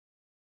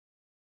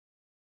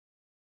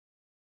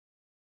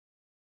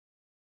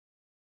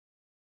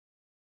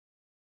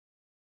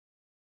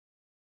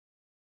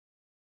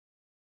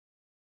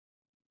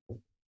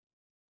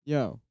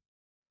Yo.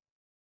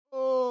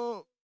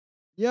 Oh.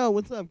 Yo,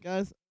 what's up,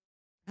 guys?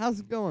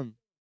 How's it going?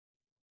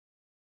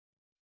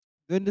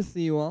 Good to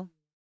see you all.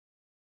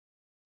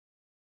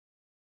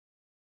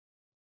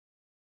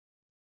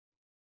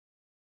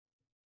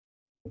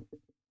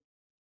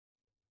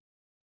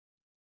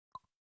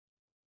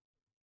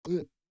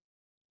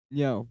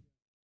 Yo.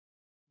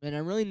 Man, I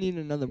really need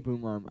another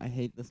boom arm. I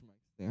hate this mic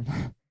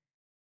stand.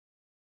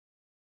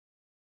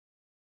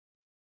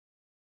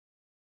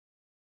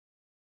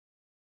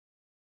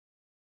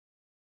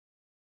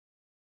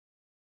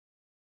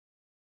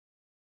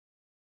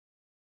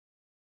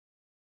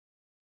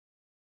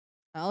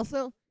 I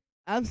also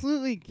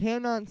absolutely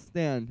cannot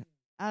stand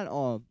at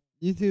all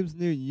YouTube's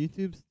new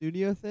YouTube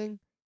Studio thing.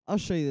 I'll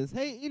show you this.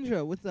 Hey,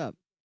 Indra, what's up?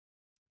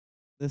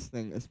 This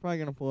thing. It's probably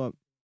going to pull up.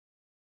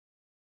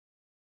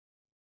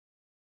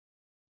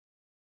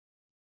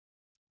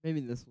 Maybe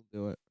this will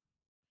do it.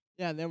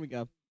 Yeah, there we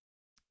go.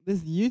 This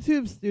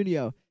YouTube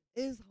Studio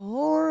is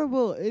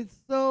horrible. It's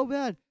so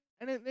bad.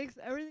 And it makes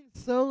everything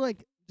so,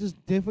 like,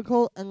 just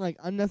difficult and, like,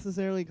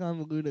 unnecessarily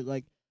convoluted.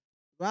 Like,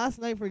 last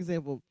night, for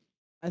example,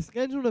 I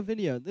scheduled a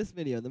video, this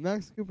video, the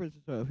Max Cooper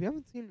tutorial. If you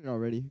haven't seen it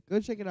already, go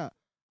check it out.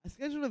 I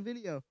scheduled a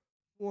video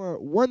for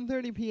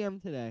 1:30 p.m.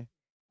 today.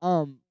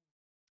 And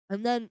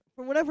then,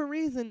 for whatever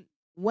reason,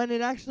 when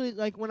it actually,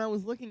 like, when I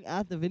was looking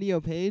at the video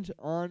page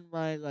on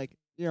my, like,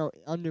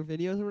 under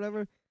videos or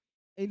whatever,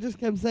 it just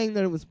kept saying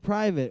that it was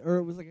private or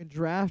it was like a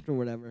draft or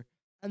whatever.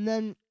 And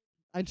then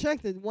I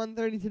checked it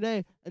 1:30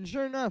 today, and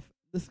sure enough,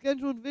 the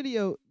scheduled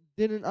video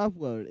didn't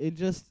upload. It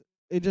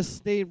just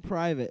stayed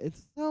private.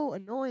 It's so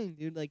annoying,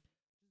 dude. Like,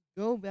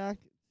 go back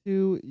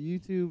to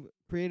YouTube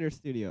Creator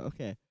Studio.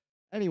 Okay.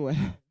 Anyway,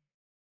 I'm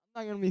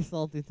not gonna be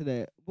salty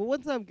today. But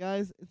what's up,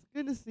 guys? It's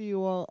good to see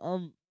you all.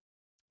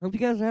 Hope you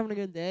guys are having a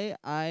good day.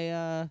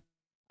 I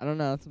don't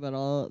know. That's about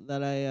all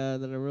that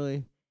I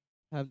really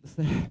have to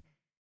say.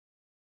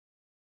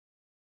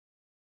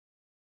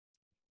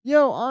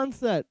 Yo,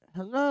 Onset.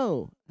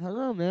 Hello.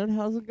 Hello, man.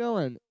 How's it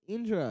going?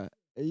 Indra.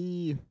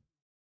 Dude,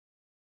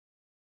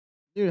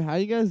 how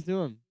you guys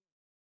doing?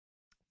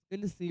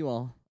 Good to see you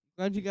all.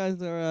 Glad you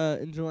guys are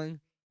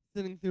enjoying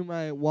sitting through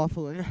my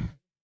waffling.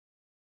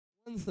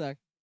 One sec.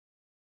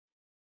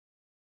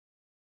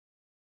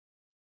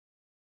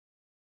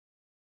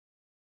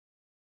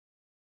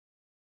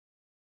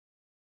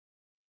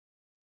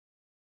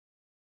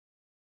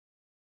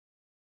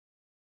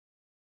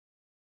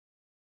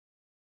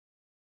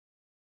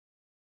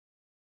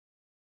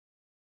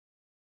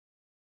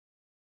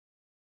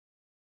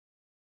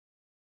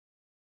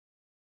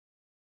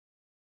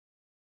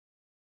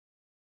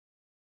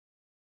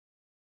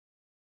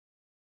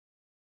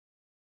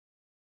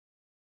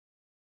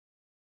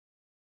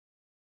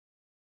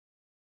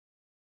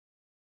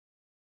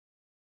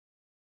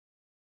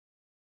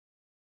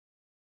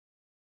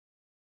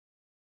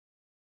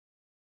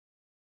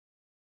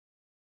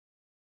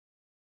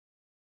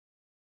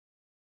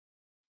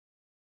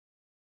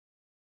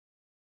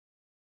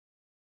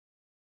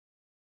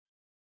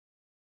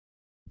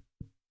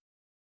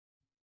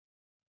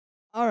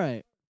 All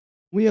right.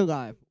 We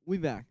alive. We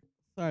back.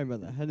 Sorry about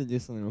that. Had to do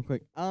something real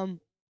quick.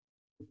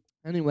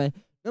 Anyway,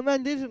 No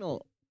Man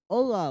Digital.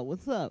 Hola,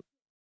 what's up?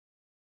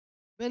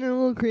 Been in a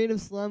little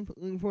creative slump.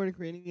 Looking forward to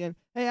creating again.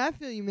 Hey, I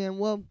feel you, man.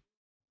 Well,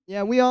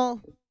 yeah, we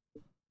all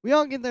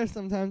get there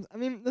sometimes. I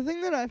mean, the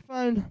thing that I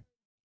find.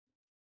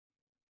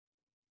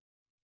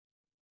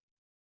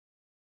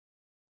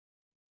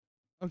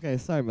 Okay,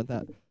 sorry about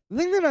that. The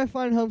thing that I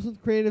find helps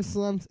with creative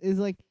slumps is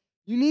like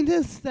you need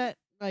to set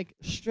like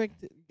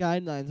strict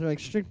guidelines or like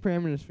strict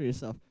parameters for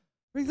yourself.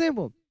 For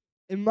example,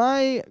 in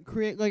my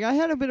I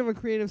had a bit of a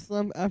creative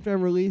slump after I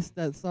released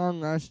that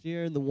song last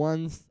year, The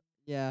Ones.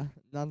 Yeah,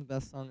 not the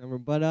best song ever,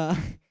 but I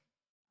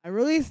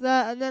released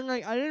that and then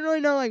like I didn't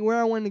really know like where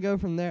I wanted to go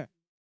from there.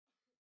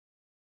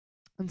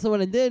 And so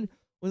what I did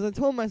was I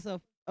told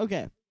myself,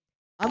 okay,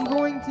 I'm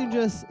going to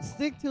just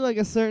stick to like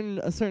a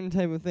certain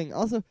type of thing.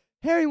 Also,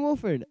 Harry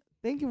Wolford,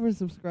 thank you for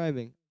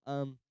subscribing.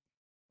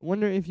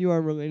 Wonder if you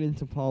are related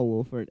to Paul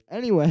Wolford.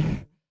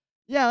 Anyway,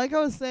 yeah, like I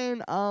was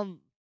saying,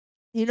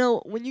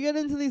 when you get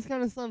into these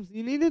kind of slumps,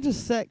 you need to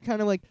just set kind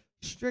of like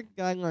strict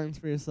guidelines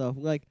for yourself.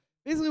 Like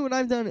basically what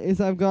I've done is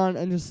I've gone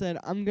and just said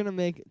I'm gonna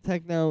make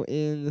techno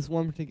in this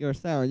one particular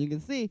style. And you can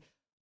see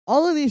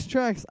all of these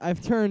tracks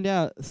I've turned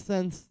out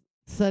since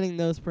setting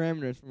those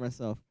parameters for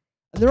myself.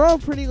 And they're all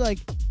pretty like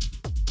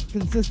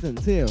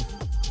consistent too.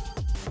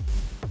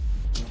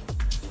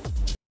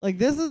 Like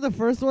this is the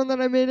first one that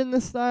I made in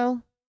this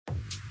style.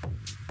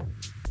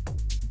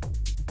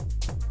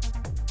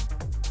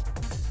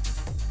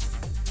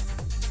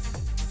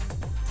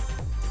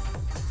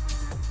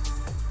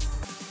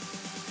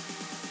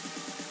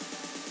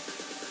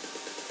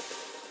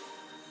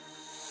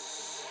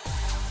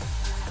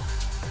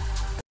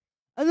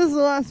 And this is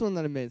the last one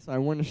that I made, so I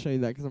want to show you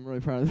that because I'm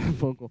really proud of that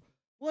vocal.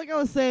 Like I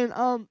was saying,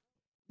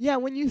 yeah,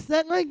 when you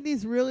set like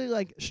these really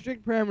like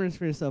strict parameters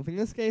for yourself, in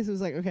this case it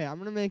was like, okay, I'm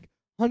gonna make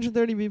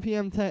 130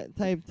 BPM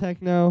type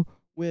techno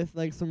with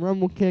like some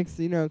rumble kicks,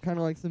 you know, kind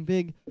of like some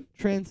big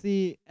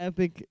trancey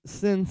epic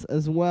synths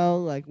as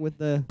well, like with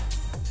the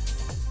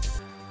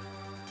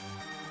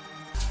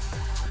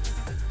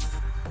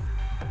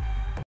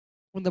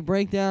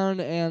breakdown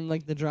and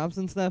like the drops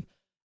and stuff.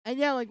 And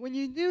yeah, like when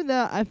you do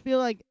that, I feel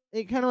like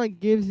it kind of like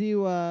gives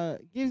you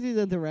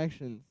the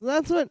direction. So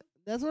that's what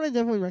I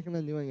definitely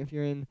recommend doing if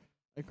you're in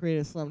a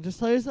creative slump. Just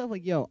tell yourself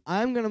like, yo,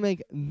 I'm gonna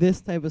make this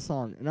type of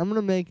song, and I'm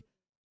gonna make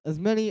as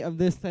many of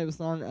this type of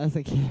song as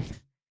I can.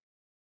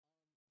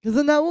 Because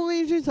then that will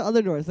lead you to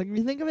other doors. Like if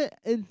you think of it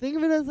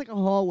as like a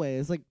hallway.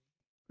 It's like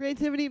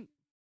creativity.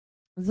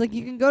 It's like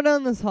you can go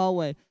down this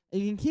hallway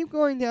and you can keep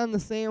going down the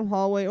same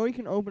hallway, or you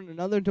can open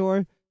another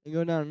door and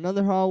go down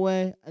another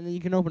hallway, and then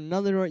you can open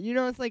another door. You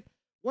know, it's like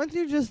once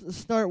you just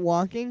start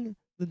walking,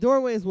 the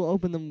doorways will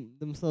open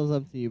themselves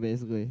up to you,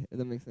 basically, if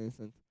that makes any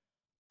sense.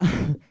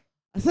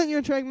 I sent you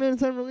a track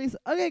minutes on release.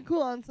 Okay,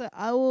 cool.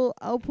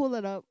 I'll pull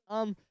that up.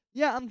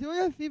 Yeah, I'm doing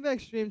a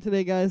feedback stream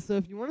today, guys. So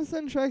if you want to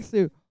send tracks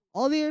to,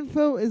 all the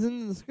info is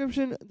in the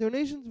description.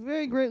 Donations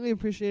very greatly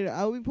appreciated.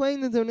 I'll be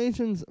playing the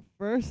donations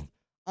first.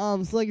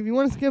 So like if you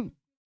want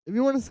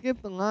to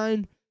skip the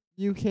line,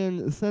 you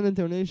can send a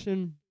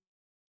donation.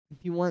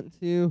 If you want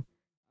to,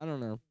 I don't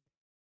know,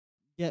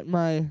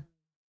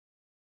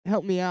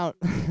 help me out,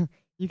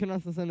 you can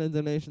also send a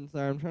donation.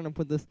 Sorry, I'm trying to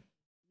put this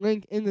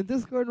link in the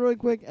Discord really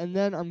quick, and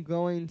then I'm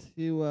going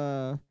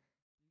to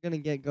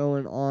get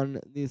going on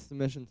these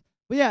submissions.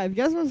 But yeah, if you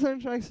guys want to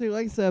send tracks to,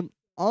 like I said,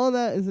 all of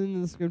that is in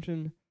the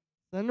description.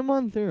 Send them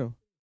on through.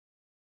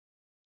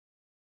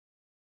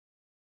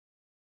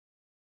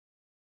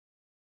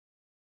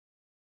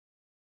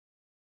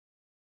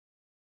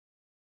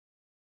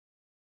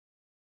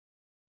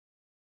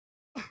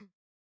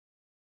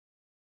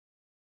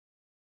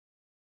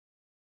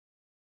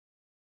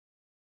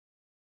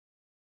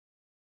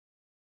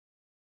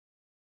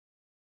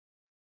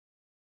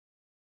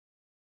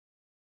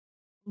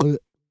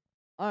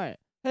 Alright.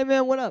 Hey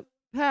man, what up?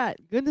 Pat,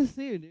 good to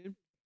see you, dude.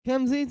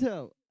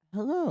 Kemzito,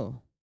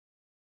 hello.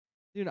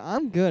 Dude,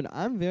 I'm good.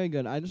 I'm very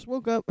good. I just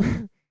woke up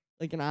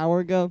like an hour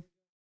ago.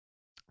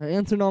 I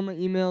answered all my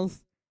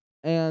emails,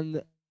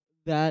 and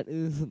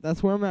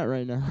that's where I'm at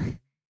right now.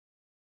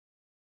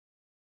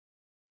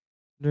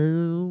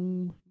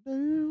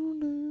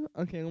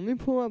 Okay, let me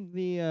pull up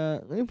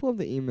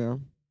the email.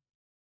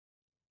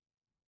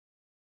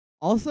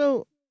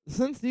 Also,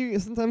 since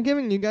I'm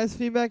giving you guys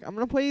feedback, I'm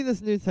gonna play you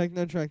this new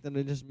techno track that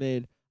I just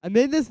made. I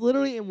made this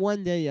literally in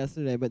one day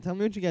yesterday, but tell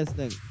me what you guys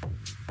think.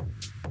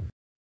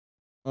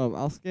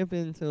 I'll skip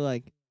into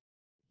like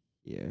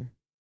here.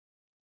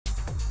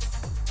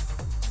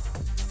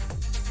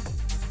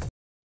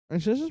 I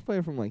should just play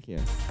it from like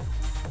here.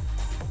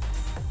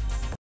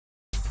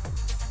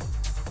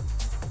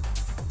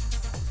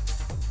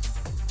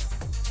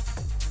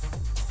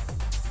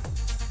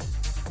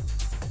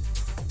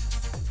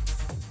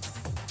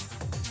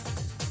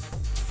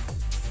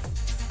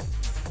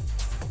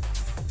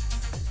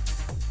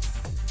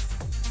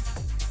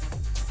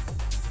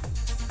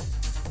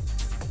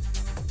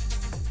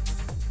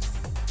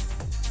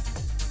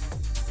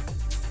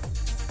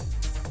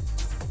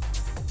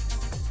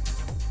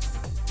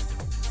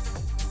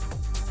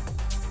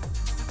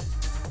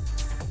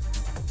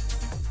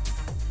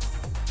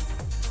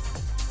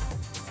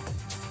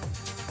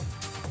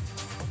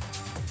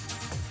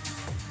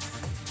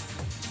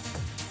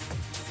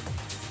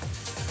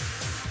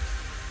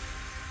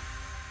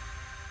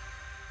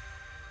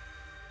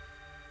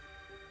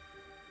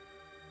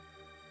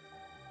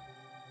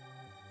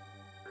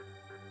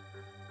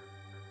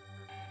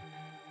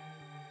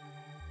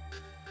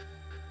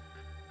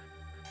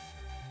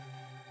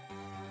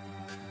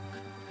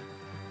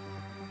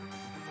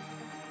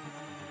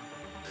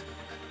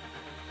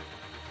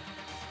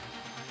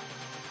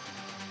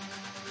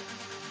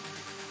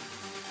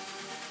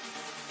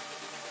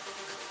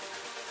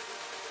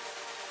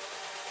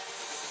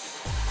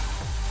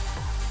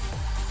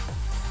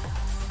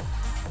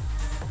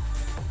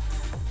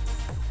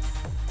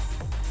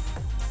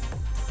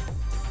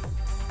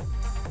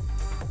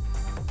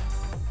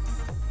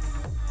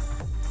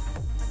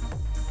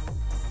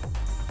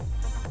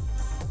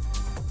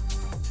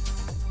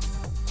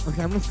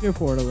 Okay, I'm gonna skip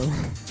forward a little.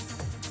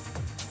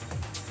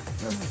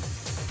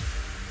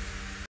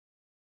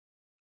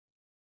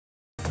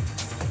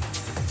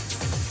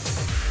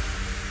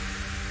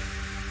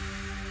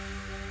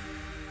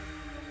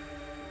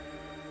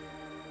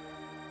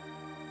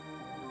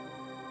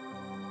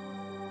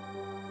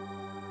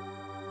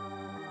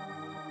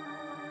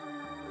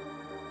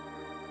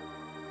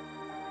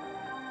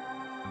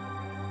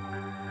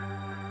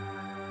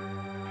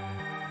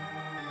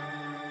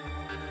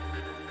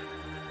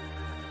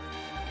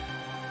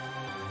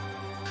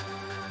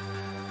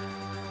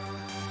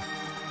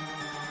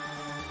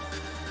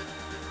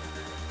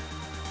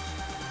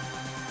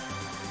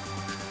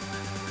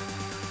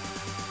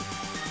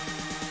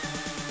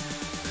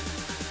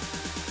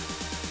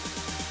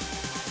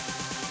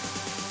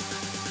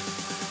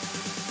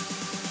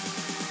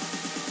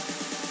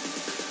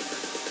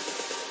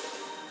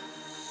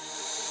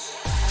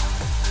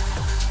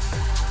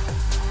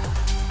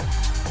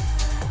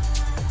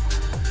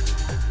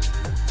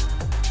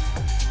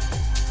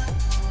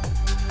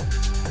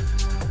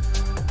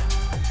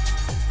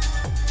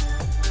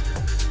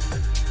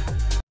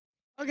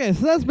 Okay,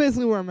 so that's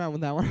basically where I'm at with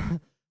that one.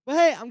 But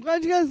hey, I'm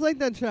glad you guys liked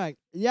that track.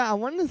 Yeah, I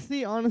wanted to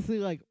see, honestly,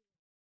 like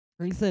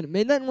I said,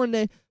 made that in one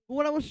day. But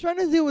what I was trying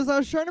to do was I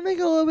was trying to make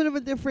a little bit of a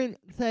different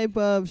type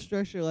of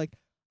structure. Like,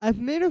 I've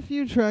made a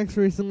few tracks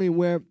recently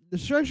where the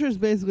structure is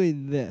basically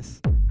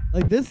this.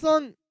 Like, this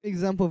song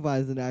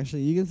exemplifies it,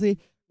 actually. You can see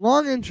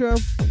long intro,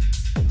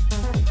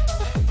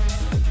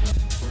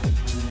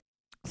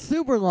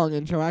 super long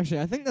intro,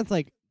 actually. I think that's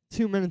like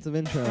 2 minutes of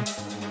intro.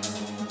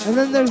 And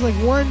then there's like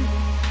one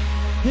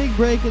big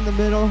break in the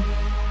middle.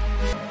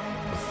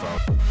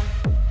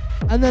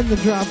 And then the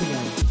drop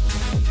again.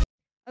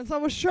 And so I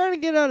was trying to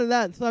get out of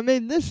that. So I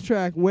made this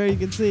track where you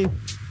can see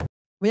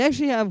we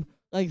actually have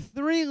like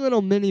 3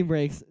 little mini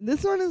breaks.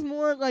 This one is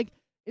more like,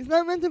 it's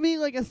not meant to be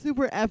like a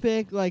super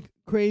epic, like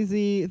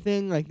crazy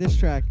thing like this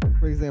track,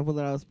 for example,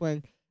 that I was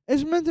playing.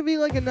 It's meant to be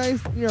like a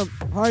nice,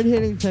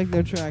 hard-hitting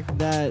techno track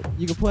that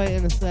you can play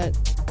in a set.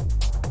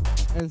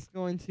 And it's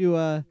going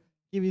to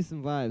give you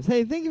some vibes.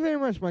 Hey, thank you very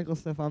much, Michael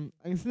Stefan.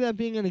 I can see that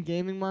being in a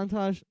gaming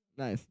montage.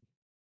 Nice.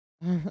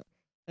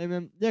 Hey,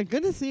 man. Yeah,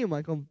 good to see you,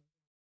 Michael.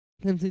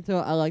 Tito,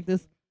 I like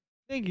this.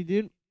 Thank you,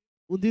 dude.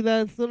 We'll do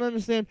that. Still don't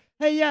understand.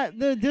 Hey, yeah,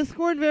 the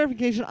Discord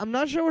verification. I'm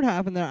not sure what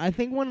happened there. I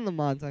think one of the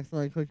mods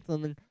accidentally clicked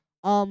something.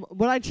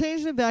 But I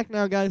changed it back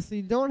now, guys, so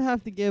you don't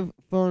have to give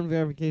phone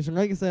verification.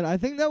 Like I said, I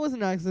think that was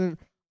an accident.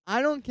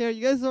 I don't care.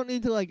 You guys don't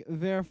need to like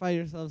verify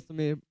yourselves to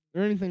me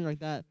or anything like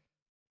that.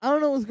 I don't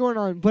know what's going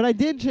on, but I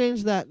did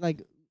change that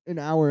like an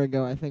hour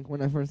ago, I think,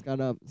 when I first got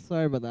up.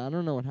 Sorry about that. I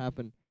don't know what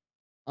happened.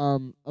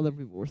 Other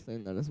people were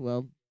saying that as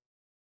well.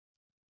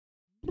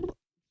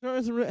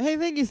 Hey,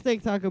 thank you,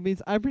 Steak Taco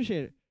Beats. I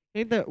appreciate it.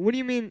 Hey, what do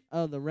you mean?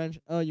 Oh, the wrench.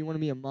 Oh, you want to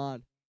be a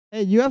mod?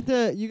 Hey, you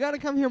gotta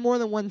come here more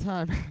than one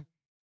time.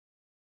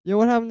 Yo,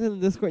 what happened to the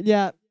Discord?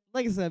 Yeah,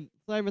 like I said,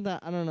 sorry about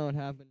that. I don't know what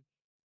happened.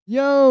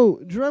 Yo,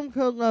 Drum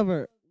Code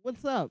Lover,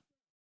 what's up?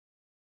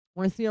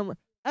 Want to see on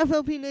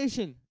FLP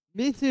Nation?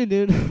 Me too,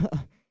 dude.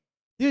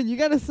 Dude, you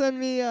gotta send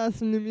me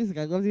some new music.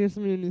 I'd love to hear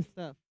some of your new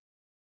stuff.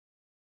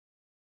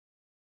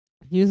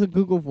 Use a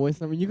Google Voice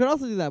number. You could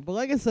also do that, but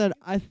like I said,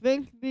 I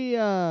think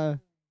the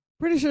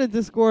pretty sure the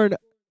Discord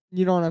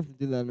you don't have to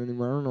do that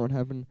anymore. I don't know what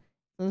happened.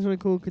 Sounds really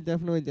cool. Could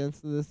definitely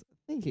dance to this.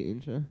 Thank you,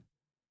 Intra.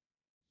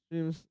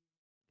 Streams.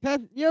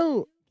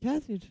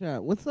 Kathy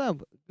chat. What's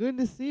up? Good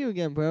to see you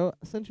again, bro.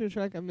 I sent you a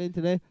track I made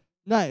today.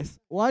 Nice.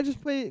 Well, I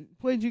just played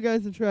you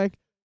guys a track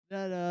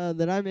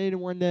that I made in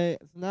one day.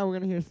 So now we're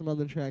gonna hear some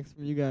other tracks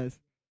from you guys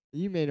that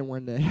you made in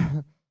one day.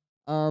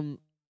 Don't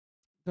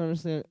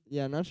understand.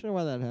 Yeah, not sure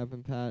why that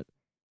happened, Pat.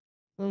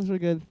 Sounds really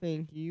good.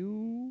 Thank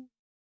you.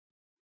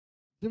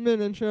 2-minute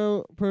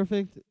intro.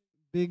 Perfect.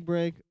 Big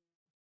break.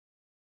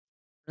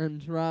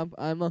 And drop.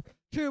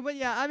 True, but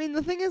yeah, I mean,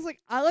 the thing is, like,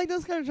 I like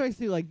those kind of tracks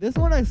too. Like, this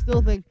one I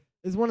still think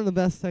is one of the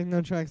best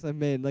techno tracks I've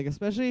made. Like,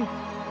 especially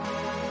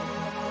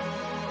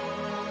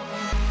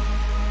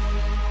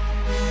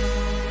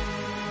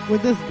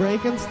with this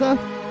break and stuff.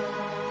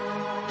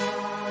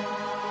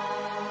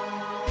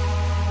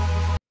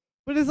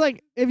 But it's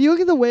like, if you look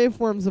at the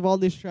waveforms of all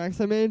these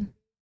tracks I made,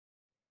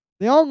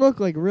 they all look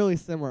like really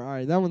similar.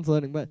 Alright, that one's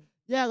loading, but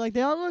yeah, like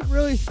they all look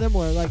really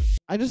similar. Like,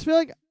 I just feel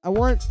like I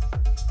want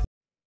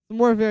some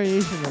more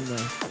variation in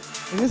there.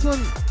 And this one,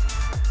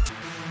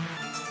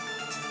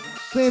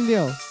 same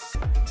deal.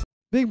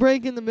 Big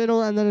break in the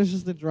middle, and then it's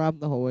just a drop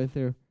the whole way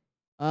through.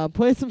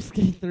 Play some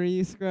Skate 3,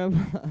 you scrub.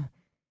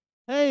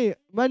 Hey,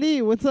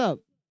 Money, what's up?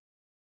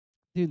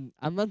 Dude,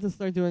 I'm about to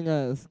start doing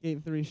a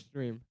Skate 3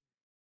 stream.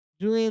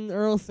 Julian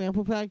Earl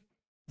sample pack.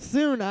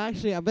 Soon,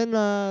 actually. I've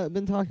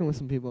been talking with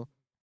some people.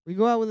 We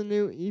go out with a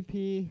new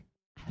EP.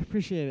 I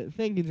appreciate it.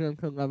 Thank you, Drum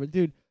Code Lover.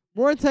 Dude,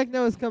 more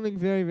techno is coming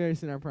very, very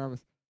soon, I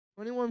promise.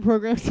 21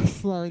 programs are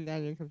slowing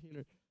down your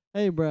computer.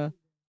 Hey, bruh.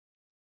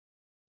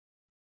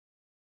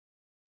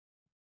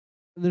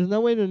 There's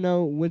no way to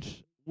know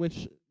which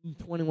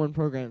 21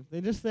 programs.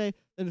 They just say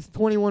that it's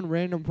 21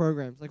 random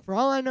programs. Like, for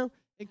all I know,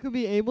 it could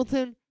be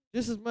Ableton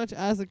just as much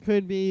as it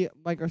could be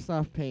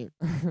Microsoft Paint.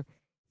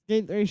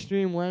 Skate 3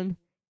 stream 1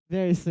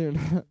 very soon.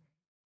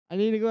 I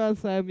need to go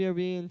outside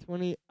BRB in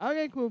 20.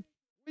 Okay, cool.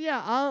 Well,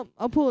 yeah,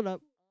 I'll pull it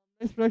up.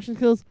 Nice production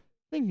skills.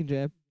 Thank you,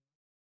 Jeb.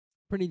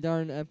 Pretty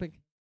darn epic.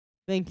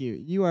 Thank you.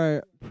 You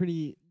are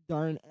pretty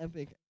darn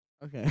epic.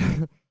 Okay.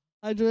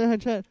 Hi, Julian. Hi,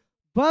 chat.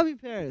 Bobby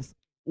Paris.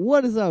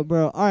 What is up,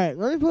 bro? All right,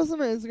 let me post on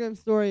my Instagram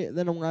story,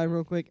 then I'm live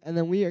real quick, and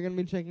then we are going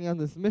to be checking out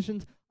the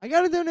submissions. I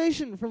got a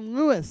donation from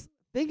Lewis.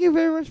 Thank you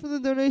very much for the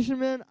donation,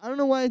 man. I don't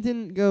know why it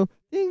didn't go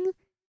ding,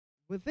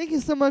 but thank you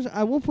so much.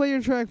 I will play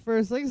your track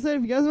first. Like I said,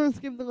 if you guys want to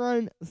skip the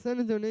line, send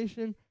a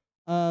donation.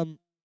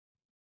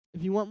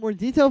 If you want more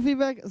detailed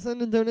feedback,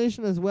 send a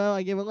donation as well.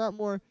 I give a lot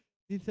more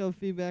detailed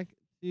feedback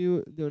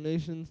to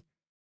donations.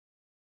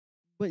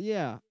 But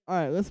yeah, all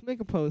right, let's make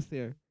a post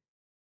here.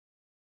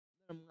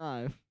 I'm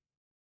live.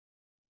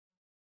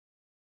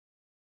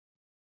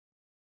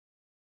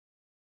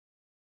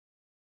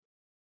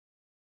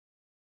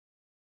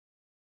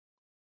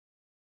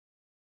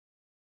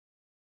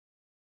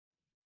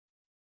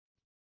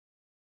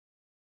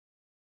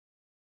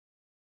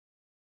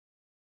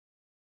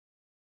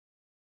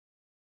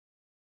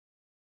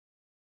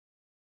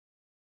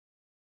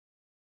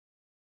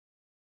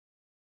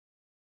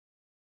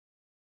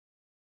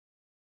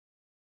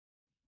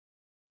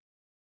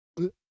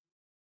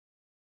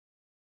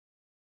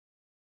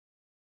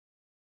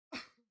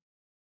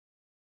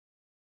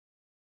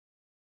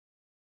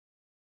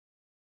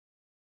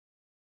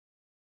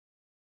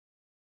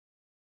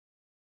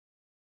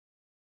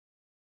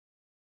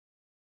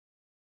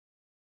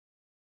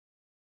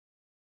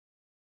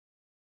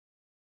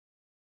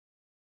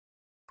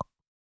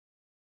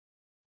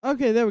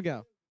 Okay, there we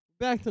go.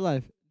 Back to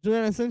life.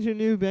 Julian, I sent you a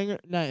new banger.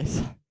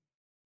 Nice.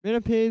 Made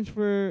a page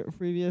for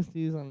free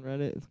VSTs on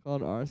Reddit. It's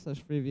called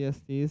r/free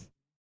VSTs.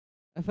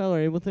 FL or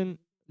Ableton?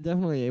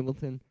 Definitely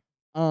Ableton.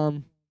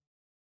 I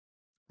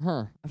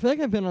feel like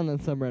I've been on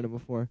that subreddit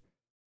before.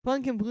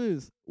 Punk and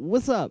Blues.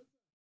 What's up?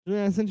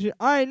 Julian, I sent you.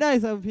 Alright,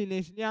 nice, LP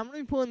Nation. Yeah, I'm gonna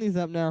be pulling these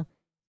up now.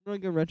 Really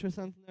good retro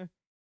sounds in there.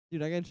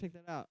 Dude, I gotta check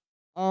that out.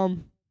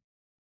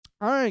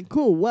 Alright,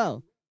 cool.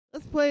 Well,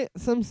 let's play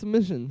some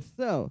submissions.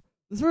 So,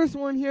 this first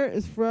one here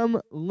is from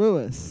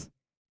Lewis.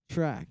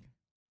 Track.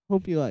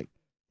 Hope you like.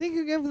 Thank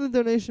you again for the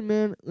donation,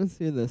 man. Let's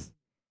hear this.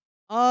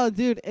 Oh,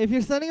 dude, if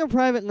you're sending a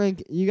private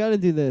link, you gotta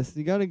do this.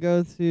 You gotta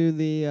go to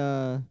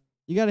the,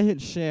 you gotta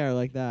hit share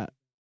like that.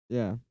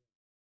 Yeah.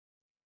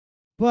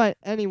 But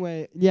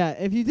anyway, yeah,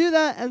 if you do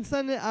that and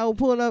send it, I will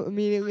pull it up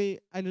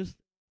immediately.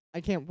 I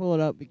can't pull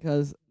it up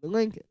because the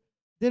link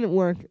didn't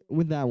work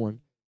with that one.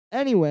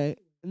 Anyway,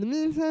 in the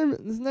meantime,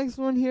 this next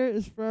one here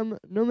is from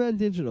Nomad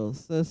Digital.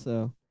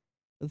 So.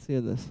 Let's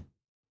hear this.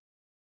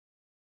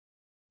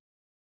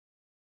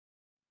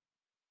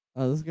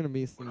 Oh, this is gonna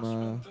be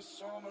some,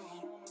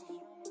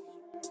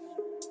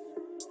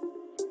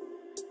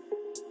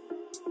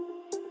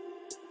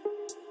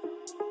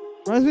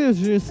 reminds me of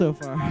Juice so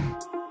far.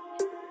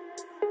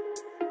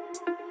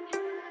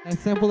 I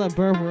sample that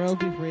burp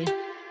royalty free.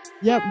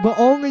 Yep, but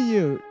only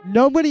you.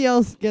 Nobody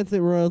else gets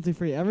it royalty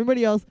free.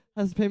 Everybody else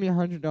has to pay me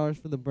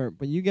 $100 for the burp,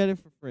 but you get it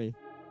for free.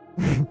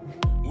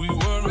 We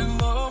were in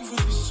love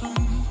with the sun.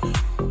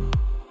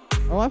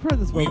 Oh, I've heard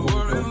this vocal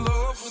before. We were in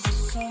love with the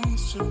sun,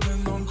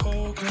 sipping on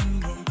coke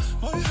and rum.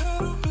 My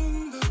head up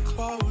in the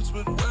clouds,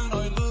 but when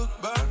I look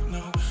back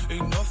now,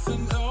 ain't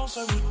nothing else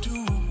I would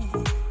do.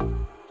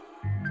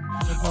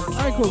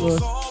 Alright, cool,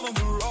 Lewis. All on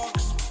the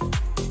rocks.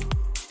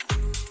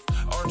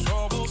 Our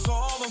troubles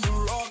all on the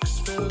rocks,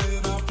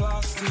 filling our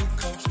plastic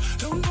cups.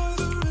 Down by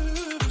the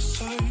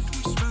riverside,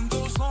 we spent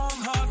those long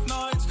hot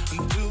nights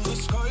until the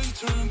sky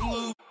turned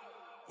blue.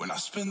 When I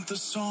spent the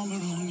summer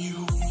on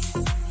you.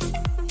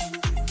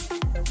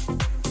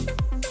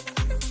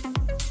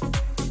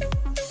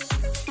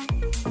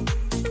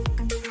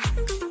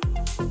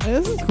 Hey,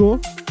 this is cool.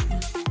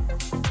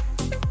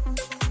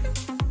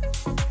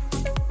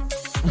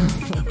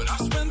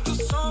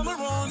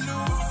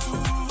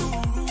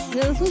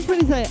 Yeah, this one's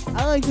pretty tight.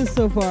 I like this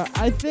so far.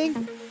 I think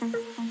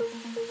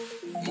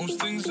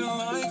most things in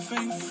life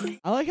ain't free.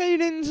 I like how you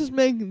didn't just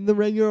make the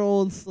regular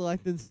old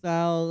selected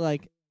style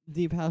like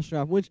deep house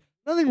drop, which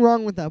nothing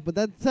wrong with that, but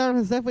that sound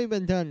has definitely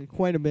been done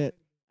quite a bit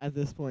at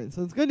this point.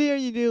 So it's good to hear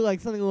you do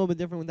like something a little bit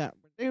different with that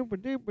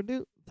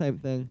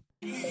type thing.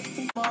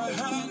 My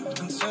hand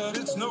and said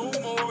it's no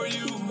more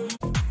you.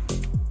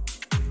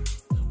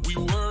 We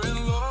were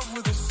in love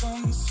with the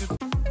sunset.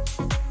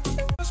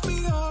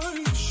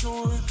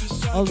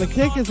 Oh, the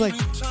kick is like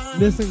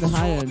missing the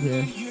high end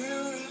here.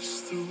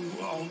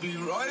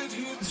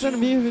 Just trying to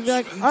be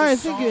back. Alright,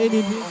 thank you,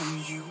 ADP.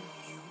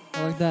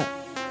 I like that.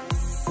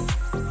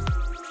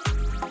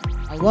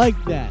 I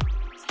like that.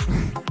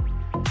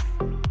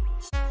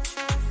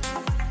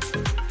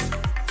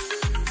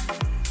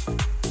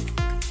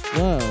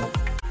 Whoa.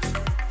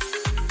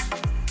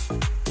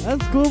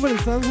 That's cool, but it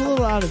sounds a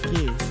little out of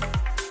key.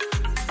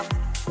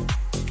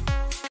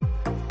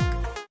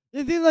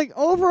 Yeah, dude, like,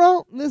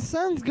 overall, this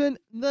sounds good.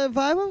 The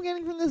vibe I'm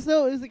getting from this,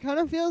 though, is it kind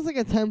of feels like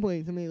a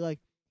template to me. Like,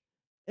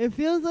 it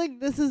feels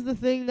like this is the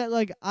thing that,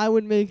 like, I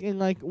would make in,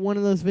 like, one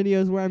of those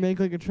videos where I make,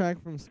 like, a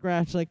track from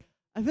scratch. Like,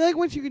 I feel like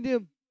what you could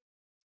do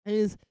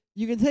is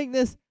you can take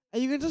this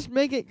and you can just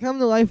make it come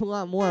to life a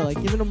lot more.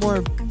 Like, give it a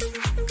more...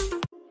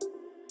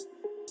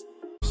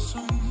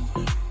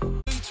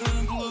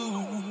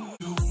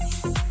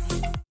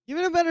 Give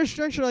it a better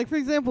structure. Like, for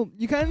example,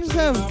 you kind of just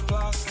have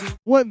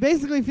what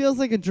basically feels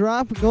like a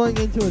drop going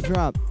into a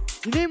drop.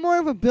 You need more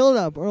of a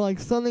build-up or, like,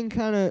 something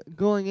kind of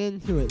going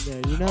into it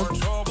there, you know?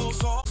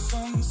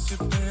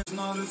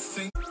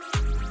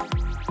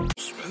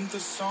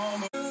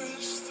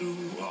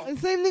 And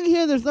same thing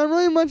here. There's not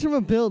really much of a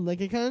build. Like,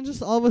 it kind of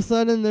just all of a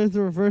sudden there's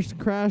a reverse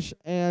crash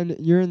and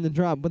you're in the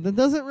drop. But that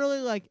doesn't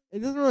really, like, it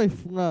doesn't really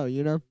flow,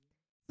 you know?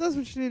 So that's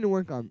what you need to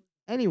work on.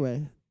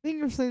 Anyway, thank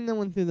you for sending that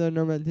one through the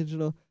Nomad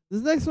Digital.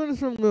 This next one is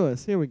from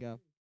Lewis. Here we go.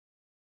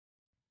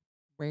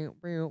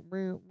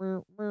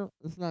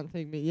 Let's not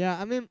take me. Yeah,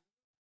 I mean,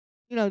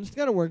 you know, just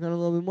gotta work on it a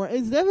little bit more.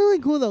 It's definitely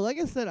cool though. Like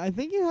I said, I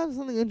think you have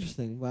something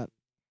interesting, but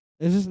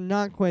it's just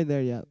not quite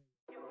there yet.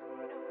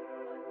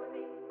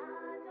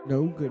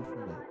 No good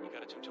for me. You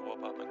gotta tune to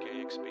Wop Up on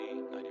KXP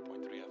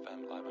 90.3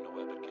 FM, live on the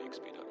web at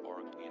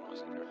kxp.org. Ian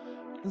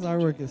Wessinger. This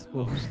artwork is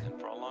cool. And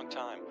for a long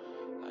time,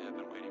 I have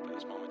been waiting for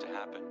this moment to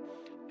happen,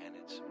 and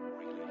it's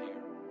really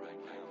here right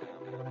now.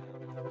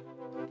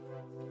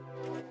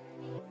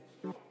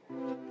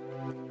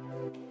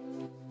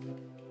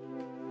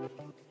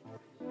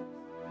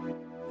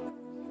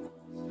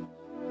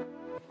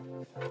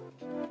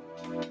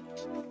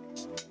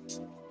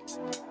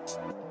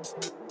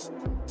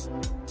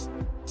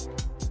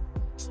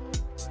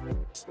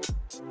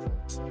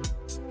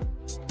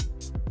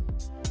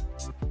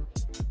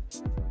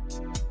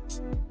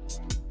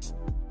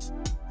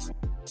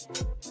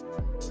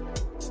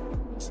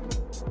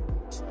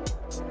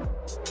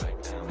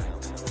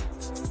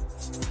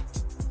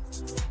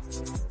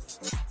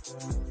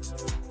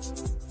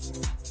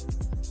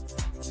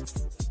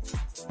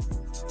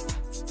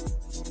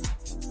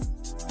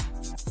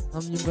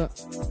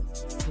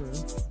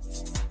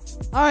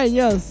 Alright,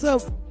 yo, so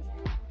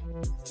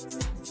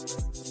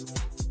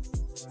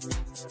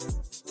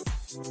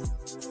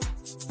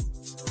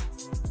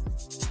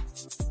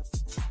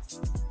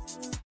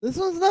this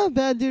one's not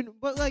bad, dude,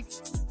 but like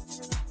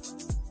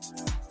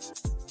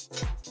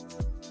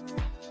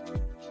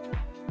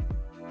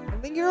I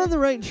think you're on the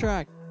right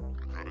track.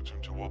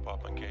 Recruited to Whoop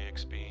Up on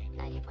KXP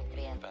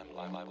 90.3 FM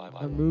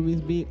live.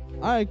 Movies beat.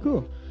 Alright,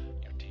 cool.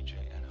 Your DJ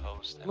and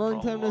host and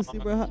Long time no see,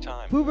 bro.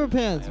 time. Pooper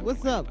Pants,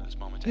 what's up?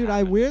 Dude,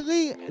 I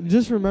weirdly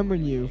just remembered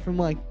you from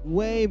like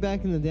way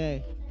back in the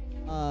day.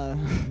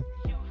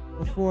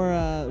 Before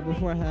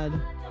I had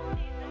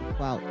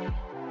clout.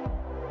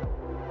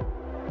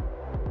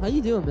 How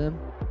you doing, man?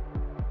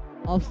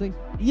 Off sync.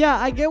 Yeah,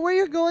 I get where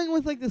you're going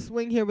with like the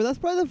swing here, but that's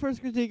probably the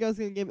first critique I was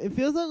gonna give. It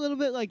feels a little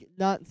bit like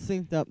not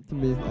synced up to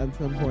me at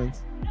some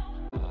points.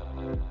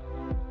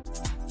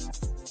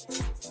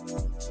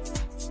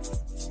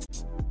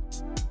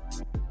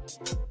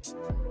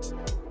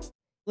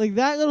 Like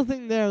that little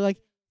thing there, like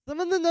some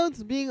of the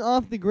notes being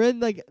off the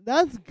grid, like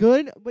that's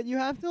good, but you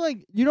have to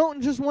like, you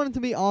don't just want it to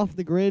be off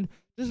the grid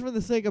just for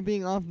the sake of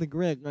being off the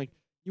grid. Like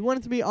you want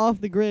it to be off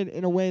the grid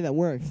in a way that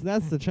works.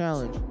 That's the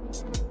challenge.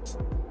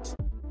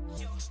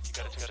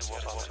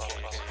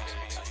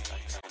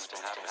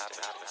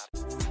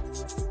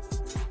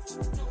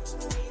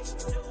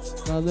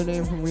 Another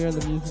name from We Are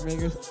the Music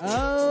Makers.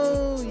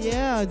 Oh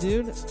yeah,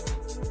 dude.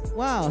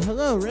 Wow.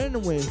 Hello,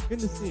 Random Waves. Good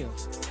to see you.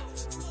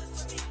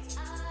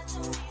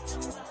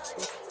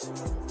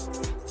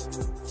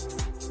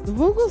 The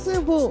vocal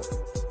sample,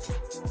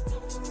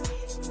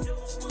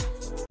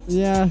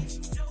 yeah,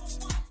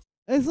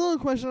 it's a little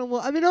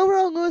questionable. I mean,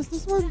 overall, Lewis,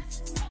 this one,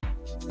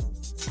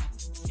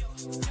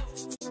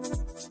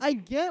 I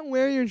get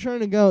where you're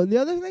trying to go. The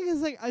other thing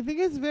is, like, I think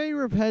it's very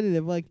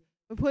repetitive. Like,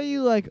 I play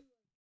you, like,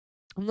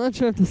 I'm not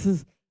sure if this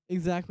is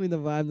exactly the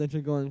vibe that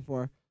you're going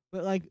for,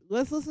 but, like,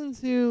 let's listen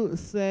to,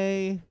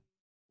 say,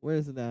 where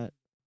is it at?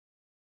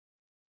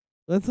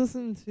 Let's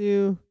listen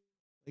to,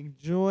 like,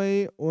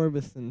 Joy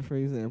Orbison, for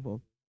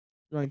example.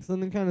 Like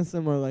something kind of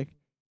similar, like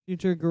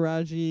future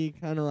garagey,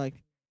 kind of like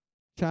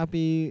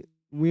choppy,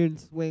 weird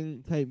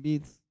swing type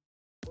beats.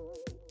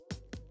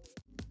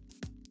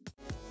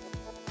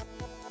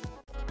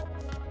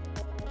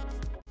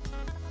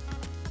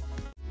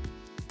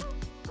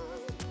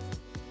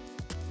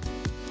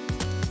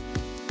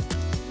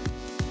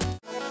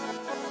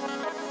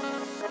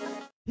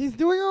 He's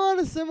doing a lot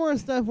of similar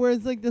stuff where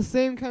it's like the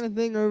same kind of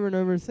thing over and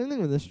over. Same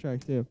thing with this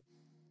track too.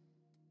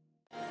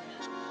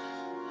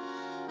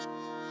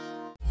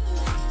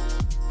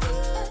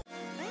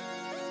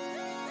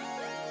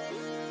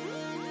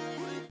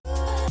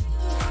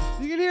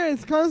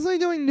 It's constantly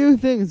doing new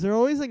things. There are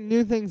always like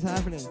new things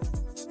happening.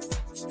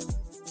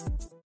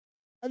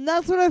 And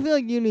that's what I feel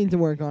like you need to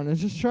work on,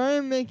 is just try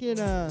and make it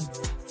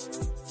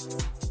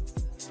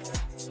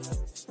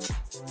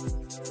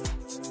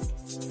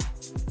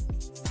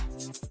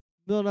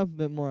build up a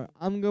bit more.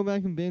 I'm gonna go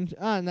back and binge.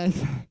 Ah, nice.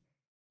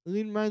 The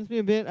lead reminds me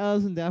a bit. I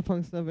was in Daft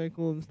Punk stuff, very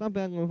cool. It's not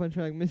bad, lo-fi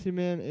track. Miss you,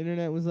 man.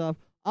 Internet was off.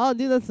 Oh,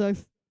 dude, that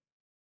sucks.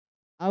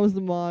 I was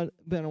the mod.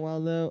 Been a while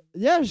though.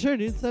 Yeah, sure,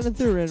 dude. Send it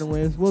through, Random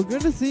Waves. Well,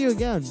 good to see you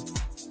again.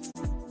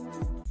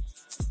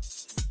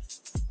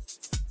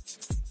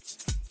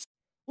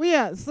 Well,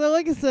 yeah. So,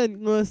 like I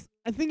said, Lewis,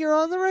 I think you're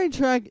on the right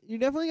track. You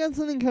definitely got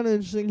something kind of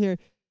interesting here.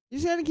 You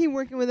just gotta keep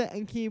working with it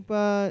and keep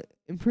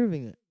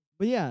improving it.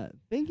 But yeah,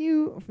 thank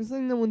you for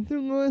sending that one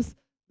through, Lewis.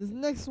 This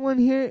next one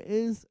here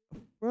is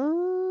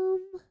from.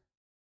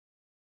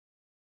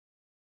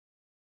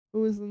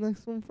 Who is the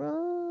next one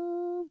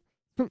from?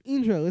 From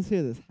Intro. Let's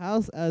hear this.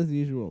 House as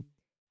usual.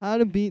 How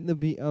to beat the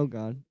beat. Oh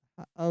god.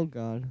 Oh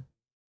god.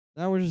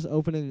 Now we're just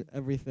opening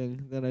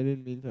everything that I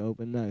didn't mean to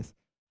open. Nice.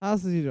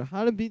 House as usual.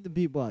 How to beat the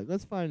beat block.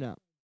 Let's find out.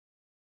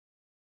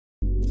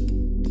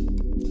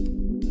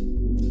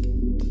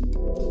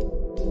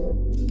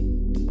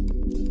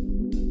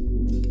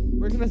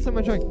 Where can I send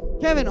my track?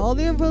 Kevin, all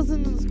the info's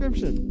in the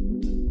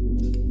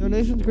description.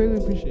 Donations greatly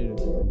appreciated.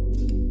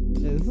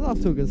 Yeah, this is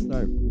off to a good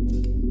start.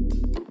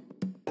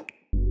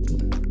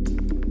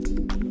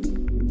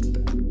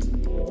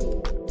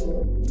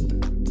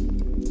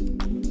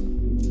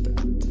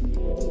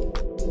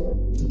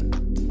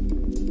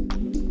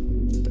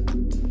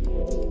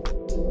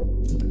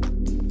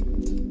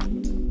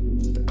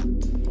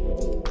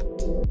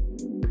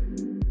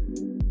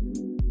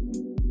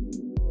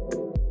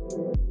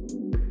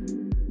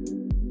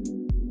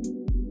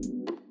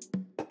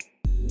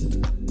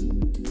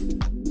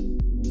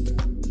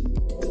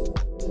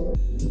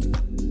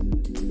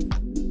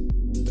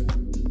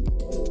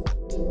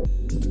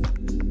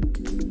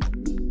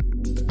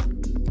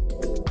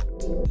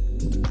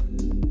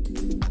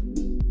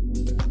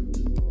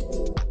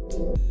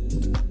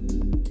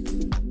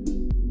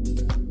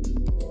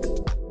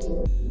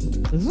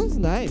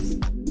 nice.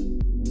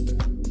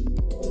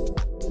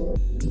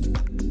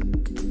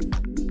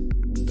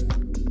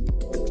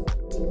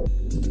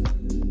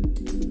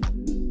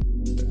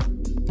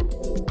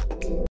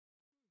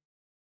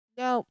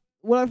 Now,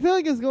 what I feel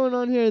like is going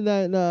on here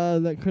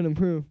that could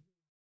improve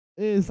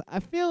is I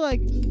feel like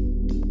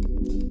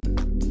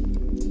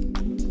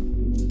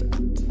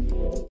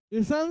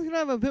your sound's gonna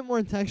have a bit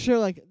more texture.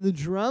 Like the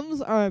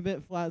drums are a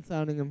bit flat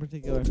sounding in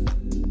particular.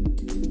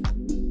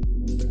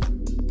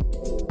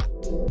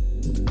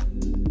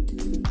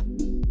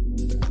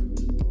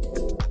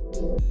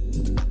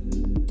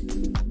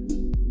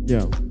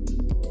 Yeah.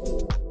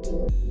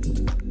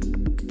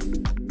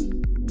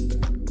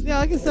 Yeah,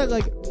 like I said,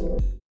 like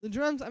the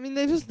drums, I mean,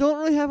 they just don't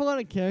really have a lot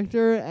of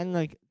character and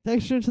like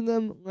texture to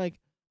them. Like,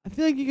 I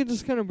feel like you could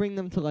just kind of bring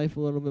them to life a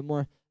little bit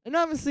more. And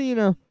obviously, you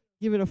know,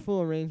 give it a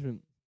full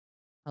arrangement.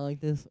 I like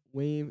this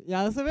wave.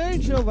 Yeah, it's a very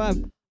chill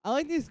vibe. I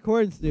like these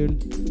chords, dude.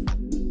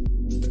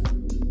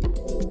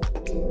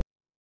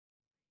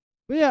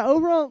 But yeah,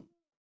 overall,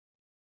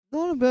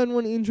 not a bad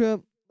one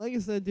intro. Like I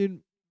said,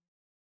 dude,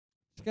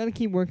 just gotta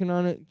keep working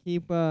on it,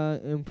 keep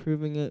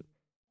improving it,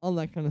 all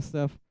that kind of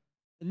stuff.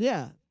 And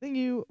yeah, thank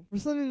you for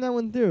sending that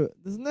one through.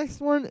 This next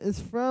one is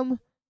from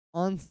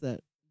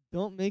Onset.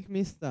 Don't Make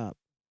Me Stop.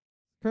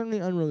 Currently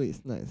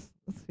unreleased. Nice.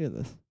 Let's hear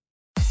this.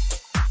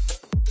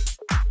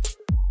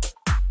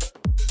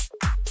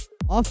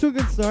 Off to a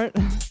good start.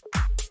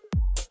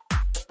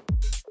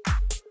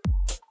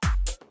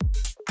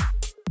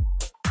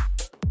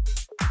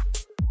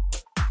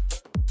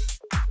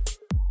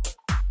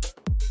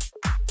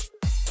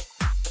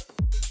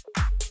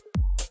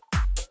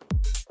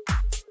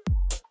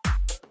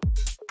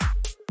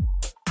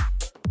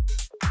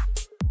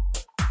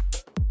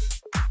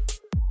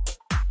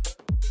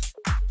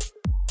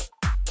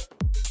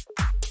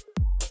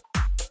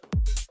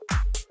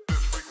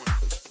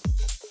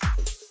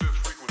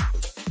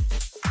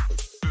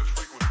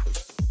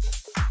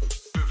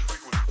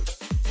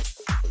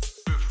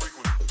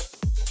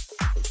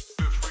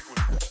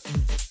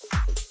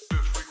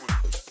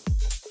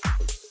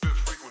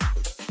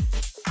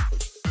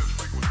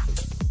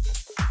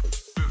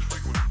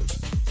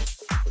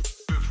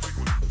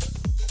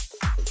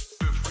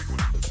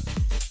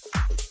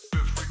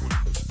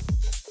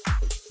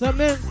 What's up,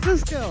 man?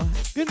 Cisco.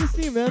 Good to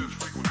see you, man.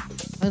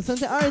 And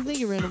something. Alright, thank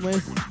you, Random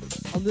Waves.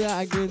 I'll do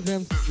that at Good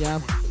Drums. Yeah.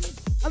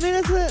 I mean,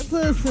 it's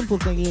a simple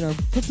thing, you know.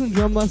 Put some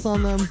drum bus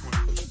on them.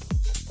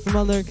 Some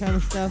other kind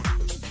of stuff.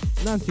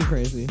 Not too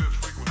crazy.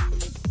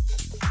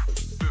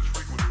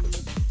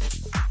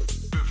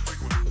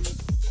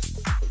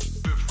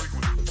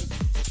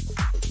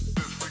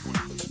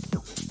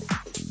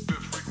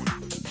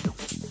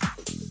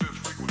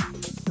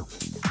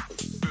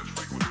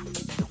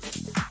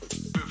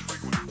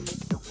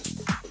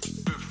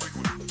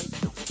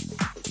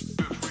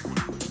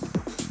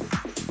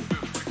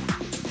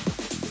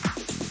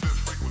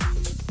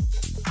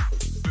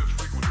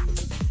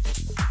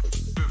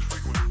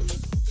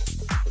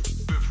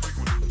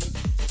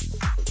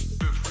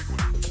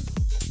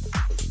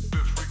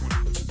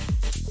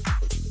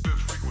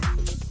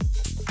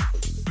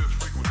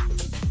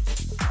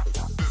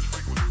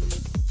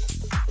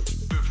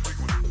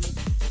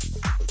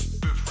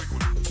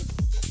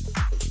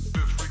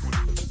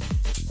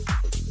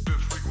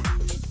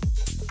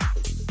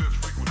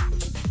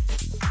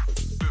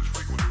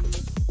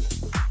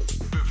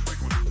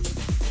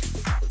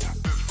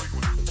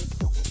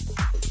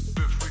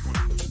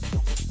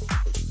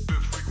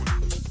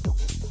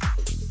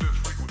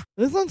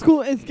 This one's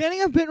cool. It's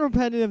getting a bit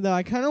repetitive, though.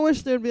 I kind of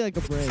wish there'd be, like,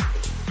 a break.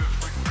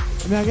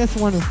 I mean, I guess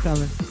one is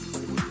coming.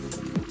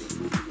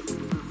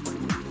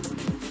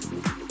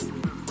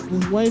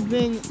 This white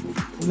thing,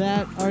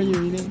 that are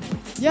you eating?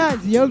 Yeah,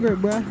 it's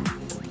yogurt, bruh.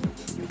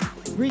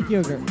 Greek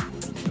yogurt.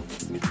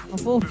 A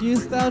full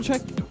fuse style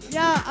check?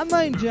 Yeah, I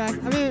might,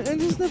 Jack. I mean, it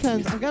just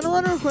depends. I've got a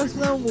lot of requests for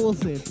that one, but we'll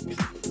see.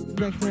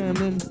 Next time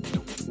I'm in.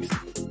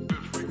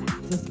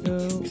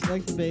 Cisco,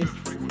 like the bass.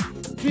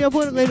 Be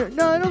uploaded later.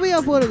 No, it'll be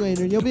uploaded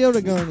later. You'll be able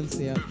to go in and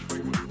see it.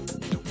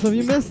 So if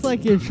you missed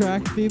like your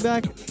track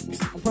feedback,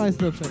 I'll probably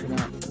still check it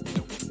out.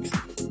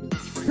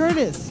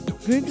 Curtis,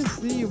 good to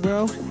see you,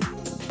 bro.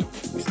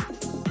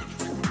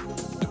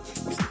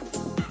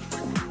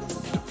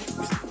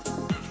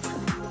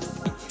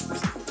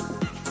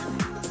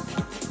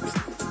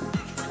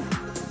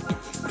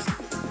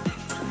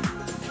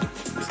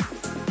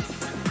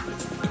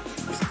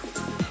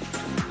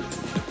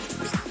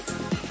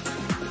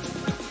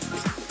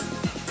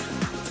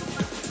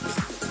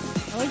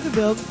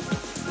 Build.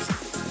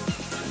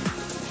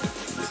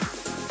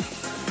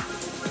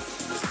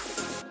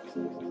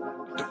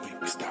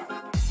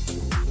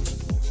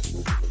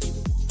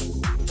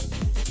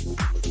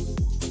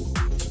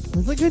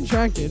 It's a good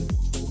track, dude.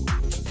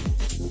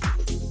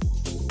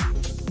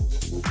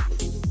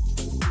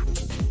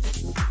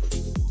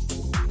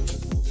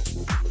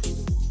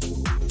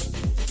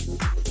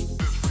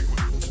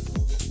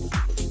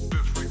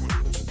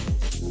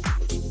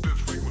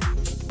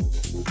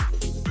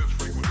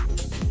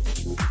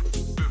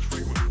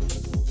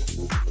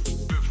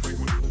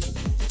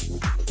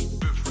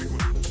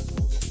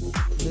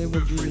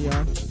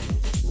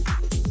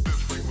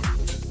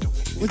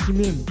 What you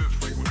mean?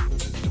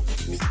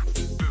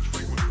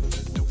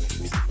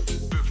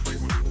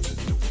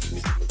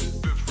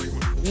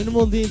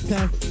 Minimal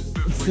detect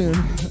soon.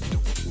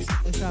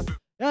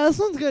 Yeah, this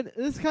one's good.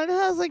 This kind of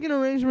has like an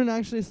arrangement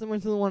actually similar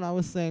to the one I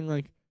was saying,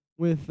 like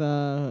with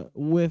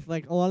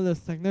like a lot of those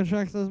techno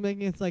tracks I was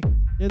making. It's like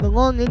you have the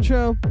long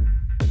intro,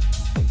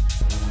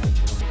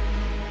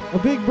 a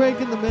big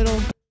break in the middle,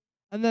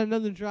 and then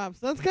another drop.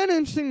 So that's kind of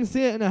interesting to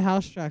see it in a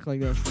house track like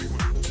this.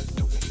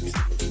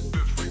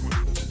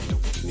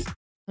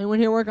 Anyone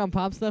here work on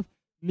pop stuff?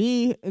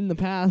 Me in the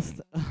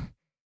past.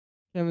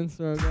 Kevin's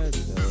so good.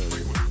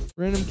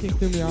 Random kick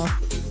threw me off.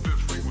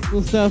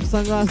 Cool stuff.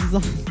 Sunglasses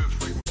on.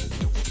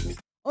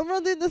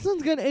 Overall, dude, this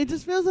one's good. It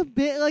just feels a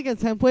bit like a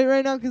template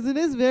right now because it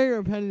is very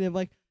repetitive.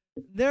 Like,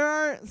 there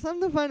are some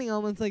defining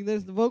elements. Like,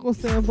 there's the vocal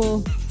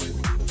sample.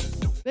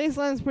 Bass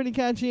line's pretty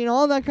catchy and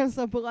all that kind of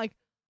stuff. But, like,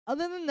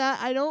 other than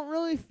that, I don't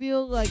really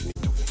feel like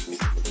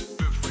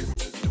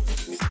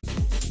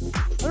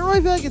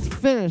it's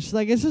finished.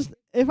 Like, it's just,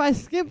 if I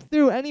skip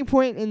through any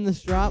point in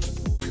this drop,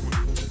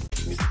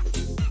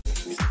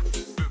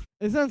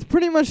 it sounds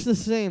pretty much the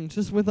same,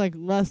 just with, like,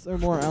 less or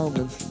more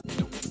elements.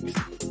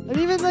 And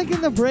even, like,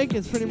 in the break,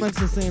 it's pretty much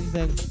the same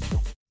thing.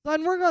 So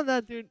I'd work on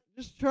that, dude.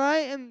 Just try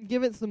and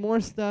give it some more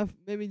stuff.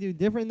 Maybe do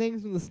different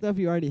things with the stuff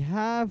you already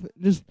have.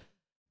 Just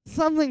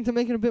something to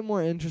make it a bit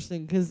more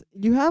interesting. Because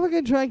you have a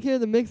good track here.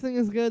 The mixing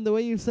is good. The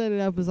way you set it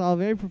up is all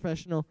very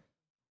professional.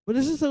 But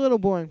it's just a little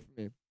boring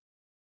for me.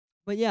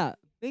 But, yeah.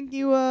 Thank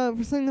you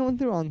for sending that one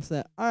through on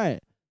set. All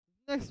right.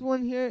 Next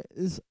one here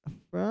is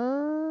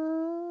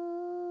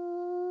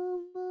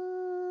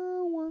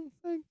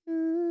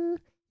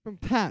from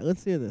Pat.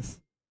 Let's hear this.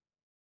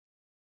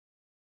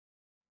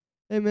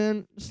 Hey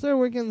man, started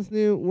working on this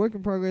new work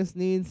in progress.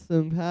 Needs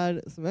some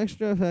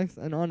extra effects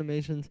and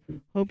automations.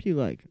 Hope you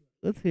like.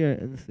 Let's hear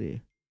it and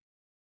see.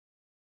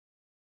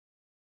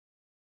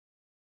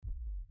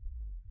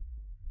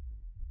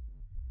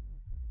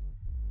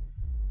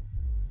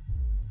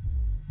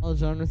 All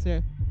genres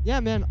here. Yeah,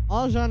 man,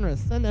 all genres.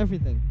 Send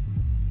everything.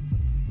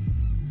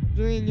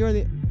 Julian,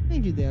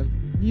 thank you,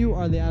 Dan. You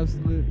are the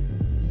absolute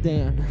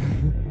Dan.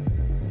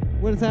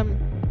 What is happening?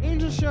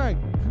 Angel Shark.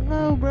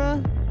 Hello, bruh.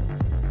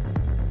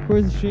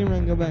 Where's the stream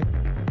and go back?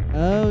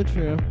 Oh,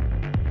 true.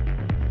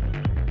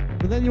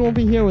 But then you won't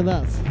be here with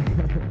us.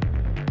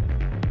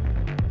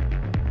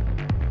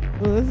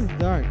 Oh, this is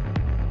dark.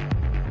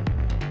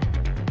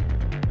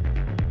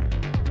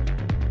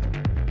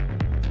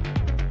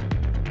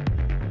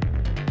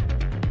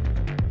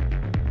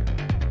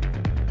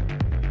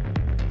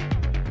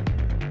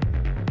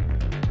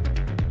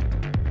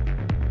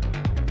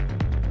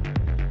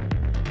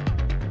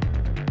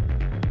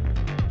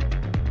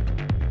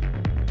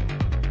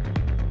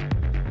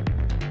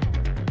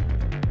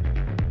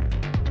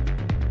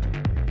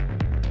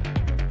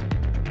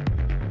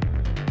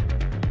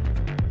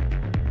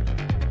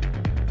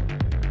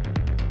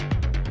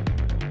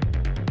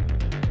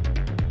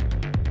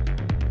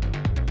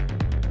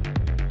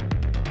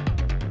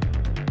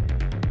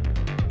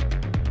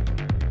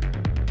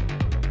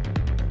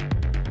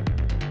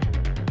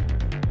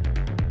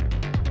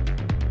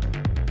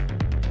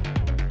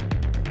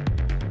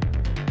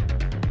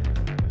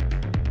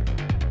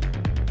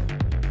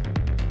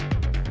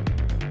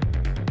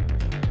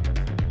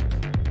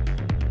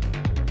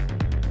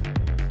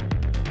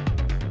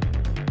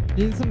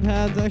 Need some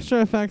pads,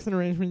 extra effects, and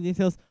arrangement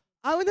details.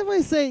 I would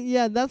definitely say,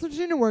 yeah, that's what you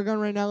need to work on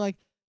right now. Like,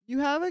 you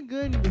have a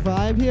good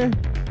vibe here.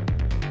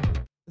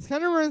 This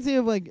kind of reminds me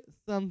of, like,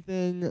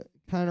 something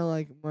kind of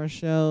like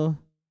Marshall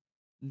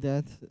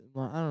Death. I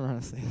don't know how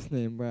to say his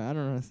name, bro. I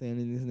don't know how to say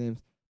any of these names.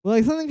 But,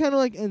 like, something kind of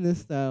like in this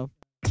style.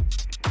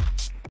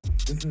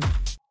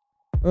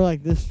 Or,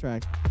 like, this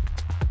track.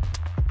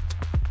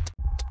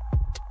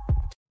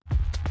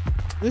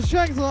 This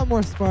track is a lot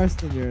more sparse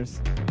than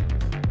yours.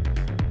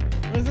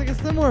 It's like a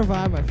similar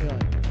vibe, I feel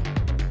like.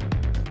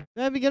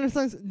 Yeah, beginner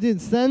songs.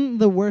 Dude, send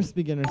the worst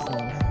beginner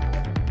songs.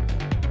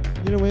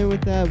 Get away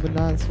with that, but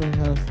not Swing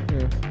House.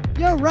 True.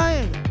 Yo,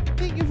 Ryan!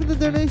 Thank you for the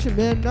donation,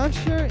 man. Not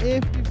sure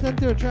if you've sent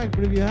through a track,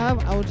 but if you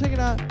have, I will check it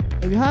out.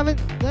 If you haven't,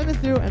 send it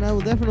through, and I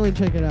will definitely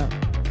check it out.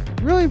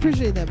 Really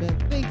appreciate that, man.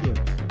 Thank you.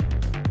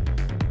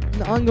 And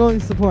the ongoing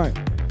support.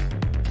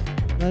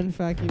 Len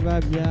Facky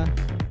vibe, yeah.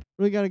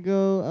 Really gotta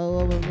go a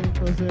little bit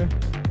closer.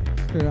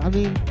 True. I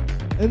mean,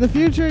 in the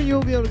future,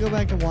 you'll be able to go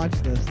back and watch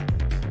this.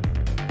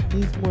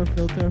 Needs more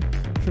filter.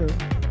 True.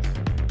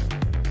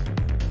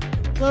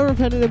 Slow,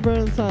 repetitive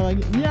burn style. Like,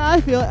 yeah,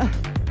 I feel it.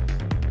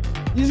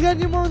 You just gotta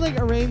do more with, like,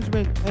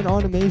 arrangement and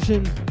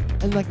automation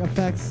and, like,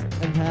 effects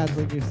and pads,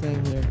 like you're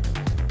saying here.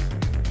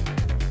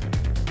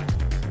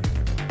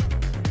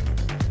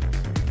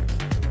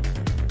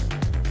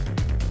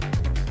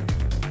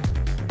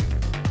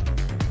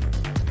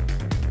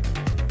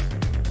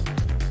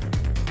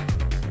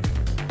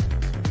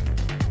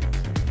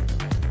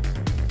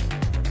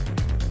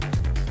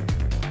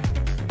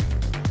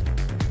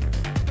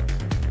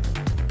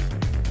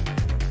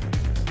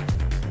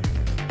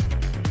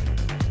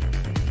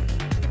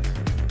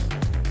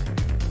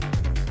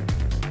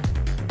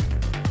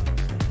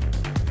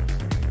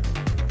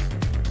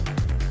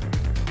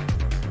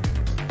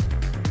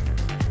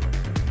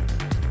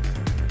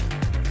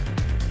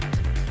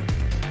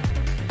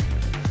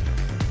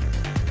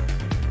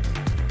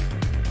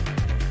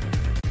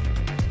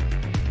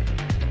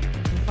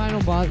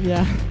 final boss,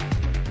 yeah.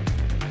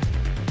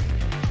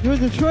 Do a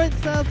Detroit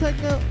style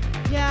techno.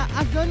 Yeah,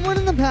 I've done one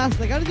in the past.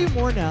 I gotta do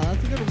more now.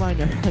 That's a good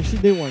reminder. I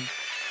should do one.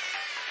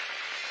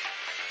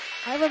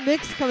 I have a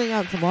mix coming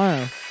out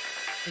tomorrow.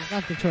 It's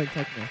not Detroit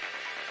techno.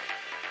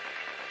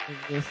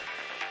 It's this.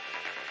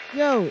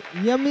 Yo,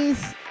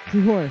 Yummies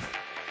to Horse.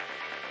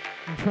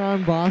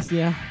 Tron boss,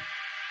 yeah.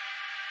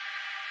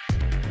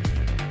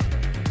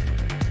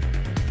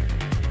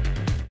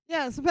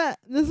 Yeah, so Pat,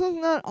 this was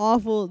not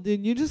awful,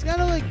 dude. You just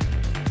gotta like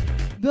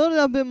build it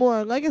up a bit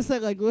more. Like I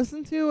said, like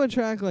listen to a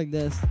track like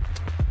this.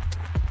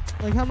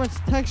 Like how much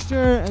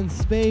texture and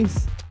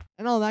space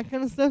and all that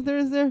kind of stuff there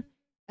is there.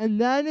 And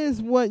that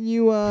is what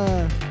you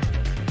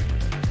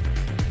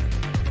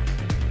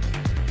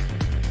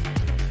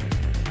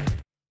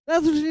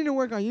that's what you need to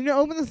work on. You need to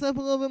open this up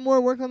a little bit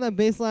more, work on that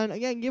bass line.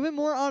 Again, give it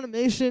more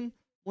automation,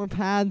 more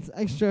pads,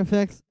 extra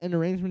effects, and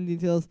arrangement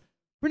details.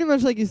 Pretty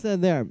much like you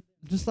said there.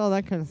 Just all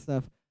that kind of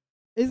stuff.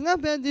 It's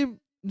not bad, dude.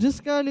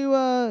 Just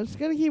gotta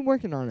keep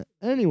working on it.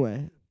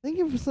 Anyway, thank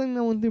you for sending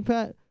that one through,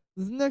 Pat.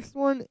 This next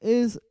one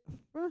is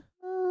from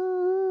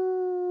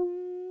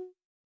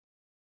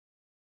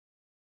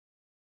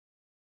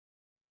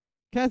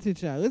Kathy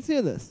Chat. Let's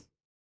hear this.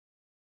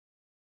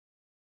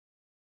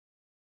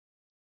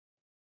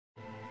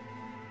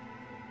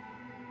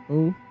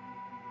 Oh,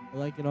 I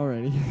like it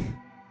already.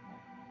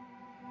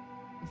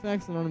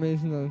 Effects and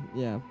animation, though,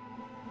 yeah.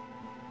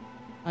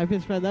 High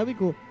pitch pad, that'd be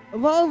cool.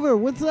 Evolver,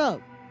 what's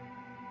up?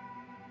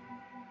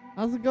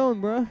 How's it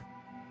going, bro?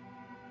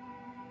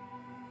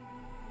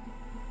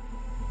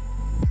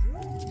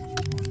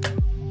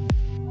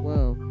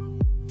 Whoa.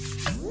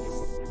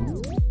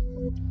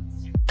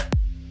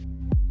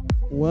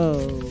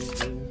 Whoa.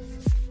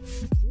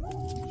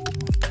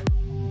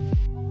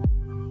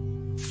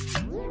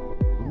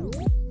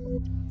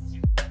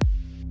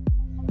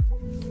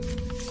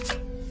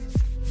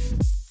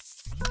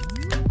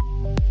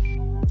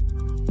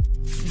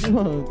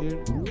 Whoa,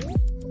 dude. This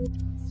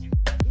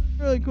is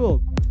really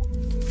cool.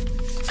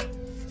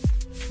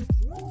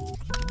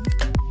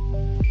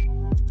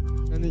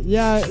 And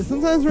yeah,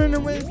 sometimes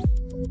randomly,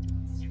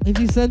 if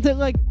you sent it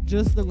like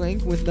just the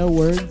link with no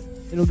words,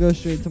 it'll go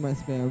straight to my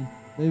spam.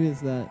 Maybe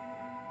it's that.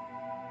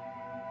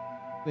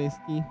 Space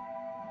key.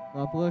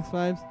 Roblox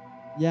vibes.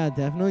 Yeah,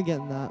 definitely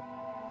getting that.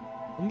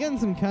 I'm getting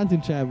some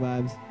content chat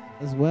vibes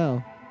as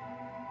well.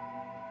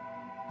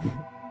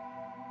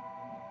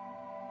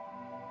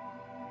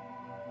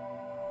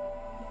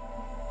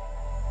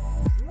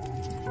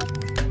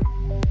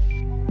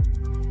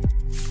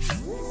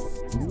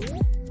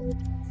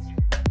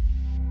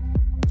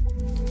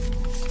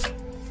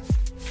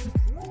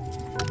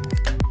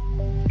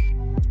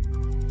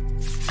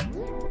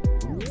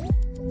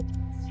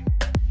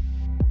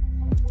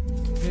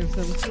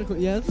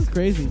 Yeah, this is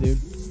crazy, dude.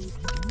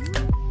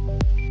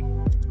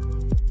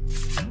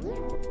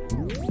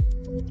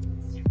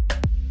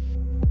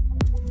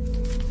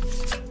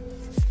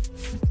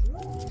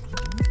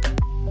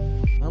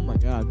 Oh my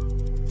god.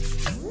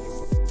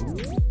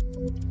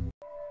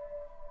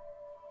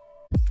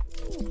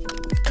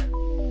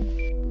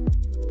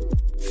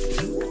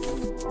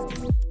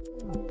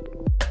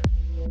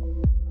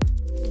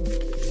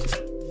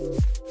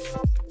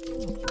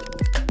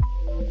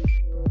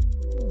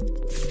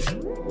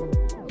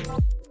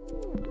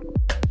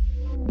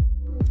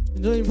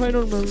 You probably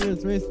don't remember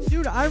this race.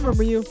 Dude, I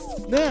remember you.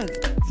 Man,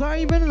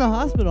 sorry you've been in the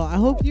hospital. I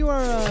hope you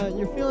are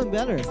you're feeling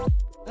better.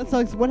 That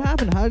sucks. What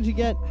happened? How did you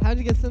get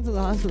sent to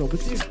the hospital? But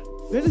dude,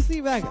 good to see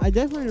you back. I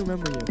definitely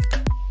remember you.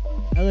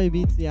 LA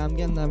Beats, yeah, I'm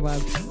getting that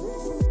vibe.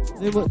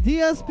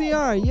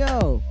 DSPR,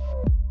 yo.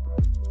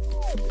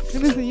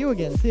 Good to see you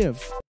again too.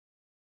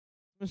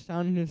 Much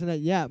down here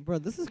tonight. Yeah, bro,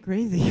 this is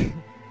crazy.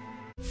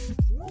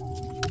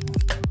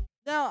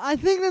 Now, I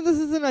think that this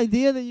is an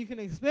idea that you can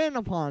expand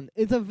upon.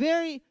 It's a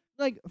very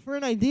like, for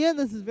an idea,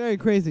 this is very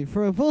crazy.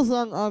 For a full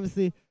song,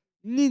 obviously,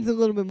 needs a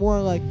little bit more,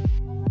 like,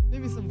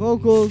 maybe some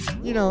vocals,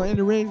 you know, and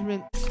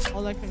arrangement,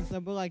 all that kind of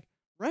stuff. But, like,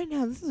 right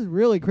now, this is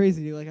really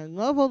crazy, dude. Like, I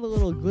love all the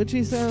little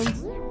glitchy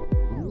sounds.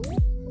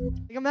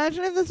 Like,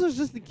 imagine if this was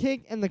just the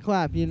kick and the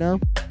clap, you know?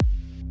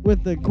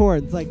 With the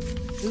chords. Like,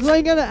 this is why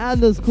you gotta add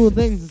those cool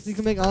things, so you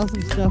can make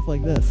awesome stuff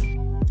like this.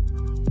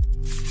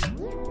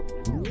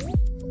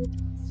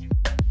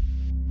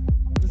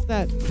 What's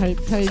that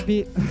tight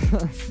beat?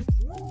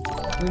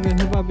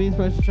 Hip hop beats,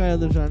 but I should try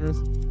other genres.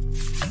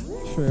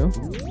 True.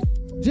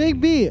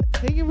 Jake B,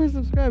 thank you for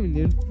subscribing,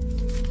 dude.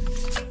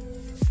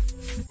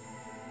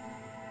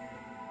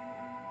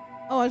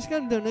 Oh, I just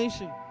got a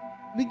donation.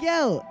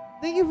 Miguel,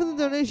 thank you for the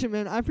donation,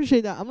 man. I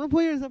appreciate that. I'm gonna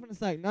pull yours up in a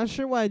sec. Not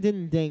sure why I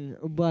didn't ding,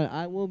 but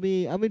I'll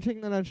be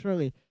checking that out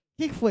shortly.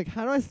 Kickflick,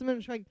 how do I submit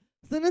a track?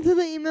 Send it to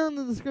the email in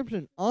the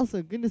description.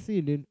 Also, good to see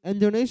you, dude. And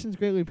donations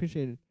greatly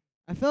appreciated.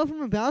 I fell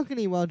from a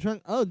balcony while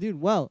drunk. Oh, dude,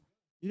 well.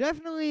 You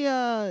definitely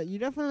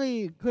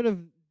could have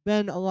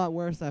been a lot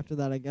worse after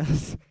that, I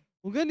guess.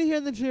 Well, good to hear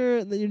that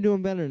you're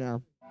doing better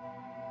now.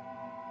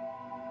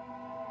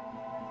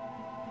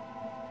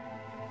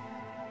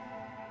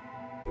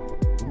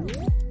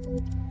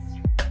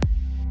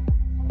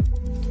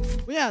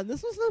 But yeah,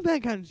 this was not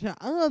bad kind of chat.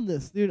 I love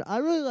this, dude. I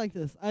really like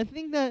this. I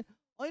think that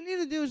all you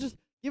need to do is just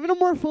give it a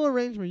more full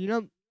arrangement, you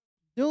know?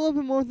 Do a little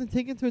bit more with it,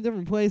 take it to a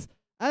different place,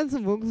 add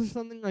some vocals or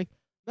something. Like,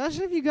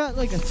 imagine if you got,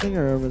 like, a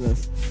singer over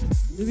this.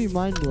 It'd be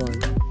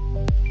mind-blowing.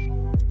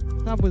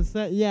 Top was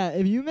set. Yeah,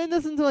 if you made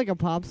this into, like, a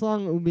pop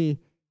song, it would be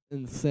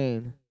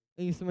insane.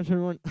 Thank you so much,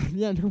 everyone.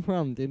 Yeah, no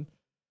problem, dude.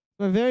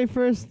 My very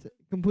first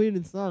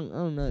completed song.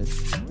 Oh, nice.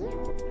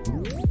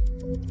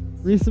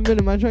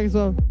 Resubmitted my track as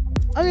well.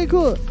 Okay,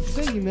 cool.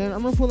 Thank you, man.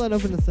 I'm gonna pull that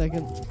up in a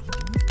second.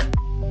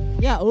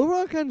 Yeah,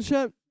 overall kind of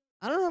shit.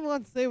 I don't have a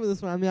lot to say with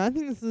this one. I mean, I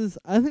think this is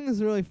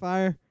really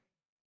fire.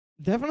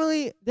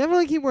 Definitely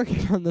keep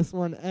working on this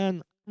one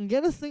and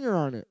get a singer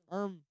on it.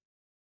 But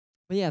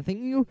yeah, thank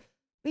you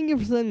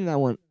for sending that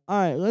one. All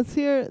right, let's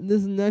hear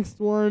this next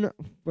one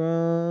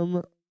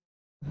from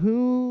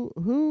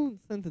who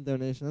sent the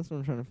donation. That's what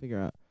I'm trying to figure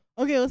out.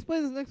 Okay, let's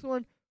play this next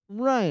one.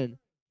 Ryan,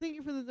 thank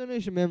you for the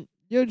donation, man.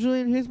 Yo,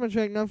 Julian, here's my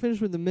track. Now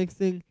finished with the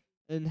mixing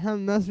and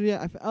haven't mastered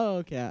yet. Oh,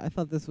 okay. I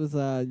thought this was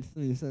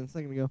something you said a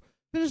second ago.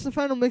 Finished the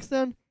final mix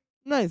down.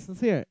 Nice.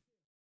 Let's hear it.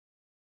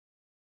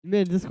 You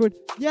made a Discord?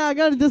 Yeah, I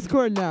got a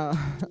Discord now.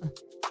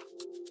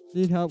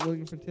 Need help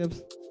looking for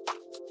tips?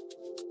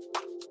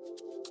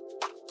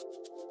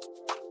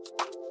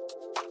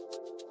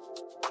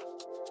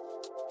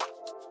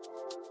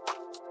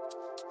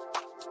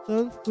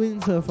 Sounds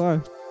clean so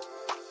far.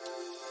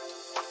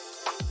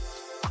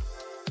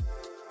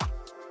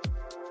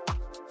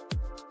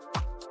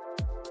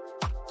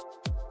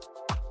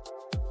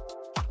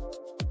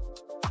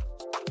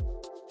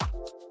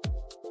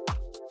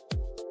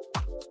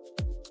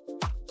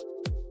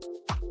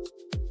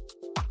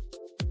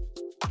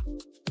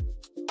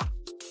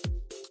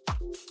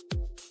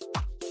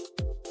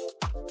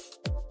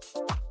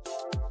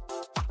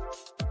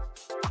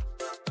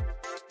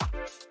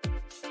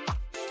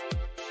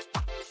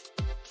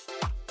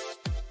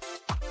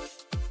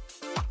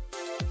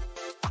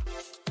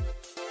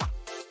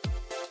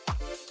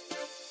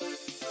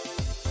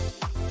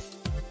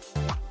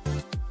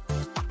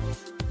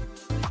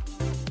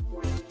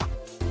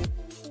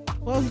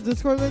 Plus the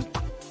Discord link.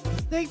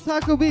 Steak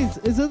Taco Beats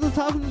is at the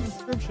top of the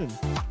description.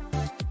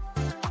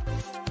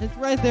 It's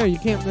right there. You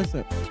can't miss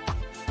it.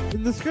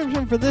 In the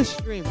description for this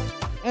stream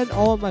and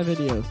all of my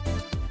videos.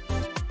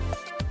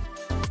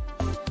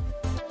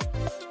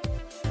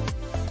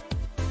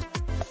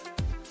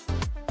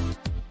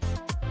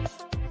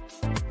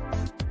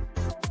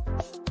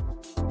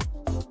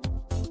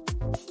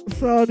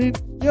 So, dude.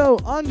 Yo,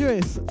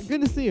 Andres.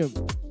 Good to see you.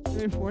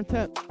 3-4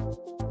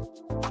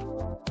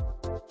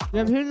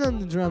 Yeah, I'm hitting on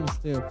the drums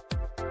too.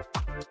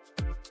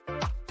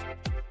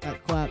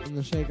 That clap and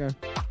the shaker.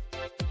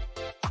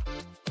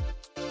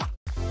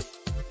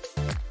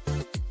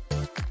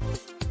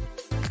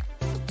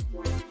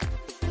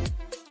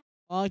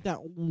 I like that.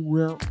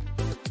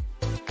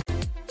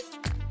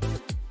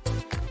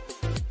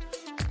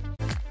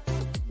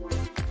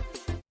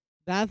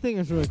 That thing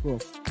is really cool.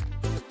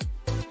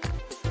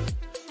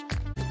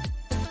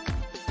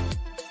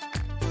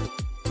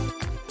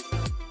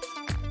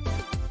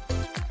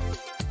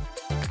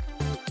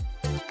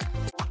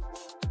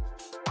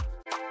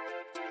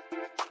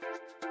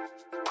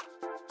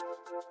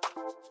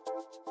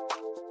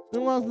 Been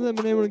a while since I've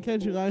been able to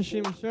catch you live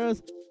stream and share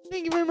us.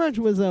 Thank you very much,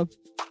 Wizzo.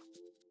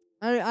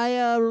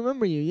 I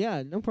remember you.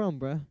 Yeah, no problem,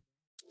 bruh.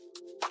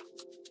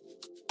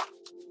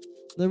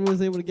 Never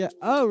was able to get.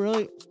 Oh,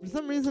 really? For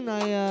some reason,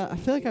 I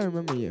feel like I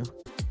remember you.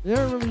 Yeah,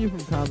 I remember you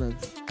from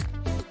comments,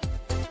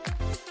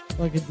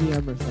 like a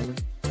DM or something.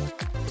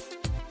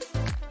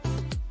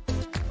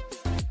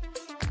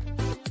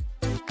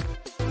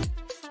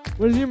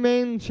 What is your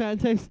main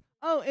chat text?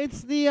 Oh,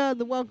 it's the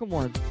welcome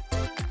one.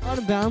 Out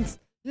of bounds.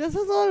 Yes,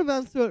 there's a lot of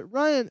bounce to it.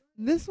 Ryan,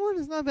 this one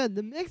is not bad.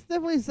 The mix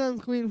definitely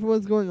sounds clean for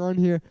what's going on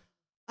here.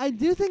 I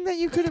do think that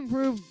you could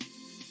improve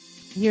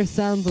your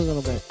sounds a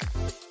little bit.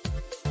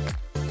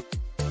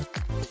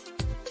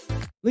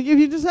 Like, if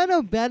you just had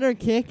a better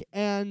kick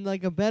and,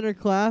 like, a better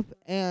clap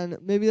and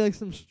maybe, like,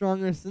 some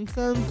stronger synth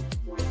sounds,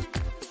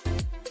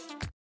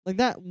 like,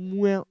 that,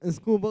 well, is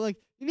cool. But, like,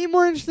 you need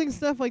more interesting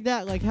stuff like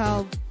that, like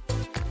how,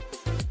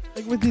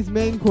 like, with these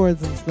main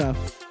chords and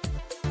stuff.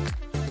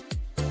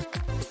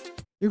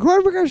 Your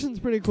chord progression's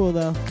pretty cool,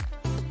 though.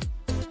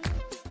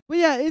 But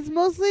yeah, it's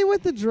mostly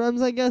with the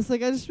drums, I guess.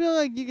 Like, I just feel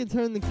like you can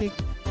turn the kick.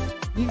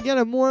 You can get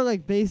a more,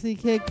 like, bassy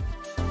kick.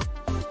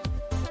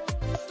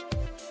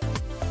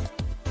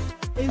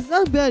 It's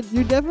not bad.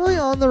 You're definitely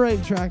on the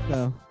right track,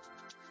 though.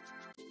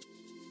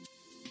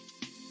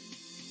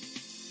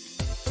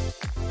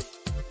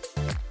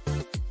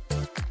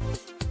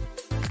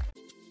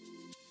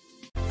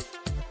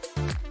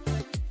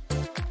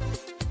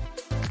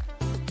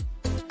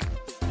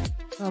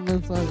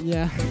 Comments on,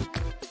 yeah.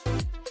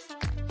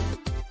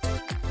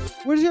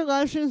 What is your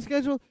live stream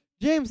schedule?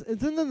 James,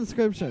 it's in the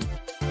description.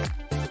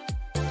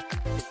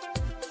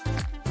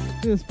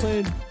 Just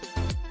played.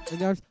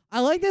 I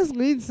like this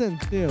lead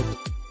synth too.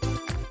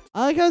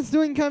 I like how it's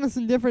doing kind of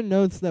some different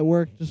notes that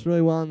work just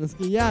really well on this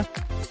key. Yeah,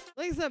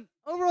 like I said,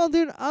 overall,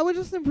 dude, I would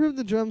just improve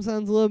the drum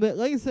sounds a little bit.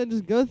 Like I said,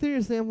 just go through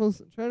your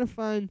samples, try to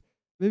find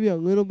maybe a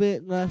little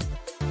bit less,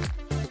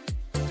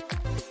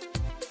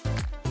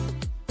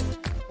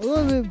 a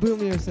little bit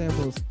boomier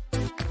samples.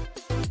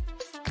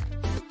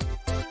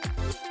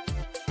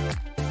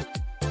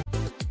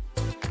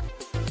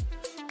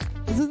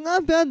 This is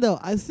not bad though.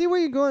 I see where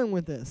you're going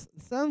with this.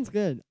 It sounds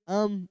good.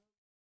 And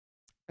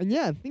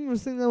yeah, I think we're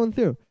seeing that one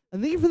through.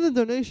 And thank you for the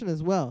donation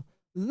as well.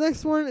 The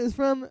next one is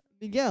from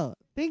Miguel.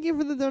 Thank you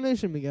for the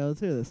donation, Miguel.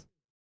 Let's hear this.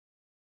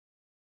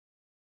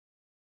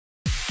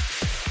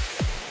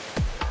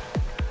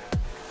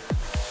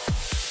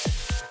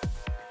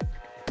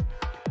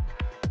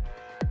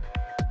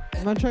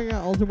 Am I trying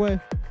out Altar Boy?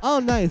 Oh,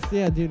 nice.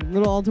 Yeah, dude.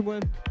 Little Altar Boy.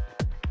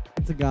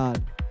 It's a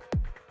god.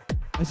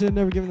 I should have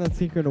never given that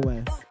secret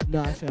away.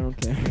 No, actually, I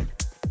don't care.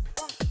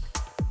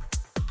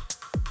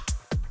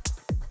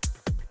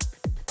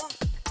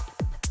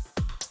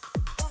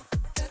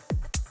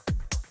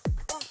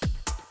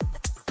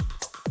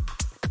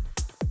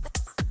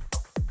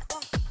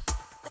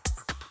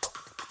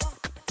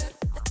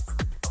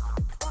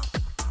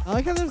 I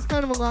like how there's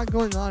kind of a lot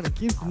going on. It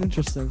keeps it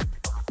interesting.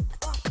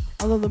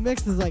 Although the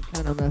mix is like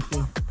kind of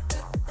messy.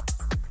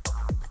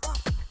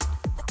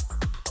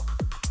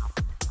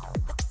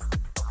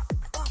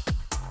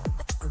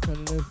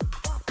 Repetitive.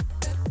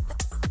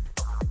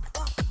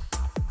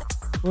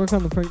 Work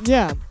on the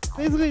yeah,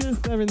 basically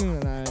just everything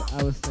that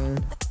I was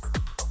saying.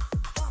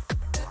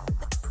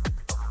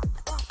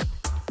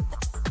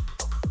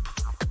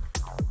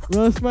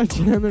 Roast my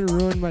jam and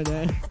ruin my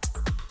day.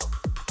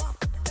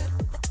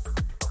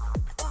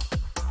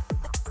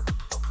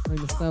 I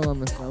can style on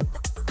myself.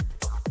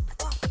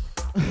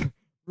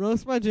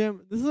 Roast my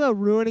jam. This is a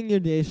ruining your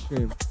day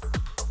stream.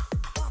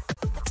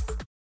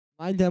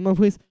 My demo,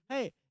 please.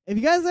 Hey, if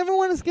you guys ever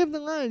want to skip the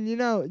line, you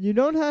know, you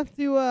don't have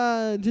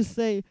to just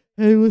say,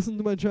 hey, listen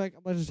to my track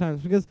a bunch of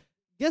times. Because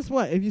guess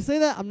what? If you say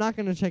that, I'm not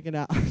going to check it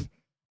out.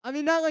 I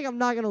mean, not like I'm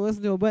not going to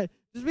listen to it, but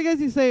just because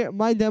you say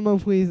my demo,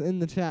 please, in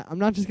the chat, I'm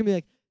not just going to be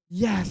like,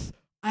 yes,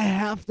 I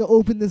have to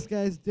open this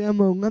guy's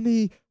demo. Let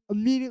me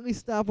immediately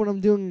stop what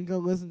I'm doing and go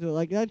listen to it.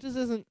 Like, that just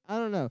isn't, I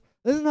don't know.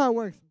 This is how it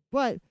works.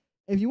 But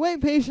if you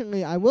wait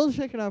patiently, I will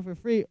check it out for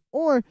free.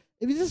 Or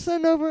if you just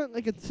send over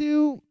like a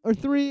 $2 or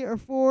 $3 or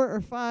 $4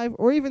 or $5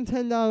 or even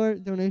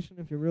 $10 donation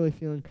if you're really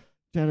feeling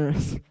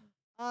generous,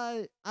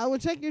 I will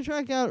check your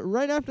track out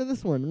right after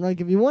this one. Like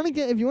if you want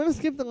to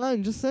skip the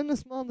line, just send a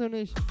small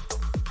donation.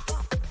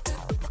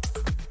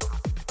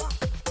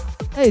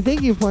 Hey,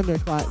 thank you,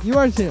 Plunderclot. You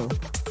are too.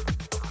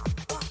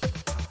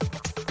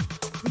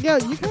 Yeah,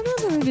 you kind of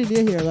have an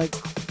idea here, like.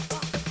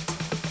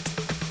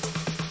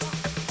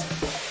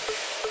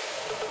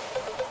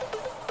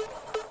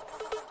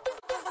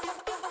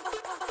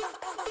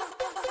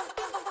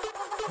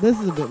 This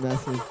is a bit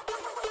messy.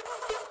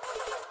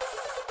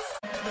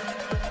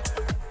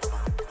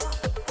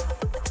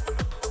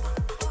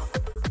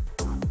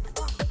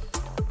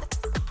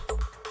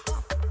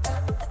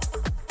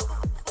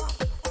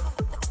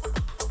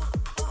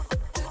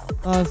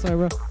 Oh, sorry,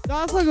 bro. No,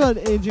 I'll talk about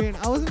Adrian.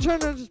 I wasn't trying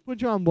to just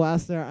put you on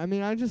blast there. I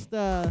mean, I just,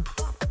 when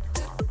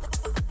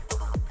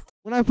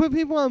I put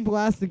people on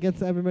blast, it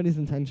gets everybody's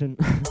attention.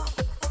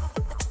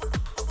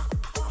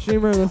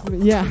 Streamer, listen to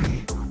me. Yeah.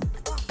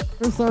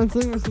 First song,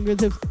 singing with some good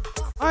tips.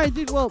 Alright,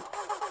 dude, well.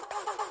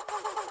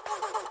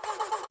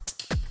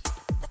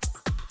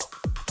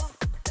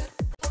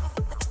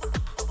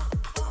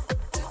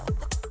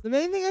 The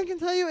main thing I can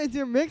tell you is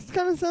your mix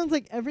kind of sounds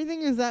like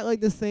everything is at,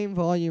 like, the same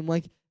volume.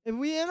 Like, if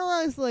we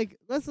analyze, like,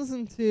 let's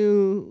listen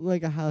to,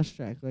 like, a house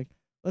track. Like,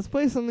 let's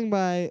play something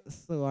by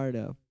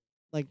Solardo.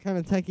 Like, kind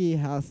of techie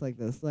house like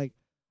this. Like,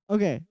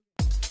 okay.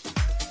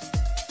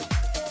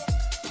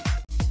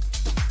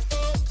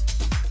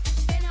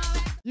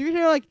 You can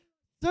hear, like,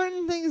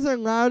 certain things are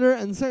louder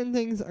and certain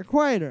things are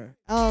quieter.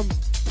 Like,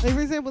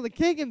 for example, the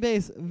kick and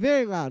bass,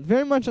 very loud.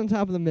 Very much on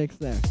top of the mix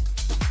there.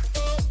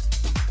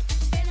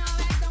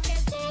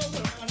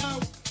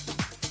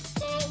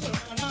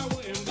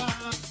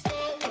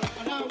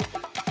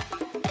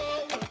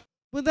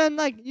 But then,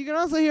 like, you can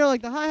also hear,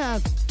 like, the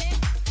hi-hats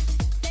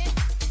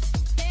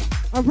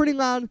are pretty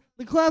loud.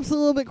 The claps a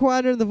little bit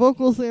quieter. The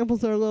vocal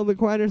samples are a little bit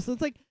quieter. So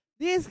it's, like,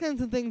 these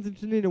kinds of things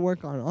that you need to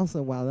work on.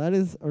 Also, wow, that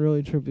is a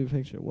really trippy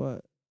picture.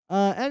 What?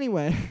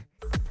 Anyway.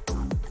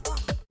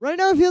 Right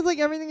now, it feels like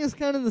everything is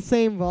kind of the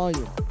same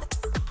volume.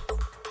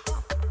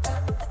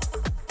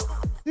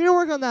 You need to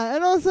work on that.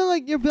 And also,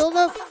 like, your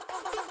build-up.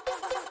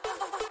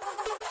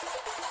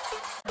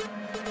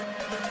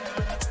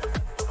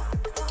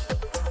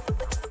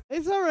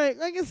 It's alright.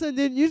 Like I said,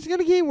 dude, you're just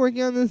gonna keep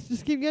working on this.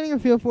 Just keep getting a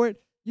feel for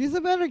it. Use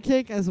a better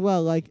kick as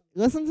well. Like,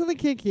 listen to the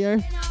kick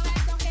here.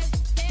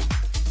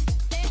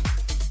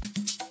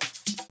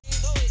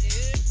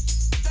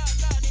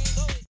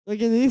 Like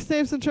in these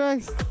types of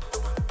tracks.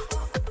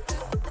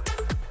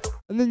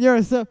 And then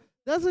yours. So,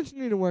 that's what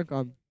you need to work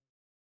on.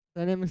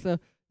 Dynamics, though.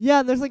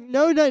 Yeah, there's like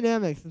no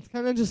dynamics. It's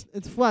kind of just,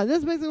 it's flat.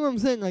 That's basically what I'm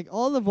saying. Like,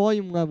 all the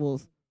volume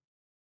levels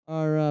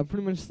are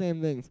pretty much the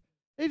same things.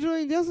 Hey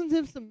Julian, do you have some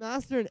tips to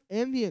master an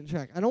ambient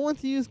track? I don't want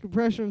to use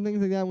compression and things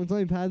like that when it's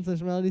only pads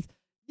slash melodies.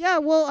 Yeah,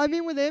 well, I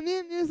mean, with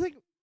ambient music,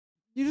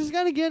 you just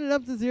gotta get it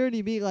up to 0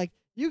 dB. Like,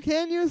 you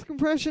can use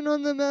compression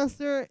on the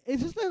master.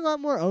 It's just a lot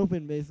more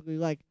open, basically.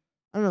 Like,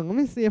 I don't know.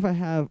 Let me see if I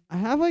have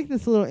like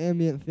this little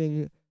ambient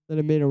thing that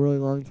I made a really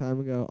long time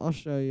ago. I'll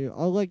show you.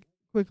 I'll like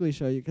quickly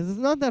show you because it's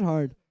not that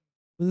hard,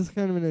 but it's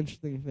kind of an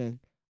interesting thing.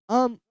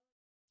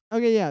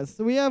 Okay, yeah.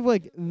 So we have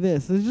like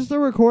this. It's just a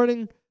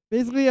recording,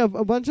 basically, of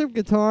a bunch of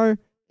guitar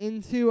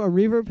into a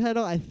reverb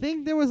pedal. I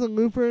think there was a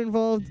looper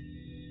involved.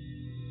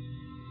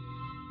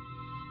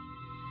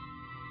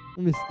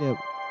 Let me skip.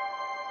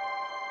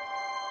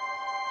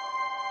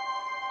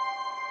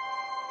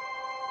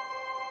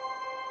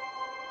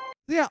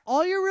 So yeah,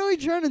 all you're really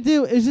trying to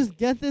do is just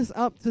get this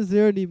up to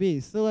 0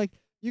 dB. So like,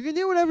 you can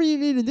do whatever you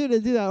need to do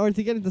that, or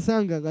to get it to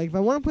sound good. Like if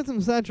I want to put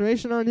some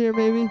saturation on here,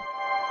 maybe.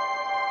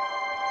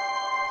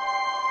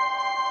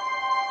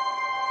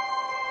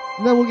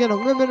 And then we'll get a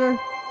limiter.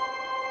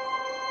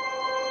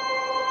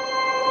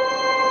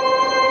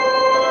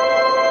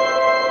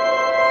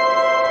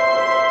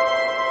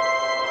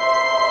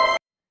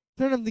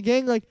 Turn up the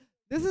gain. Like,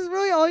 this is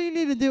really all you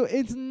need to do.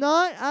 It's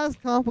not as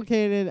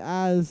complicated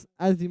as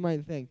you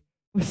might think.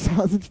 With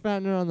sausage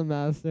fattener on the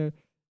master,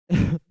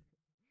 it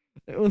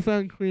will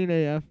sound clean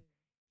AF.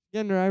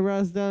 Getting your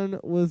eyebrows done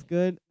was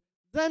good.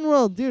 Zen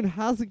World, dude,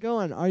 how's it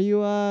going? Are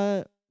you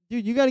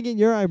dude? You gotta get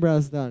your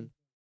eyebrows done.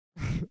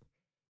 You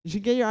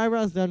should get your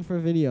eyebrows done for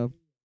a video.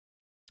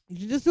 You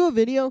should just do a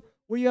video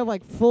where you have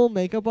like full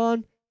makeup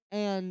on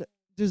and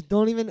just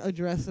don't even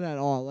address it at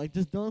all. Like,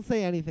 just don't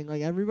say anything.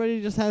 Like, everybody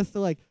just has to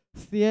like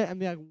see it and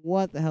be like,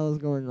 what the hell is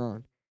going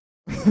on?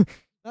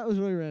 That was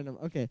really random.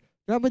 Okay.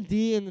 Drop a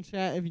D in the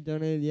chat if you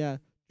donated. Yeah.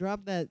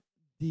 Drop that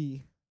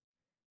D.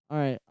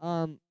 Alright.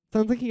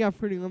 Sounds like you got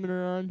Pretty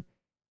Limiter on.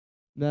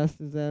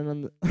 Master Zen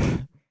on the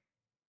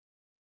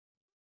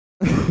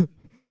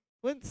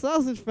put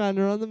sausage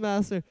fattener on the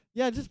master.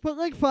 Yeah, just put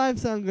like 5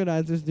 sound good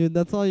answers, dude.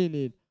 That's all you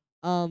need.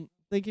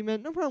 Thank you,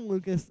 man. No problem,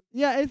 Lucas.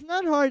 Yeah, it's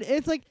not hard.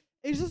 It's like,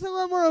 it's just a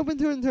lot more open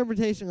to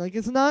interpretation. Like,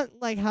 it's not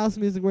like house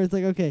music where it's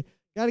like, okay,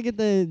 gotta get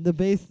the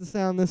bass to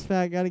sound this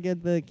fat, gotta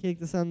get the kick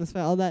to sound this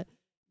fat, all that.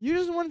 You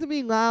just want it to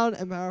be loud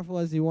and powerful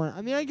as you want.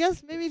 I mean, I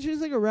guess maybe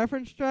choose like a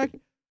reference track,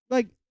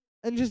 like,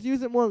 and just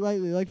use it more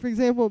lightly. Like, for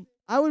example,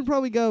 I would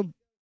probably go and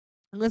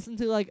listen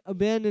to like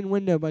Abandoned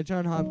Window by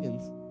John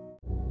Hopkins.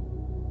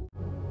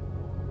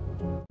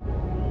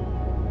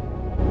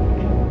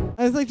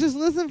 And it's like, just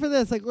listen for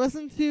this. Like,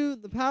 listen to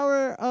the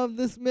power of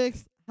this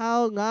mix,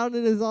 how loud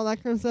it is, all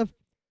that kind of stuff,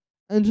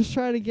 and just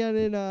try to get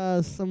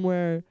it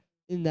somewhere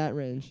in that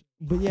range.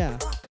 But yeah.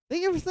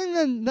 Thank you for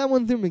sending that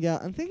one through, Miguel,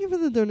 and thank you for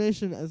the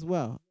donation as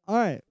well. All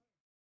right,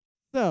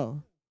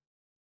 so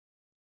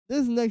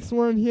this next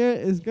one here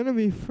is gonna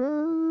be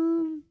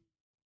from.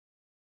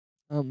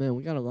 Oh man,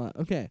 we got a lot.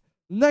 Okay,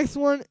 next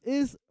one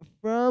is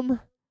from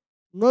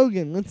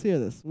Logan. Let's hear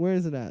this. Where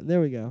is it at?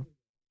 There we go.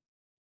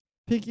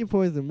 Pick Your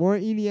Poison. More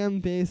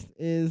EDM based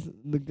is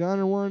the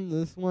Gunner one.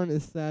 This one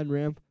is Sad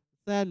Rap.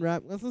 Sad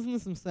Rap. Let's listen to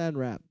some Sad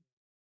Rap.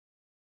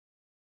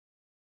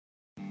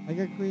 I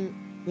got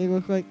clean. They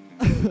look like.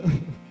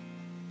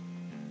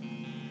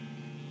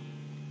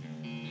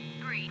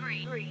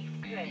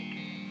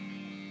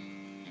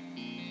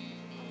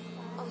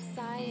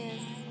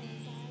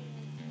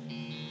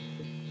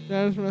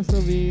 Status from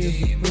SLV is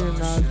clear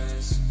nod.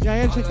 Yeah,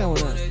 I gotta check that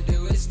one out.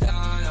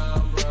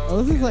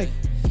 Oh, this is like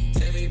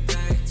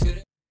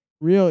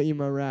real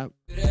emo rap.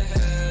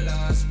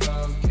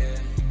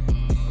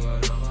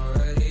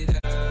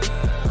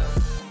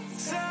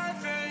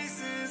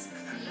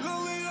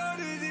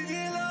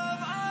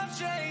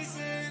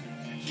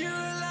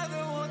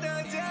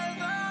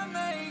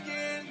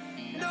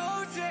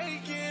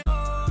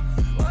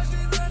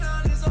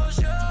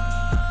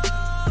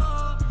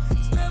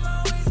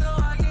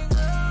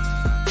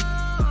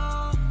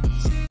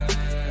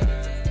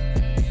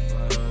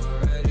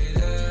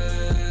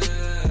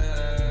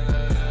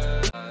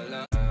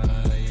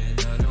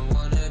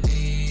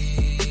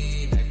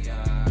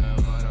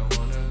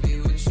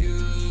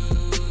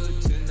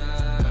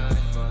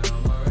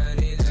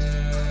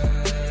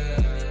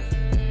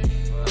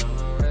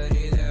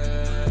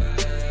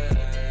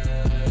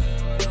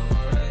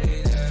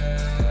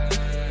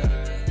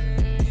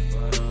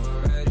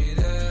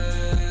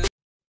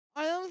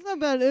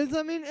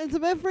 It's a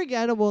bit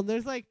forgettable.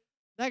 There's like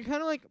that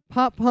kind of like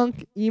pop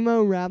punk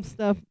emo rap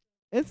stuff.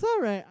 It's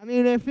alright. I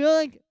mean, I feel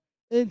like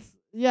it's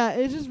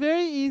just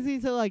very easy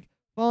to like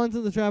fall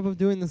into the trap of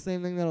doing the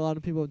same thing that a lot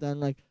of people have done.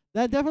 Like,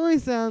 that definitely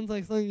sounds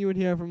like something you would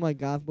hear from like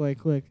Goth Boy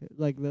Click,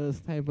 like those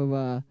type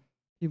of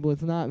people.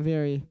 It's not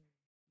very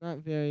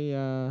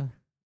Gucci.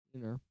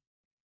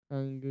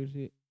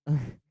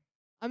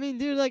 I mean,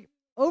 dude, like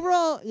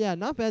overall, yeah,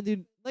 not bad,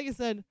 dude. Like I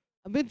said,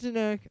 a bit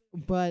generic,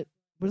 but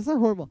it's not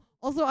horrible.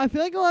 Also, I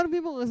feel like a lot of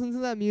people listen to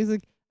that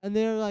music and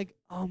they're like,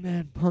 "Oh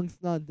man, punk's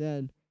not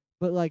dead,"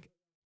 but like,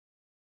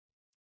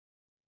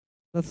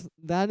 that's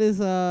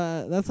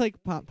like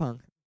pop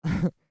punk.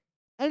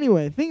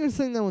 Anyway, thank you for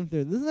sending that one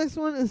through. This next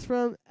one is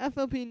from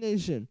FLP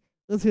Nation.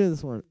 Let's hear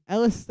this one.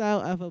 Ellis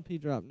style FLP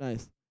drop.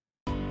 Nice.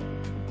 I'm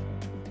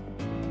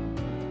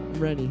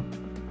ready.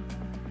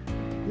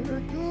 Here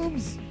it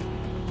comes.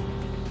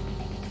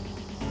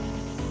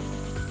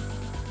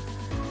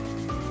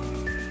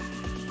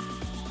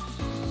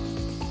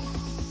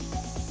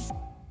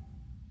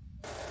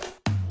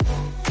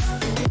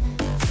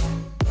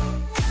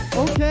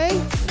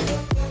 Okay.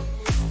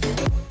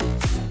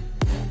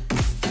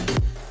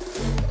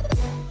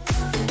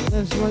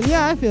 That's one.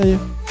 Yeah, I feel you.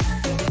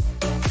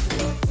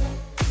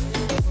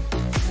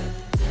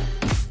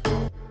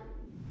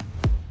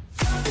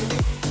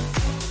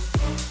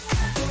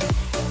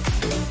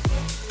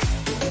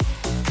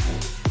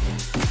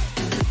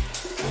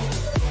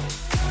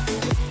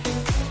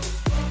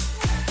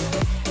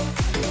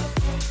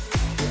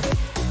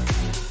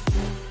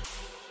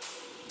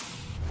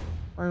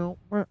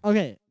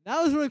 Okay, that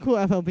was really cool,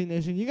 FLP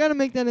Nation. You gotta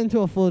make that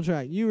into a full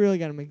track. You really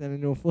gotta make that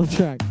into a full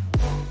track.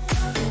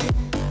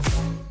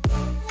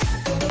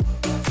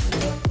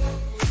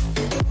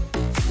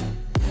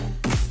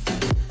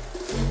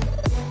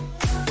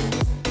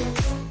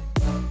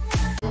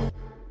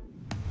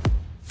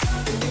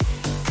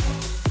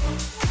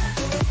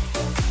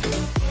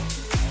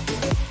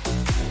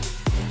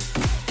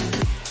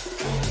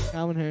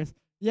 Calvin Harris.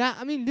 Yeah,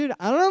 I mean, dude,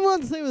 I don't know what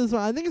to say with this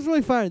one. I think it's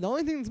really fire. The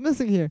only thing that's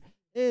missing here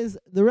is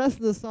the rest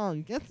of the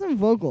song. Get some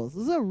vocals.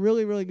 This is a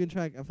really, really good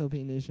track,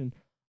 FLP Nation.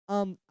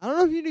 I don't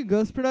know if you do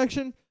ghost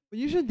production, but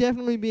you should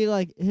definitely be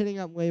like hitting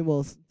up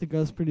labels to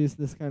ghost produce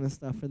this kind of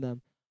stuff for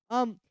them.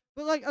 But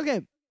like,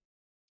 okay,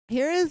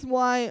 here is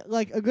why,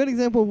 like, a good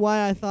example of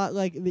why I thought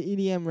like the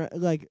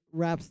EDM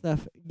rap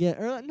stuff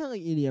or not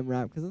like EDM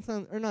rap, because it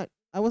sounds, or not.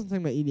 I wasn't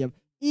talking about EDM,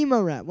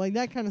 emo rap, like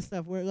that kind of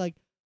stuff where like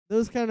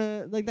those kind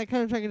of like that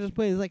kind of track I just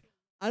played is like.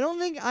 I don't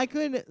think I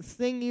could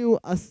sing you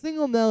a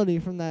single melody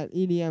from that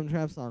EDM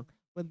trap song,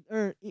 but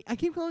I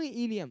keep calling it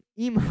EDM,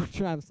 emo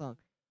trap song,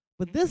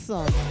 but this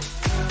song,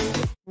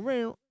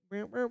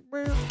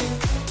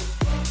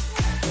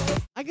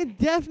 I could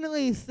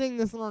definitely sing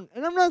this song,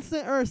 and I'm not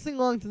saying or sing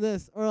along to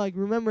this or like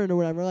remember it or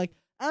whatever. Like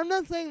I'm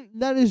not saying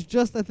that is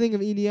just a thing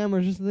of EDM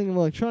or just a thing of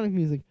electronic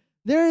music.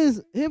 There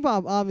is hip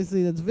hop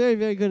obviously that's very,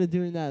 very good at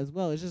doing that as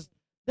well. It's just.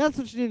 That's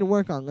what you need to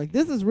work on. Like,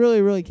 this is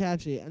really, really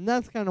catchy, and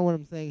that's kind of what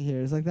I'm saying here.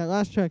 It's like that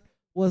last track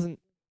wasn't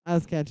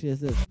as catchy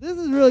as this. This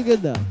is really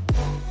good, though.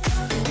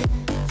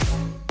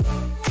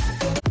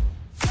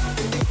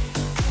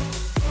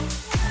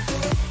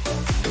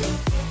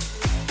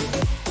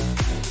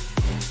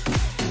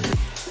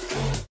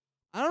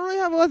 I don't really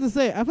have a lot to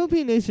say.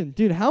 FLP Nation,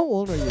 dude, how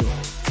old are you?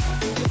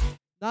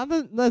 Not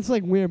that that's,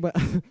 like, weird, but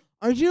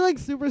aren't you, like,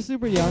 super,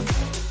 super young?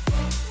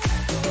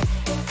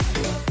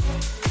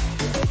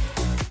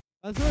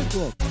 That's really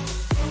cool.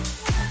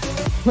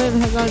 Playing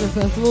headliner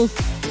festivals.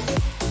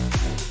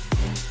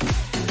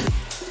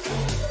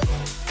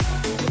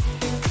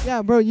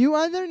 Yeah, bro, you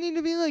either need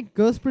to be like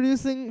ghost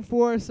producing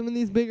for some of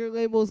these bigger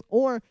labels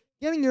or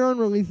getting your own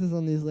releases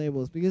on these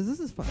labels because this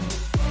is fun.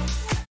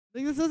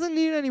 Like this doesn't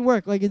need any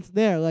work. Like it's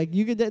there. Like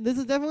you could. This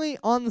is definitely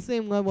on the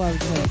same level I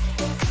would say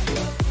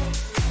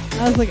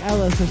as like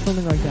Ellis or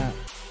something like that.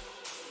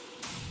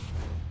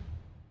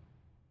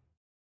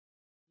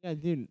 Yeah,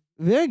 dude.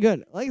 Very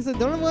good. Like I said,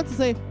 don't have a lot to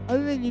say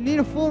other than you need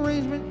a full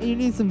arrangement and you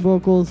need some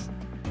vocals.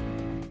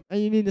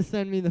 And you need to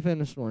send me the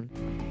finished one.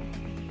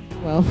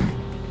 Well,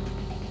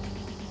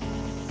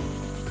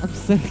 I'm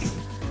 6.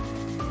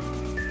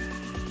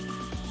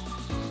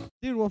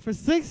 Dude, well, for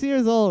 6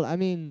 years old, I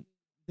mean,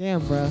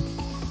 damn, bro.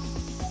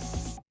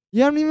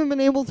 You haven't even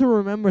been able to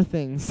remember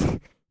things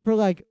for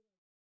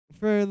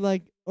very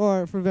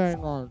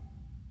long.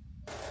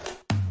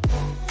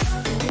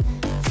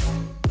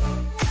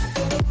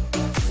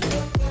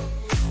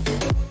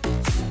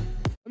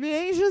 I mean,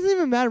 age doesn't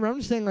even matter. I'm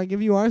just saying, like,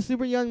 if you are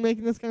super young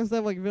making this kind of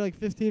stuff, like, if you're, like,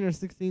 15 or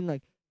 16,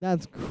 like,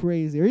 that's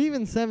crazy. Or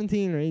even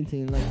 17 or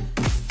 18, like.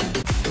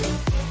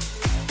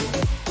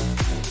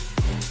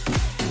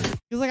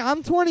 Because, like,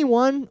 I'm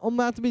 21. I'm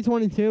about to be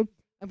 22.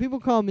 And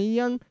people call me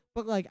young.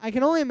 But, like, I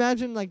can only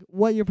imagine, like,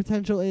 what your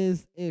potential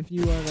is if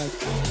you are, like,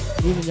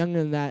 even younger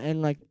than that.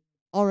 And, like,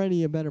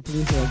 already a better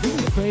producer. Like, this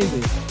is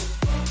crazy.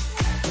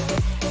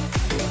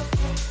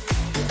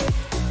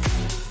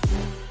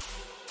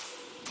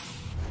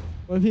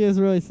 What if he is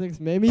really 6?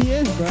 Maybe he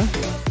is, bro.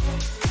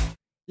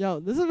 Yo,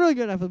 this is really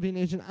good, FLP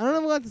Nation. I don't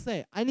have a lot to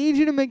say. I need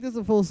you to make this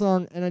a full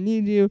song, and I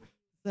need you to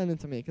send it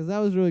to me, because that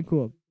was really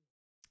cool.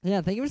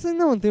 Yeah, thank you for sending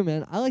that one through,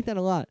 man. I like that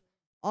a lot.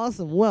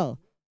 Awesome. Well,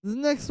 this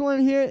next one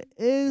here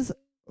is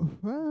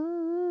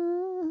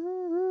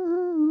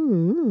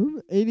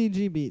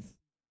ADG Beats.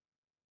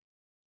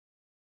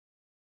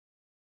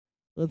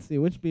 Let's see,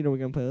 which beat are we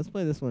going to play? Let's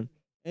play this one.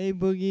 A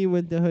Boogie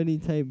with the hoodie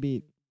type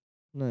beat.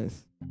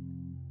 Nice.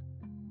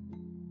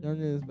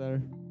 Younger is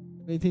better.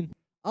 18.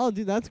 Oh,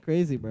 dude, that's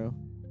crazy, bro.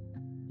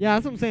 Yeah,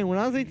 that's what I'm saying. When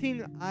I was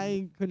 18,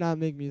 I could not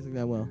make music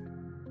that well.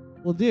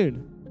 Well, dude,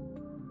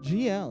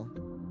 GL.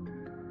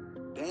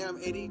 Damn,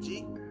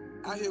 ADG,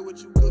 I hear what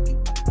you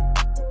cooking.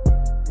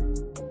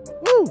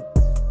 Woo!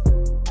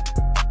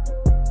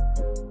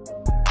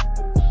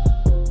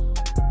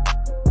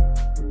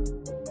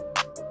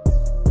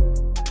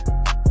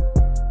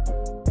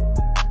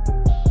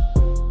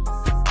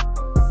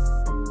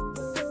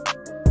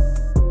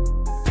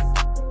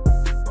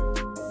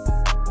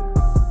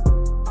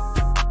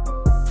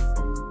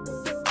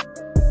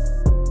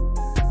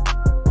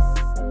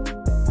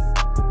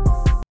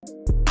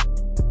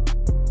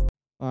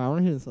 Alright, I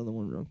want to hear this other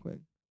one real quick.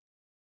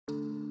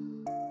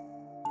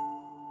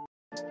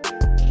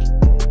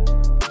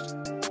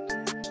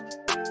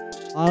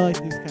 I like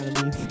these kind of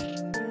beats.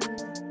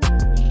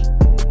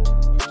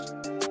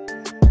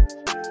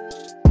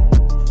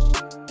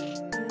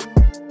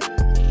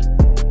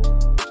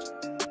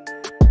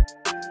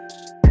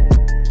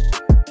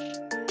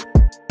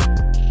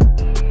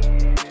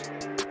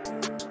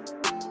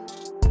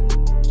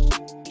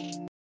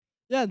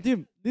 Yeah,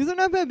 dude, these are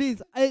not bad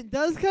beats. It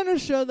does kind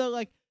of show that,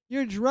 like,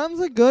 your drums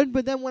are good,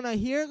 but then when I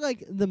hear,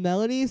 like, the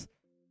melodies,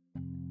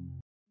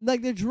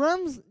 like, the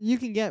drums you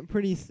can get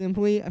pretty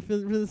simply. I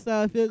feel for the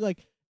style. I feel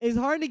like it's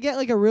hard to get,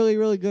 like, a really,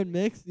 really good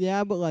mix.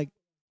 Yeah, but, like,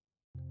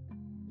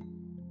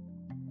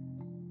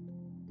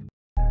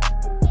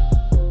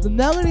 the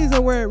melodies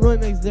are where it really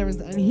makes a difference.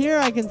 And here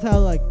I can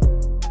tell, like,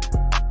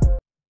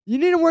 you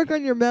need to work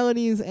on your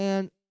melodies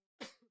and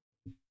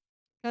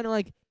kind of,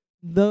 like,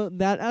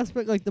 that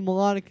aspect, like, the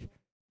melodic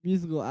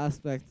musical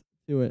aspect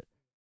to it.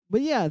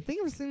 But yeah, thank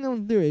you for seeing that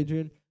one through,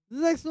 Adrian. The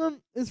next one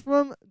is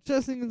from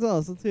Chelsea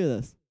Gonzalez. Let's hear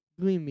this.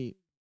 Green Meat.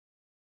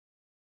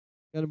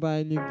 Gotta buy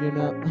a new gear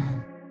now.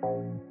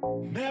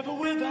 Never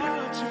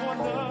without your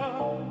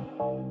love.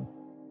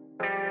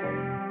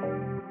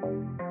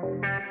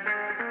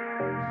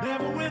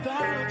 Never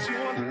without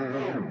your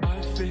love.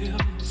 I feel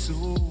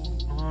so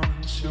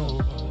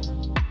unsure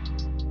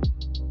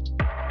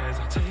as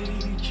I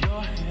take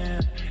your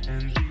hand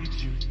and lead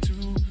you to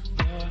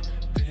the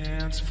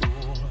dance floor.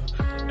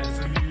 As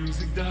the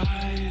music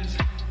dies,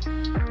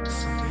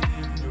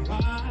 something in your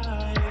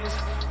eyes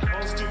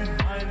calls to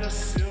mind a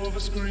silver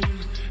screen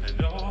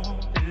and all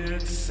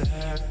its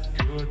sad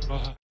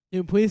goodbye.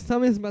 Dude, please tell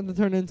me it's about to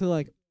turn into,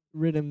 like,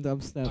 rhythm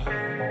dubstep.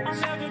 I'm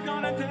never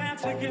gonna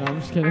dance again. No, I'm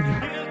just kidding.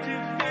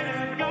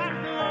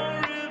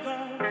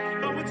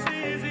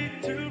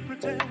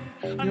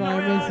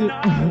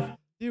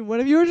 Dude, what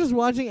if you were just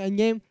watching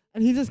Endgame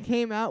and he just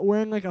came out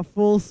wearing, like, a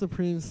full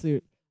Supreme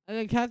suit, and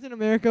then Captain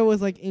America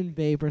was, like, in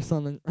Bape or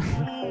something?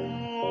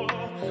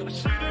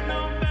 I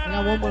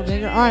got one more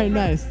banger. Alright,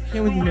 nice.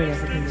 Can't wait to hear that.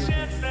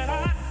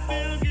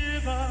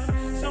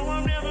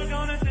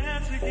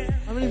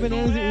 How many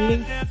bananas are you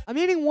eating? I'm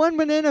eating one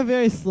banana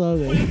very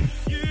slowly.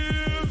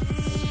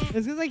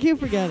 It's because I keep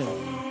forgetting.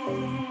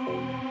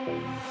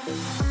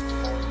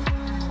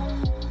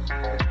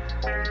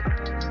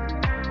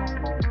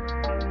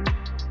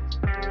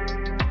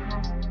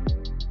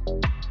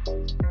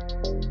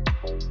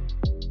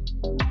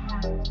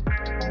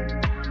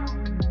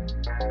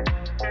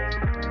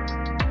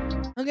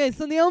 Okay,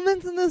 so the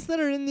elements in this that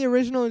are in the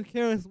original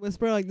Careless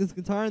Whisper, like this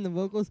guitar and the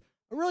vocals,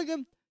 are really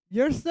good.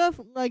 Your stuff,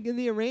 like in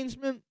the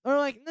arrangement, or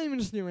like not even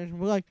just the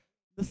arrangement, but like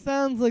the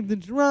sounds, like the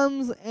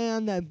drums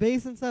and that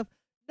bass and stuff,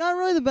 not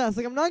really the best.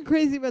 Like, I'm not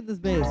crazy about this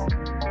bass. I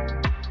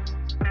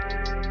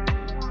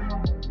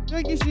feel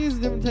like you should use a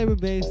different type of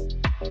bass.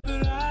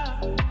 It's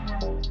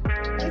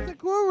a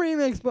cool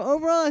remix, but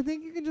overall, I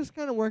think you can just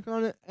kind of work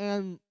on it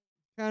and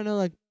kind of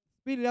like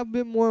speed it up a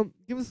bit more,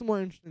 give us some more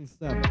interesting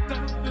stuff.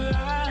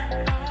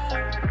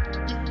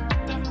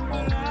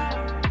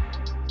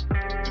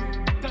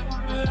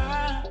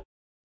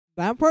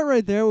 That part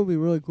right there would be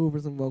really cool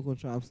for some vocal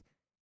chops.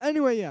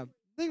 Anyway, yeah.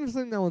 Thank you for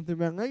sending that one through,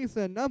 man. Like I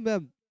said, not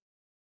bad.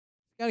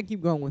 Gotta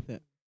keep going with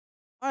it.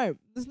 Alright,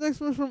 this next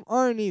one's from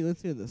R&E.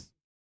 Let's hear this.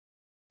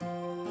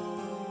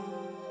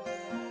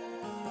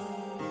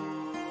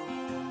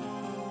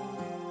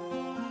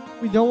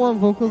 We don't want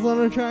vocals on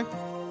our track.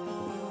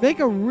 Make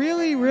a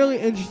really, really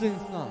interesting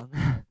song.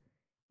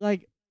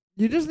 Like,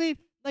 you just need,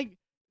 like,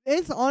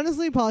 it's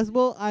honestly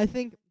possible, I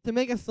think, to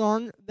make a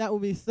song that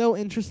would be so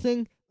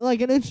interesting,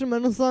 like an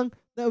instrumental song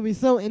that would be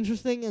so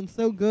interesting and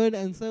so good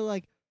and so,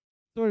 like,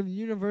 sort of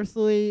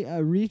universally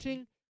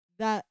reaching,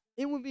 that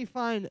it would be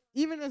fine,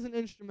 even as an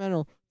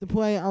instrumental, to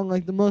play on,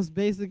 like, the most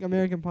basic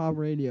American pop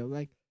radio.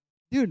 Like,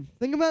 dude,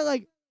 think about,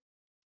 like,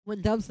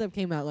 when dubstep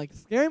came out. Like,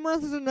 Scary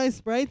Monsters and Nice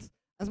Sprites,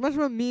 as much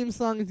of a meme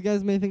song as you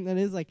guys may think that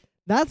is, like,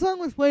 that song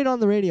was played on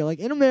the radio. Like,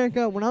 in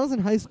America, when I was in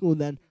high school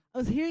then, I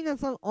was hearing that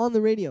song on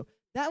the radio.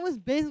 That was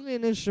basically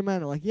an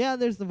instrumental. Like, yeah,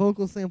 there's the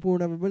vocal sample or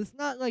whatever, but it's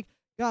not, like,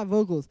 got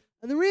vocals.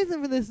 And the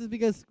reason for this is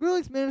because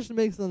Skrillex managed to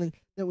make something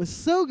that was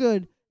so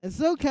good and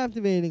so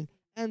captivating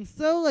and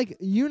so, like,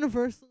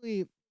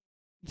 universally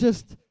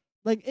just,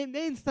 like, it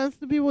made sense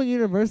to people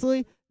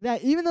universally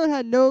that even though it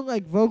had no,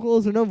 like,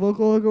 vocals or no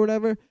vocal hook or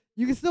whatever,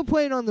 you can still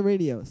play it on the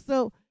radio.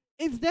 So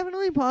it's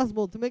definitely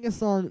possible to make a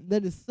song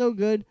that is so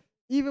good,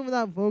 even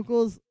without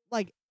vocals,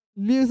 like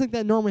music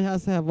that normally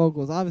has to have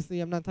vocals.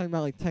 Obviously, I'm not talking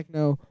about, like,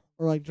 techno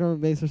or, like, drum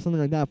and bass or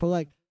something like that, but,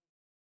 like,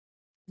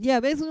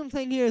 yeah, basically what I'm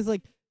saying here is,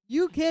 like,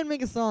 you can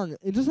make a song.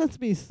 It just has to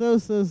be so,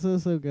 so, so,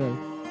 so good.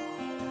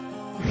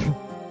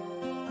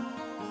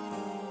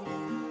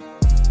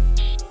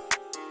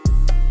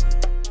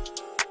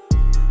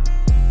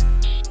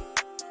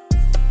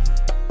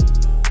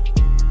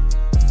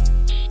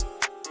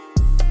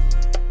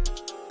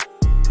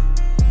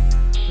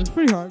 It's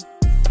pretty hard.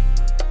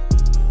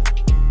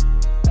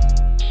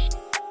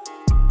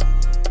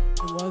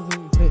 It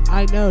wasn't.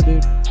 I know,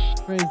 dude.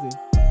 Crazy.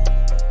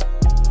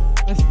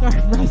 I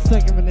started my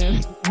second banana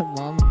with my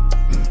mom.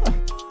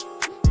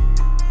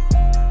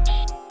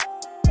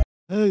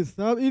 Hey,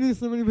 stop eating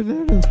so many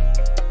bananas.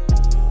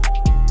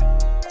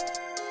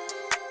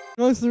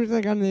 Most of the reason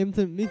I got named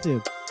to me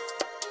too.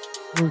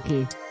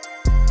 Okay.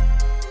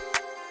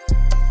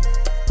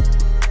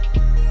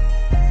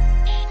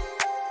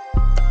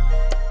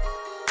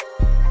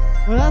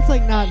 Well, that's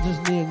like not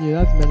just me and you,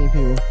 that's many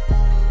people.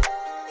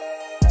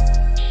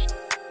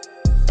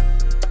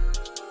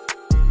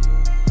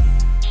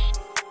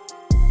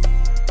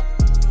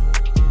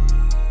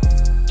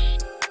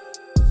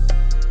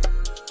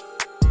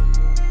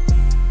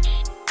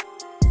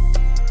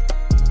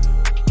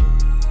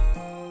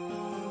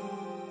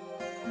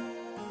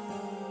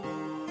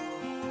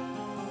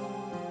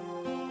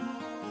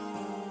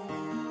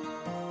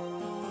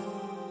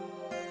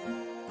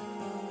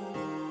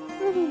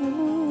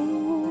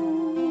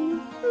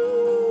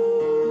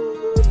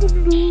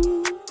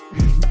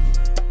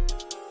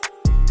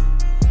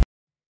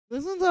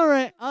 This one's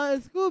alright.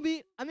 It's cool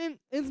beat. I mean,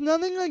 it's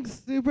nothing like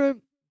super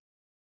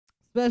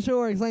special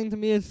or exciting to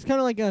me. It's just kind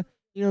of like a,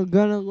 you know,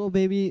 Gunna Lil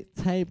Baby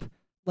type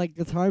like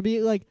guitar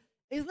beat. Like,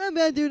 it's not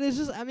bad, dude. It's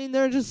just, I mean,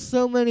 there are just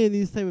so many of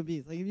these type of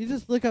beats. Like, if you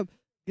just look up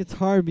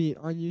guitar beat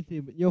on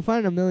YouTube, you'll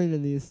find a million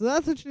of these. So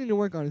that's what you need to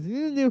work on. Is you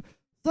need to do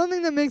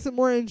something that makes it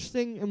more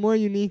interesting and more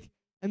unique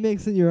and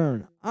makes it your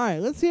own. Alright,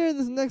 let's hear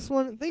this next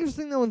one. Thanks for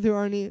singing that one through,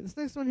 Arnie. This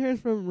next one here is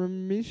from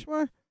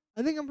Rameshwar.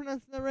 I think I'm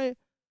pronouncing that right.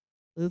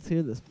 Let's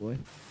hear this, boy.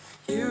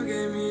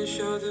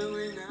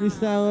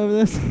 Freestyle over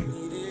this.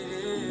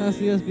 That's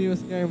the USB with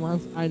Scary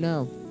Monster. I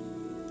know.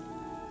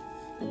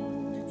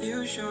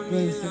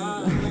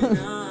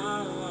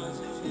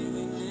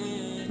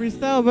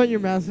 Freestyle about your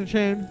master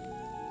chain.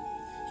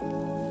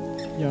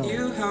 Yo.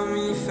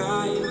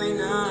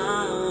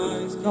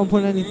 Don't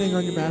put anything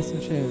on your master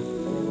chain.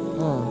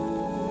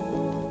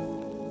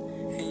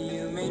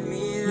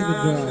 Keep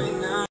it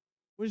dry.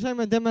 We're talking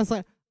about Dead Mouse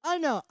Light. I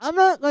know. I'm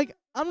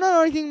not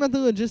arguing about the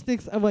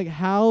logistics of like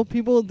how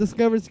people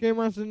discovered Scary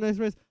Monsters in nice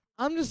ways.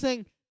 I'm just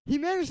saying he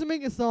managed to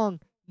make a song,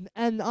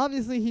 and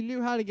obviously he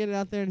knew how to get it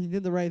out there and he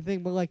did the right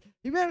thing. But like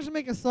he managed to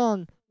make a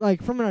song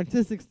like from an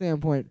artistic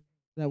standpoint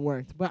that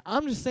worked. But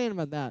I'm just saying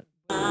about that.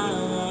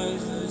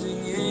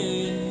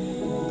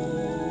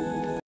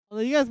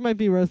 Although you guys might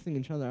be roasting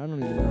each other, I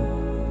don't even know.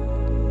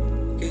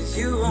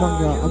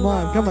 Come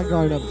on, got my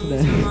guard up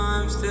today.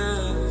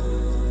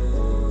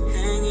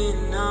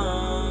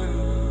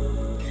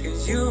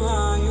 You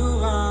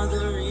are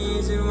the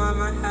reason why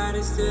my heart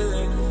is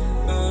still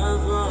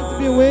above.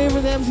 Be a wave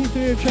with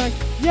MP3 or track.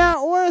 Yeah,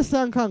 or a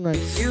song content.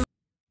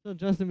 So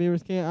Justin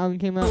Bieber's album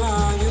came out. You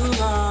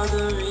are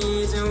the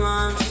reason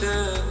why I'm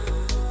still.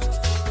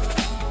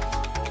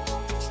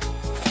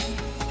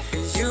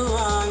 You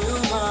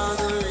are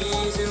the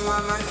reason why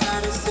my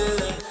heart is still.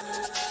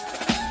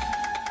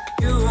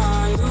 You are.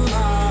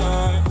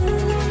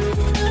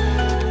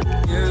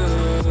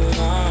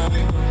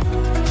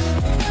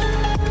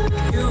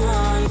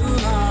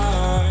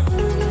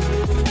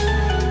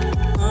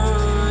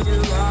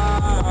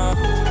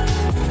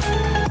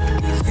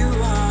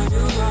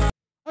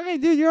 Okay,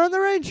 dude, you're on the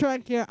right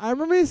track here. I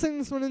remember you singing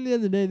this one in the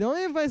other day. The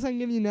only advice I can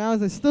give you now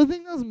is I still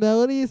think those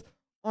melodies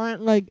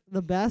aren't, like,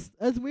 the best.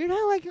 It's weird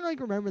how I can, like,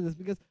 remember this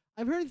because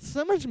I've heard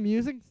so much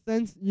music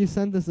since you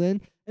sent this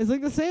in. It's, like,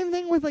 the same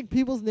thing with, like,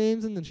 people's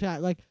names in the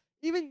chat. Like,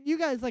 even you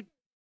guys, like,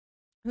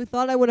 who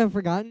thought I would have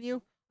forgotten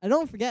you, I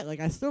don't forget. Like,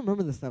 I still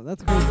remember this stuff.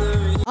 That's crazy.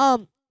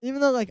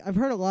 Even though, like, I've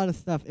heard a lot of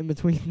stuff in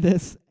between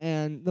this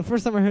and the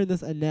first time I heard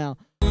this and now.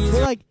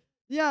 But, like,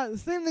 yeah,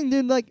 same thing,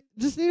 dude. Like,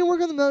 just need to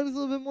work on the melodies a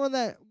little bit more.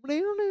 That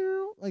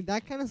like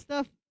that kind of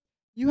stuff.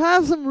 You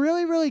have some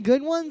really, really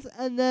good ones,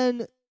 and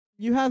then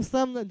you have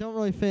some that don't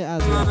really fit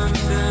as well.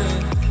 That's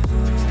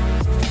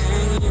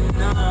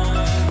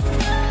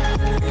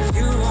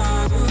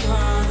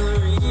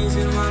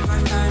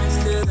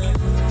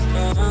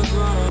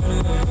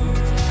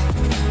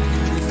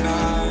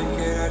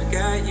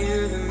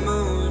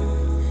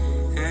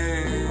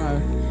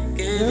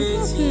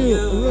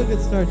a really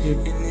good start,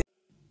 dude.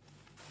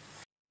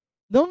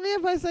 The only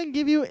advice I can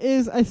give you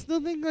is I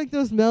still think like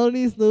those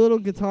melodies, the little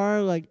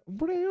guitar, like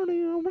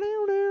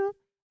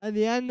at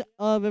the end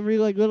of every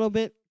like little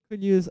bit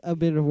could use a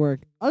bit of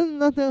work. Other than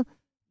that though,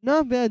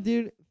 not bad,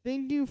 dude.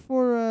 Thank you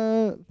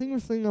for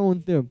singing that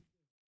one through.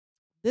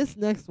 This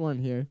next one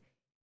here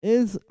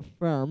is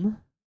from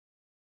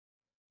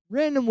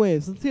Random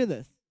Waves. Let's hear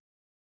this.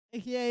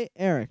 AKA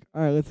Eric.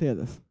 Alright, let's hear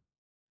this.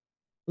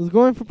 I was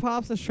going for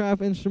pops as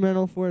trap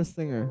instrumental for a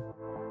singer.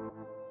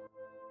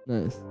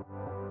 Nice.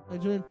 Hi,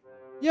 Julian.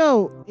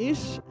 Yo,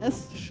 Ish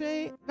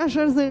Eshe. Not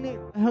sure to say your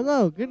name.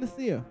 Hello, good to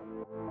see you.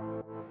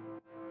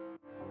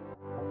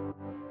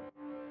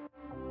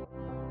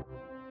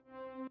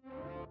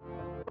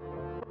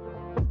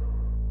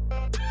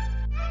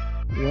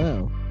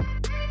 Wow.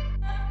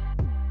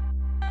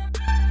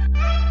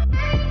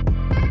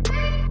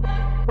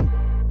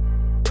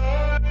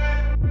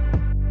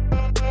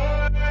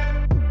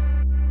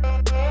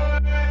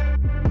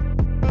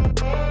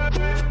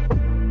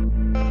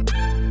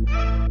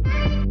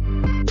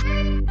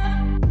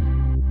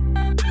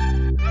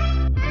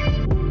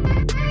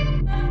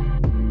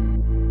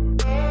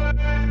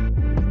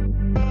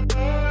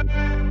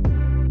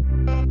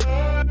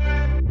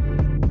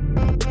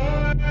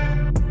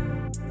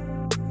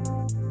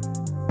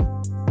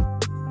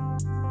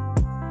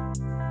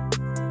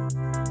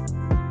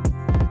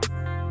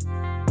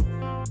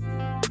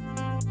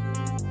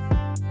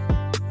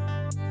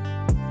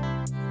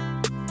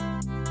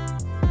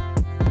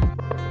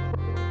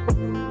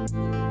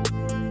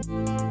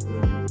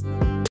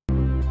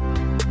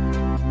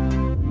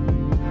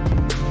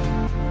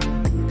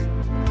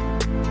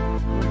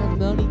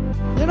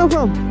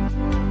 problem.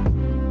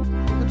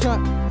 Vocal chop.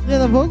 Yeah,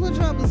 the vocal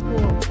chop is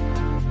cool.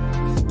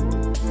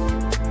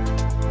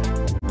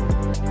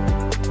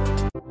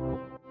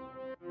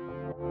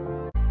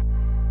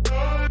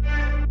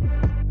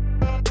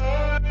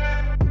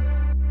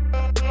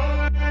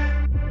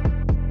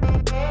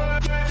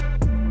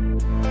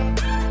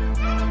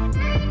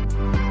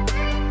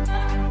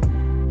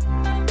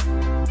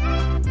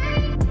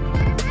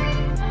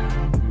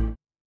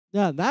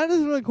 Yeah, that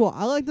is really cool.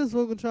 I like this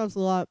vocal chops a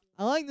lot.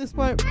 I like this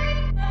part.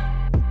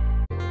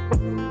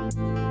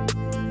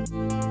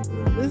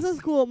 This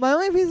is cool. My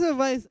only piece of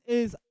advice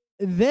is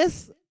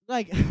this,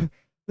 like,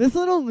 this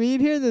little lead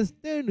here, this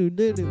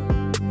doo-doo-doo-doo.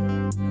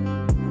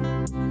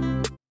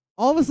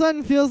 All of a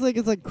sudden feels like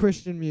it's like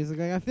Christian music.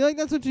 Like, I feel like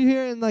that's what you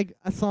hear in like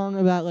a song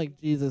about like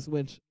Jesus,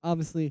 which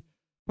obviously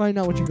probably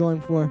not what you're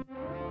going for.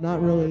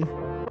 Not really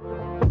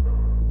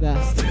the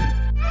best.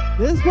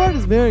 This part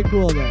is very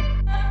cool though.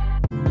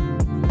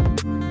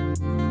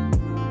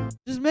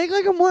 Just make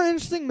like a more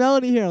interesting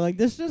melody here. Like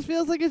this just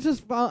feels like it's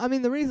just. I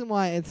mean, the reason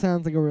why it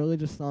sounds like a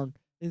religious song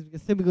is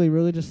because typically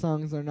religious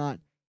songs are not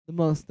the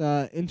most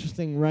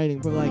interesting writing,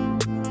 but like.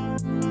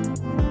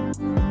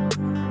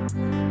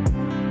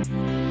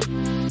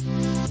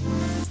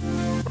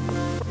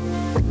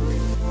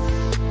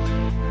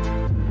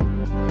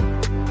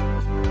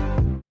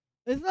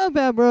 It's not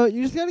bad, bro.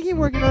 You just gotta keep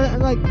working on it.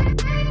 And like,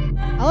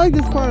 I like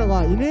this part a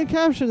lot. You need to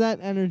capture that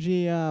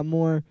energy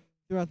more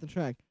throughout the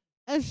track.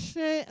 And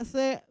say,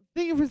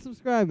 thank you for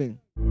subscribing.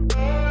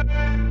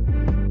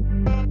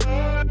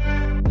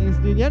 Thanks,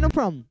 dude. Yeah, no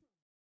problem.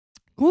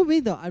 Cool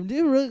beat though. I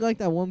do really like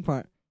that one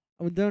part.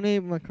 I would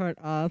donate my card.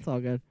 That's all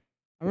good.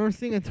 I remember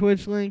seeing a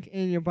Twitch link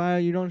in your bio.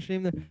 You don't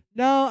stream there.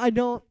 No, I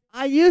don't.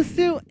 I used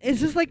to. It's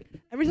just like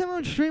every time I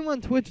would stream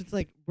on Twitch, it's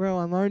like, bro,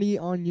 I'm already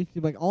on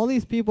YouTube. Like all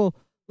these people.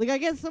 Like, I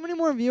get so many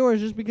more viewers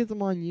just because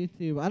I'm on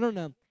YouTube. I don't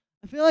know.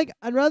 I feel like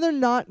I'd rather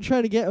not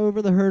try to get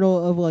over the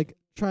hurdle of, like,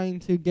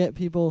 trying to get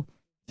people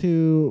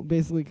to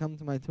basically come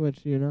to my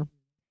Twitch, you know?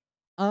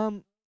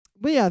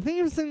 But yeah, thank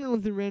you for singing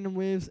with the Random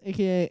Waves,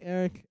 a.k.a.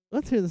 Eric.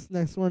 Let's hear this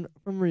next one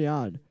from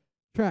Riyadh.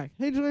 Track.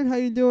 Hey, Julian, how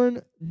you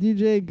doing?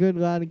 DJ, good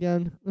lad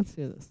again. Let's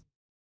hear this.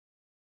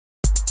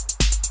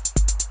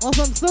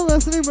 Also, I'm still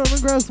listening, but I'm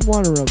gonna grab some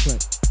water real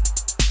quick.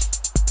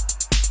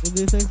 What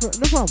do you think?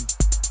 No problem.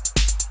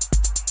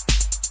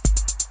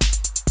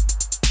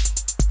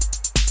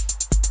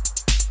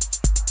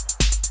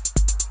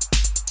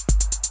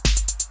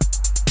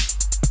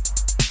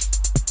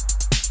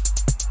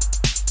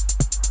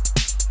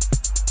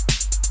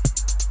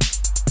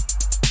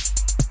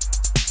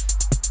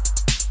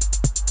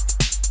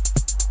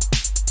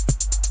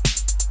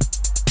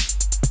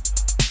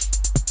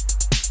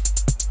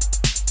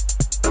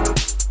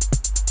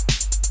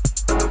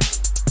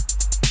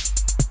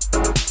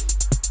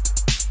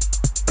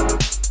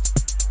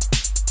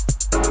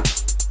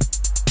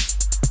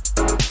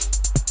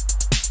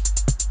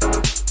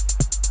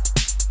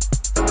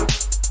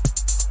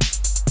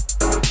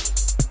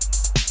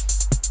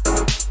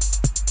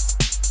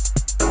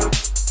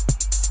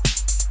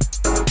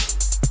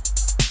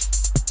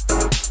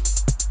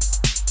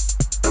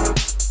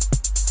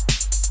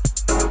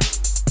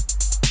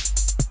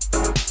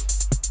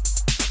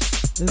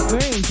 It's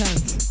very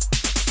intense.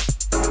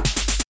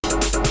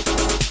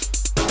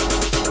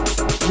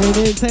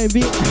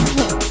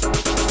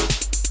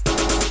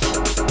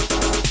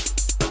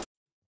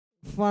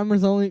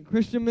 Farmers only.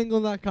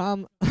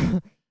 ChristianMingle.com.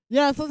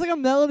 Yeah, it sounds like a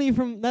melody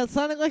from. That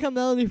sounded like a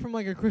melody from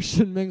like a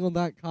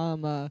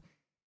ChristianMingle.com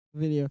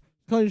video.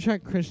 It's called your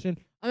track Christian.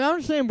 I mean, I'm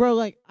just saying, bro.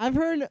 Like I've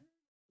heard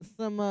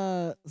some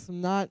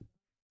not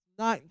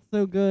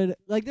so good.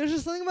 Like there's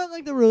just something about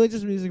like the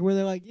religious music where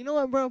they're like, you know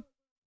what, bro?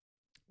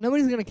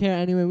 Nobody's gonna care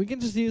anyway. We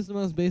can just use the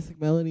most basic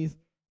melodies,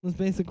 most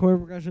basic chord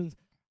progressions,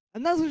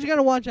 and that's what you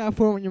gotta watch out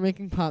for when you're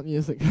making pop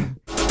music.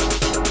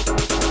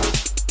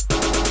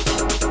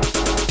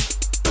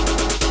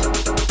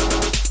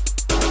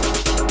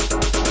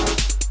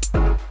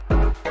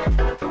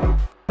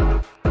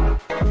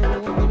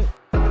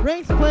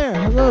 Ranks player,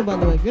 hello by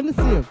the way, good to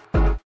see you.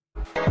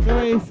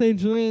 Sorry, say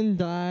Julian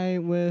die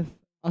with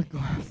a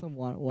glass of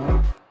water.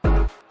 What?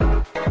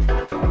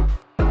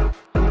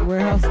 Big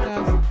warehouse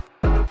staffs.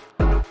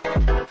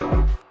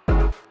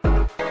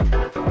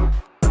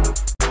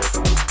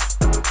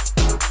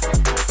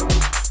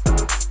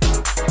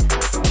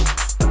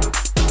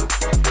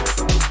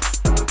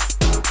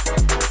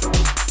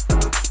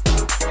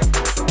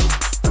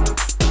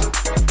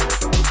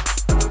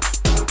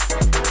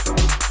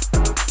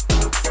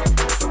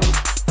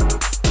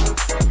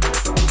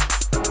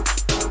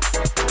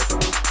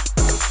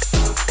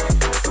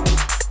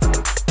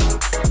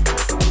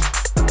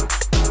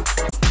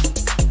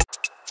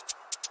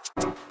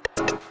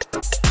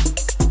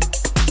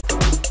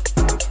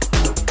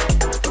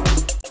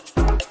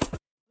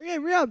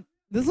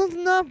 This one's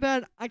not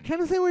bad. I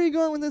kind of see where you're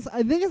going with this.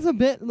 I think it's a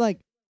bit, like,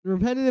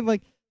 repetitive.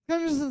 Like,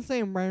 kind of just the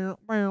same. And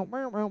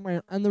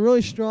the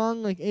really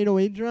strong, like,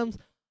 808 drums.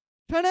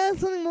 try to add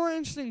something more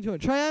interesting to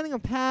it. Try adding a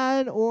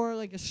pad or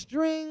like a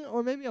string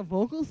or maybe a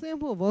vocal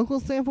sample. A vocal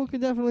sample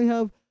could definitely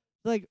help.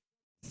 Like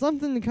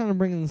something to kind of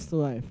bring this to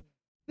life.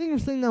 I think we're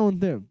seeing that one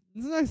through.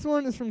 This next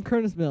one is from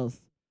Curtis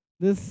Mills.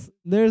 There's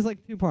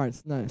like 2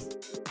 parts. Nice.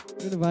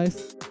 Good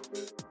advice.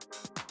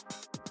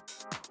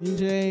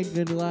 DJ,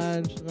 good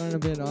lad. Learn a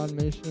bit of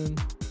automation.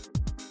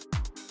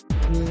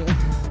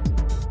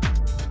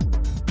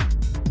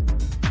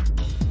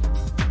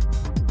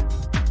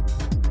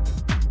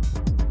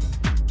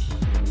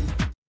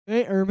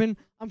 Very urban.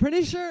 I'm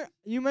pretty sure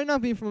you might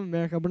not be from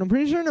America, but I'm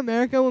pretty sure in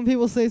America when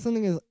people say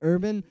something is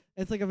urban,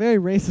 it's like a very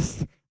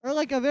racist or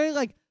like a very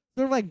like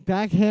sort of like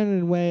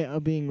backhanded way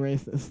of being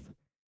racist.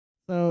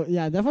 So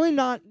yeah, definitely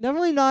not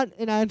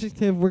an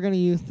adjective we're gonna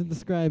use to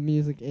describe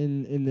music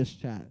in this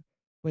chat.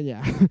 But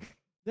yeah,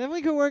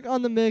 definitely could work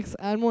on the mix,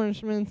 add more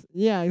instruments.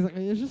 Yeah,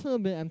 exactly. It's just a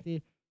little bit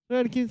empty.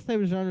 Try to keep this type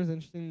of genres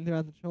interesting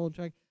throughout the whole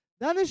track.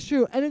 That is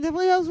true, and it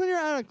definitely helps when you're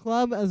at a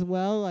club as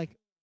well. Like,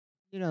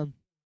 you know,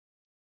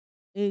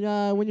 it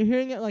when you're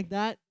hearing it like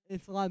that,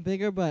 it's a lot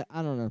bigger. But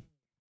I don't know.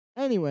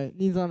 Anyway, it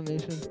needs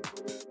automation.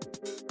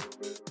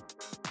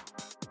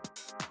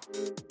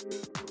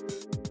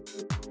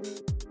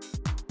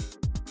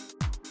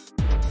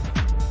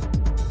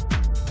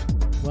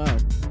 Wow.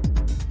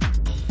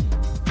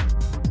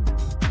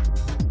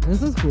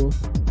 This is cool.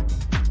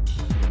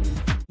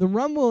 The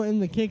rumble in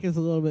the kick is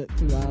a little bit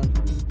too loud.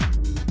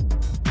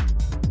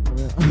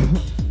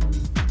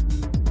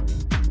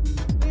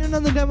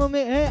 Another demo,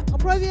 mate. Hey, I'll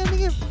probably be ending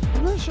it,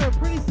 I'm not sure,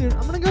 pretty soon.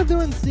 I'm gonna go through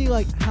and see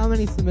like how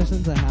many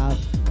submissions I have.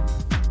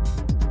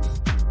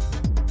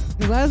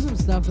 Because I have some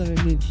stuff that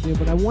I need to do,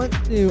 but I want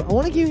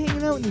to keep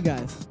hanging out with you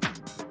guys.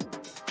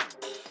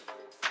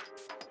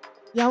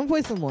 Yeah, I'm gonna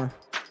play some more.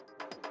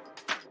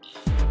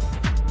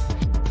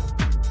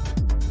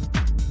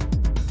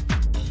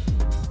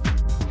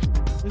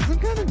 There's some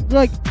kind of,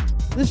 like,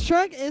 this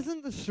track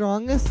isn't the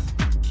strongest.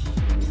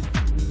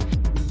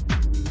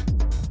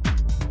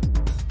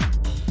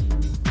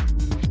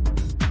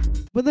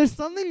 But there's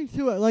something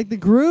to it. Like, the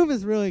groove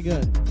is really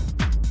good.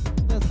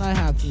 That's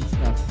hi-hats and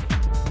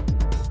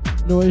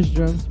stuff. Noise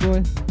drums,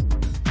 boy.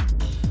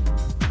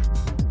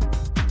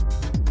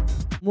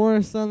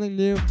 More something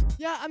new.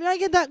 Yeah, I mean, I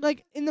get that,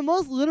 like, in the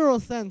most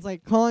literal sense,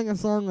 like, calling a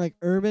song, like,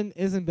 urban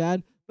isn't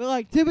bad. But,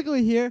 like,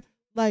 typically here,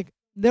 like,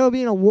 there will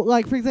be an award.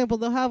 Like, for example,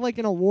 they'll have, like,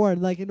 an award.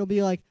 Like, it'll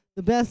be, like,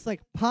 the best,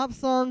 like, pop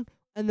song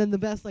and then the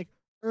best, like,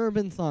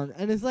 urban song.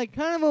 And it's, like,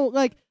 kind of a,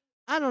 like,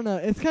 I don't know.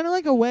 It's kind of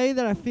like a way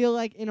that I feel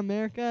like in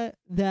America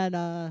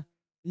that,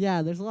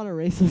 yeah, there's a lot of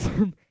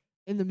racism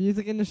in the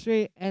music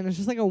industry. And it's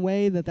just, like, a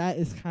way that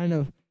is kind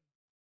of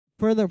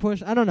further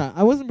pushed. I don't know.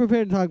 I wasn't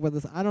prepared to talk about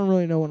this. I don't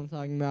really know what I'm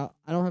talking about.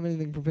 I don't have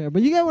anything prepared.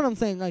 But you get what I'm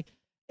saying. Like,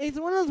 it's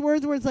one of those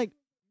words where it's, like,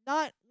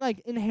 not, like,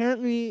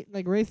 inherently,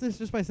 like, racist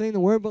just by saying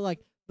the word, but, like,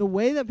 the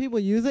way that people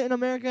use it in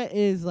America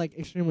is, like,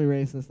 extremely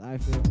racist, I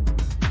feel.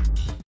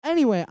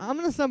 Anyway, I'm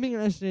going to stop being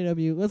an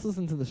SJW. Let's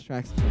listen to this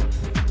track.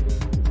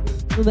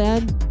 Till the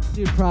end?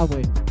 Dude,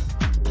 probably.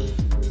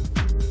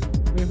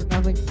 Wait for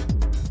nothing.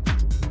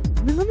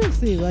 I mean, let me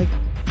see, like,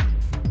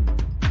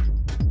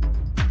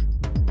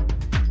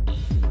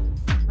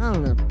 I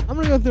don't know. I'm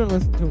going to go through and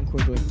listen to him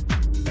quickly.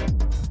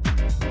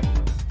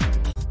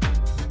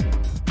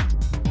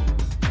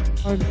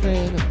 Hard to say,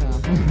 ain't it, pal?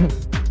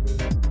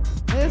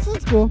 Hey, this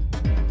one's cool.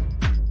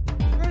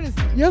 Curtis,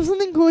 you have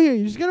something cool here.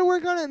 You just gotta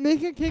work on it,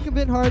 make your kick a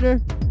bit harder.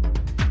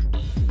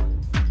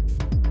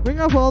 Bring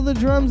up all the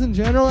drums in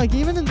general, like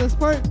even in this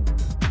part.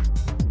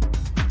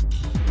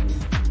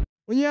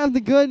 When you have the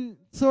good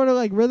sort of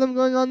like rhythm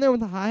going on there with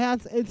the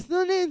hi-hats, it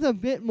still needs a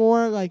bit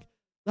more, like,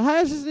 the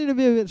hi-hats just need to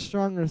be a bit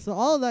stronger. So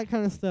all of that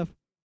kind of stuff,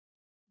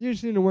 you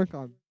just need to work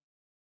on.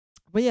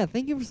 But yeah,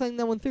 thank you for sending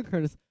that one through,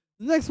 Curtis.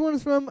 The next one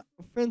is from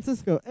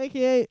Francisco,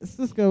 a.k.a.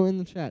 Cisco in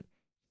the chat.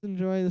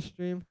 Enjoy the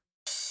stream.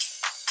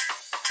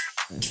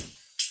 Nice.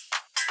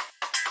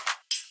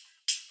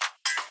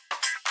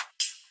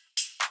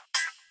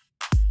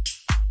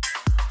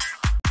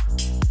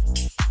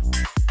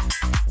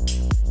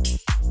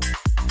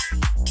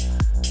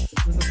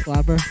 This is a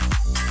slapper.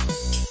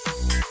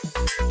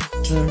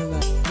 Never heard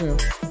that. True.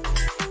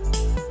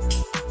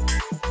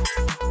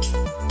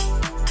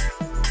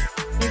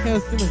 I think that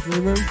was too much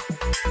reverb.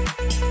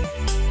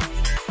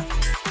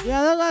 Yeah,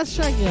 that last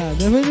track, yeah.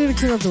 Definitely need to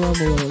clear up the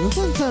rumble a little. This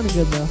one sounded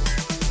good, though.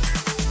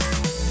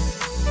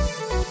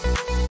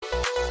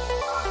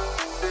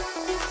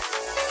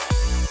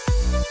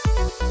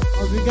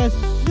 Oh, you guys.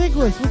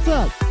 Nicholas, what's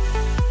up?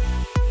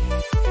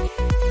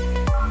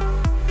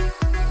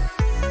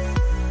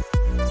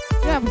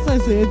 Yeah,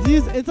 precisely.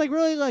 It's like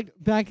really, like,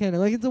 backhanded.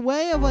 Like, it's a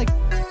way of, like,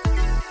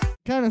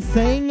 kind of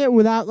saying it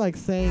without, like,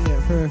 saying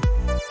it for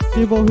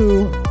people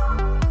who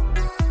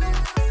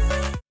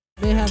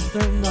may have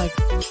certain, like,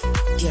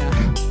 yeah.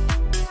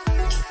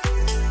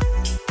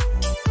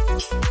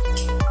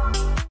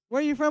 Where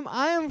are you from?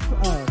 I am from,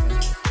 oh, okay.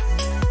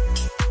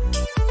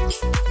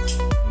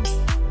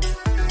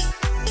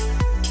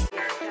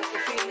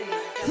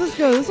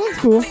 Cisco, this one's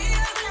cool.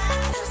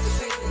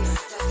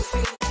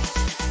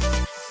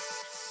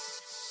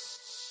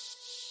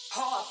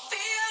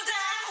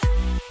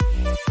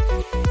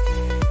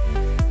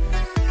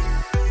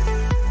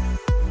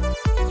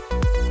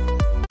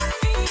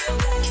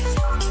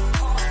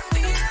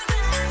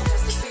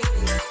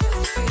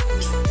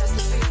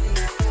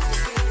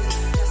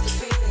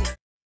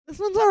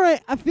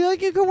 I feel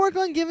like you could work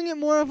on giving it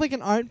more of like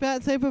an art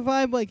bat type of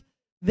vibe. Like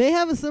they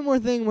have a similar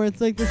thing where it's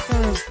like this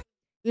kind of,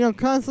 you know,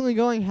 constantly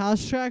going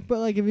house track. But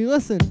like if you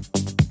listen.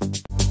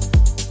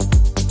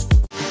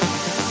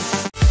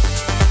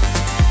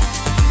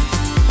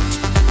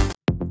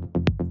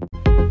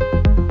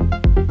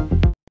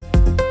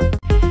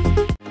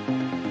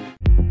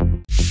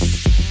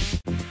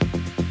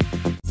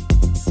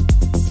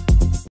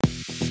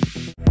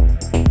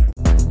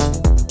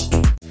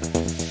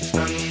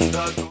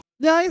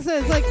 Yeah, like I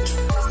said, it's like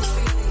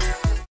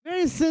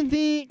very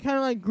synthy, kind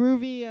of like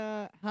groovy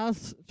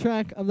house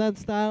track of that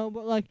style.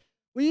 But like,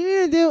 what you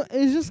need to do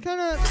is just kind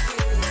of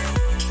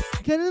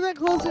get a bit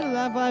closer to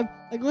that vibe.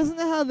 Like, listen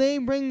to how they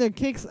bring their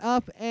kicks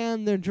up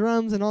and their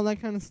drums and all that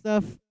kind of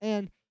stuff,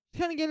 and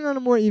kind of get it on a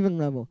more even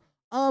level.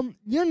 Young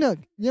Duke,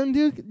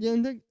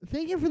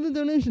 thank you for the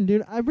donation,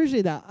 dude. I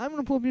appreciate that. I'm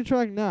gonna pull up your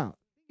track now.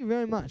 Thank you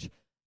very much.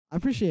 I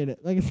appreciate it.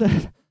 Like I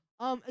said,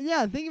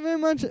 yeah, thank you very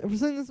much for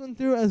sending this one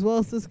through as well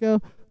as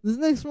Cisco. This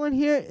next one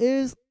here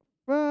is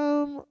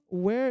from,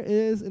 where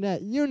is it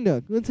at?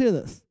 Yunduk. Let's hear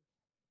this.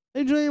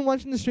 Hey, Julian,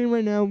 watching the stream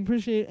right now.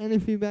 Appreciate any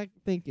feedback.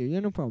 Thank you.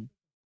 Yeah, no problem.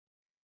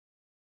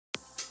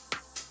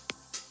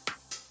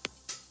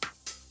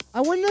 I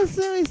wouldn't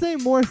necessarily say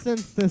more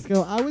sense,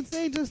 Cisco. I would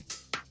say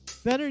just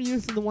better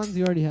use of the ones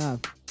you already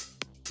have.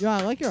 Yeah,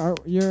 I like your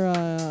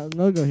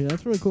logo here.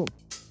 That's really cool.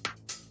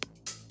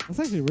 That's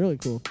actually really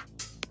cool.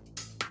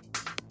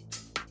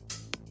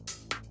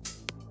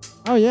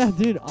 Oh yeah,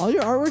 dude, all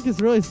your artwork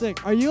is really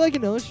sick. Are you like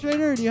an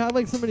illustrator, or do you have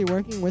like somebody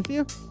working with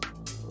you?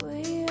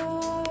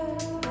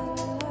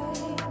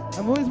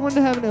 I've always wanted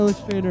to have an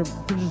illustrator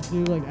to just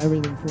do like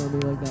everything for me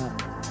like that.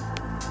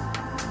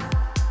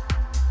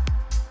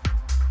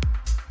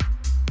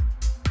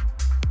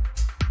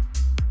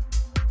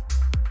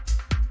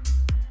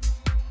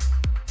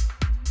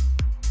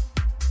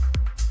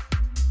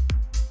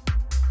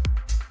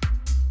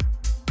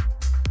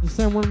 Just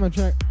send one of my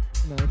track.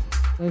 Nice.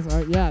 Nice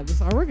art. Yeah, this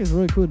artwork is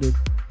really cool, dude.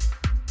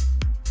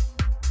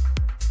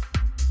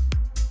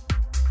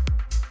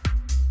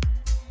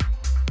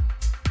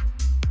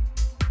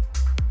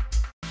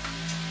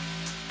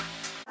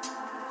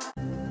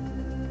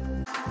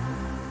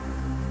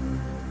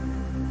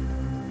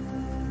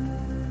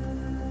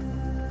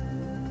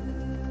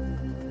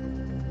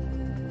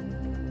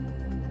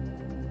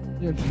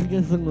 You're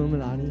against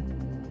Illuminati.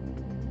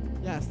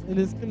 Yes, it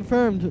is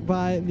confirmed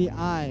by the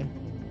eye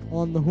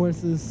on the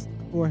horse's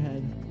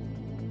forehead.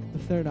 The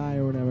third eye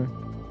or whatever.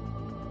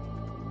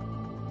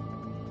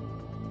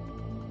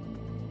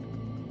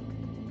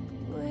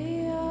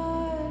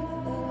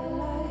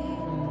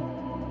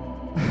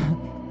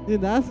 Dude,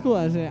 that's cool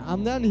actually.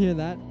 I'm down to hear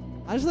that.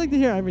 I just like to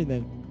hear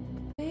everything.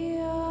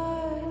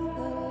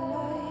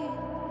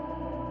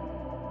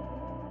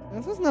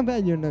 That's just not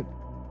bad, you're not.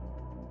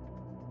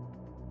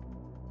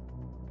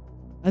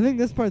 I think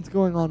this part's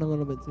going on a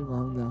little bit too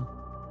long though.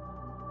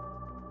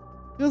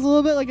 Feels a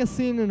little bit like a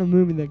scene in a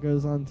movie that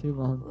goes on too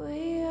long.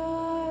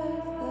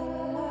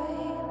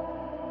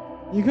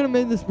 You could have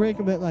made this break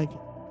a bit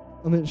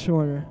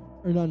shorter,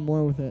 or done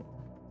more with it.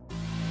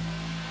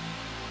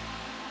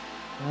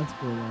 That's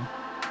cool though.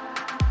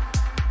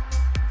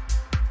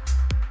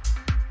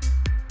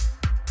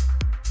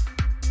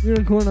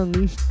 Unicorn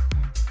Unleashed.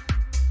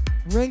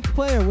 Ranked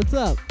player, what's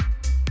up?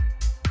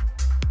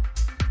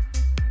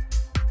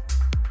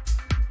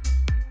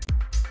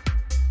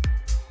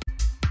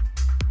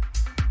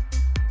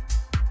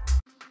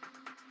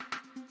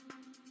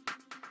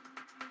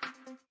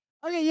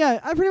 Okay, yeah,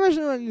 I pretty much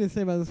know what I need to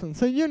say about this one.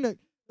 So, Eunuch,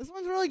 this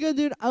one's really good,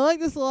 dude. I like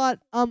this a lot.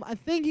 I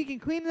think you can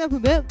clean it up a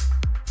bit.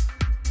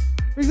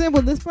 For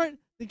example, this part,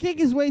 the kick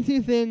is way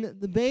too thin.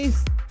 The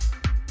bass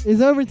is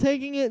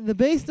overtaking it. The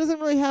bass doesn't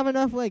really have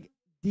enough, like,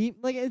 deep.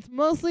 Like, it's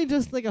mostly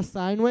just, like, a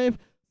sine wave.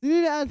 So you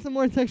need to add some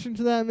more texture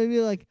to that. Maybe,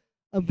 like,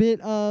 a bit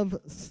of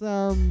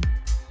some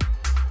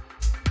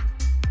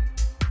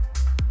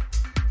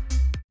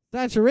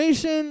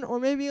saturation,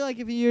 or maybe like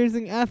if you're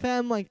using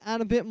FM, like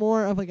add a bit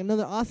more of like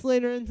another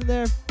oscillator into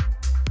there.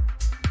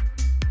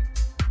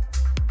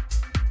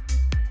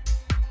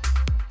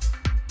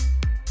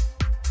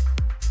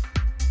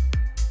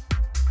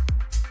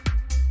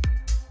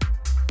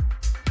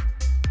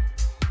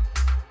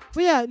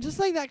 But yeah, just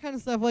like that kind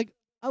of stuff. Like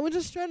I would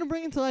just try to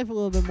bring it to life a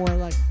little bit more.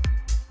 Like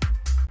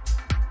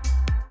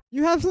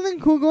you have something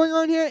cool going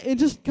on here. It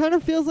just kind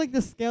of feels like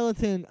the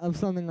skeleton of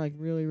something like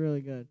really, really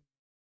good.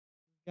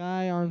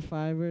 Guy on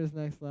Fiverr is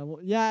next level.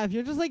 Yeah, if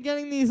you're just like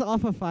getting these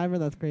off of Fiverr,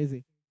 that's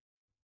crazy.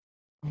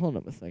 Hold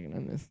up a second, I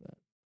missed that.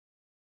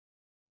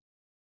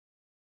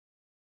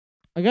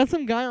 I got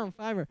some guy on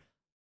Fiverr.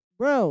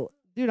 Bro,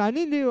 dude, I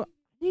need to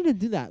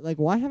do that. Like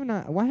why have I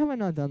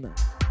not done that?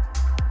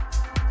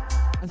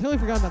 I totally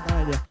forgot about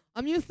that idea.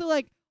 I'm used to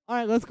like,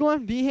 alright, let's go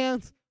on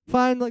Behance,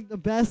 find like the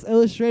best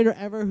illustrator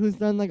ever who's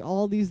done like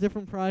all these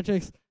different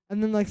projects,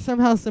 and then like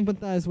somehow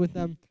sympathize with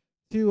them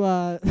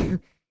to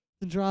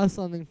to draw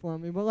something for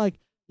me. But like,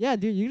 yeah,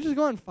 dude, you can just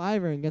go on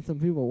Fiverr and get some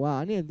people. Wow,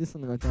 I need to do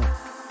something like that.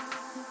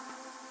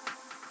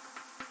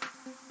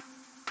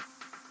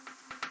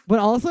 But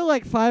also,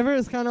 like, Fiverr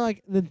is kind of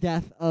like the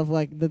death of,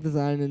 like, the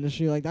design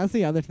industry. Like, that's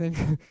the other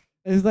thing.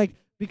 Is, like,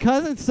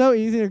 because it's so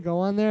easy to go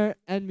on there,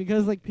 and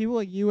because, like, people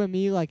like you and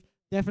me, like,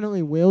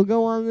 definitely will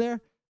go on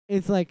there,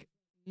 it's, like,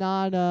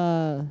 not,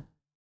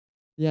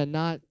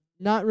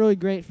 not really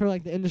great for,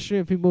 like, the industry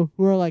of people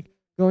who are, like,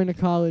 going to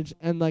college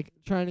and, like,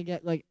 trying to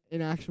get, like,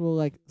 an actual,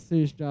 like,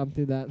 serious job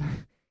through that.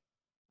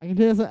 I can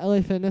do this at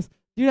LA Fitness.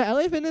 Dude, at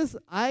LA Fitness,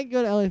 I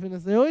go to LA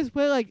Fitness. They always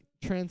play, like,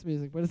 trance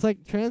music, but it's,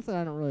 like, trance that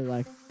I don't really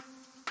like.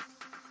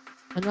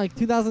 And, like,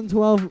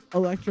 2012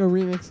 electro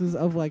remixes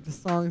of, like, the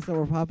songs that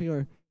were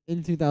popular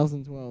in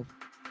 2012.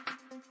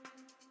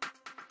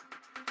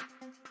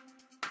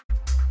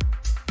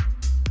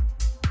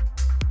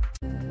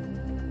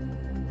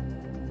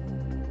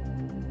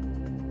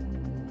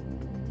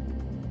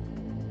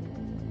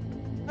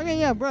 Okay,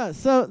 yeah, bruh.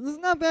 So, this is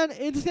not bad.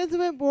 It just gets a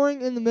bit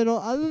boring in the middle.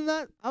 Other than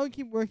that, I would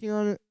keep working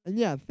on it. And,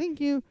 yeah, thank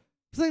you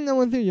for sending that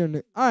one through your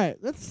Nick. Alright,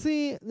 let's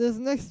see. This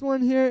next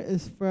one here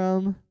is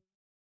from...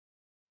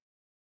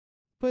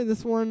 Play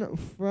this one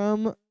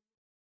from...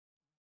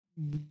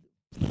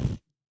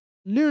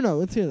 Nuno.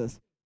 Let's hear this.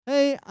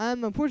 Hey,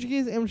 I'm a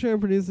Portuguese amateur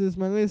producer. This is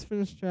my latest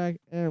finished track,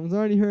 and it was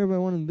already heard by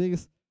one of the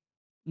biggest...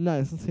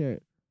 Nice, let's hear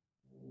it.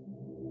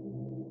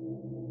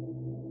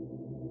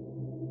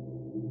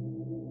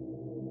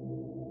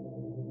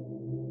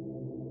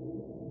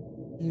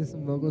 Use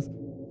some vocals.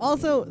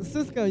 Also,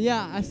 Cisco,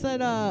 yeah, I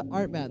said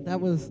Artbat. That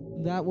was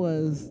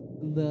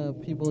the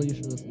people you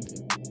should listen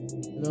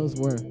to. Those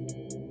were.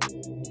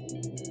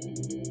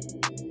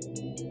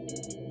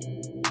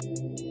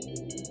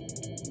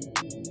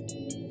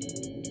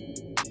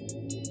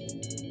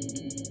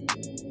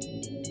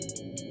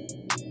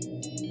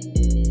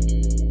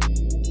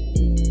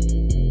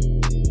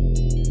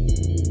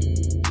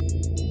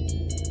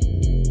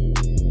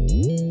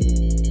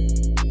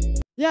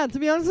 Yeah, to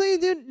be honest with you,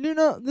 dude, you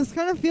know, this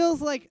kind of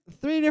feels like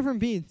 3 different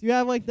beats. You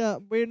have like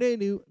the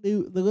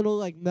little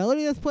like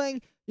melody that's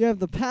playing. You have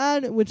the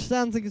pad, which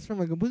sounds like it's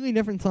from a completely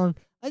different song,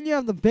 and you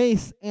have the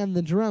bass and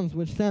the drums,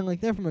 which sound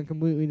like they're from a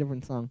completely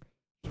different song.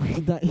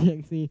 That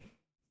EXE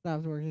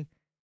stops working.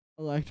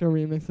 Electro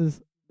remixes,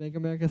 Make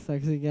America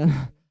Sexy Again.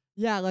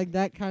 Yeah, like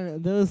that kind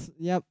of those.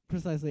 Yep,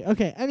 precisely.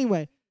 Okay.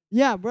 Anyway,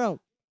 yeah, bro,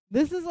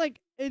 this is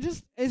like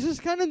it's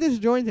just kind of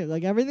disjointed.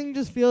 Like everything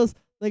just feels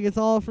like it's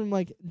all from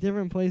like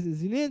different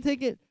places. You need to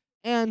take it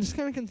and just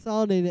kind of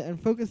consolidate it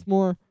and focus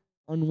more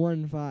on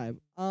one vibe.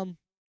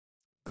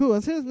 Cool.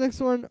 Let's hear this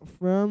next one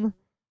from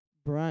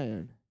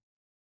Brian.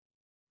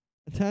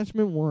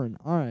 Attachment 1.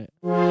 All right.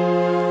 Oh.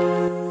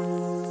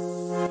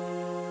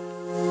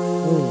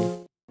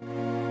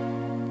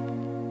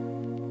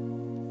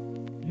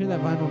 Hear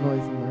that vinyl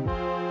noise in there.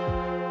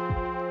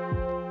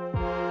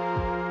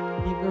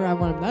 Keep the rap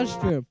on him. That's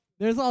true.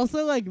 There's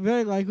also like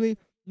very likely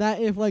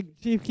that if like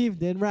Chief Keef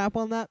did rap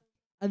on that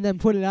and then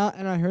put it out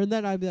and I heard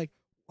that, I'd be like,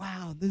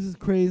 wow, this is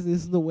crazy.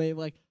 This is the wave.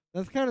 Like,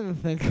 that's kind of the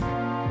thing.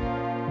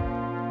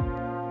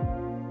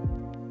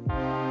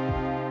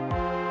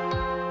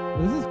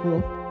 This is cool.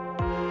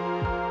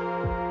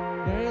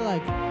 Very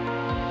like...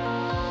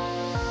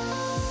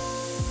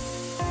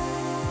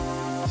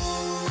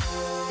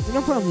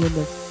 No problem,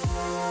 Linda.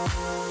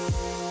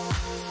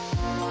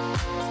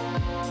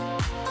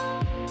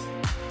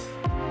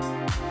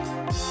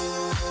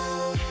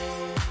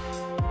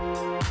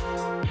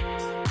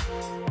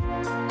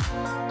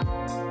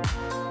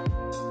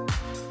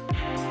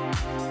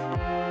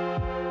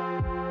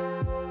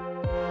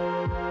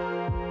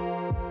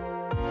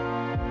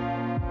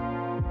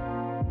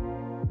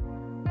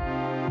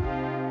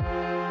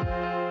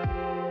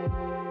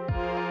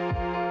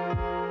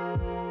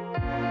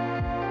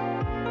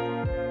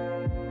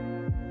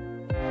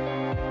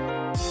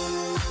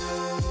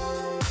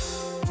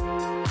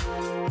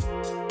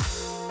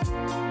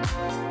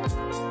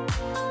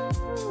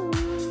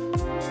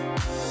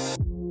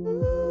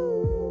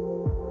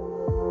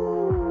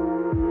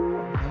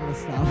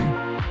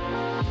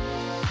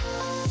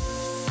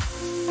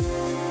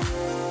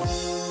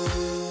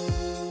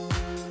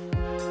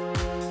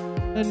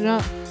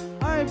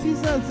 Alright,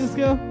 peace out,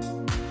 Cisco.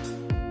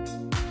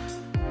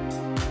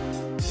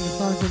 The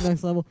song's to the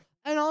next level.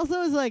 And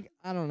also, it's like,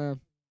 I don't know.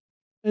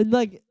 It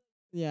like,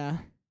 yeah.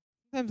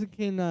 Sometimes it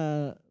can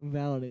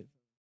validate.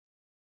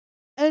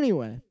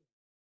 Anyway.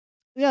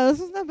 Yeah,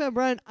 this is not bad,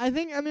 Brian. I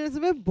mean, it's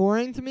a bit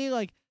boring to me.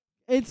 Like,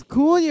 it's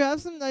cool. You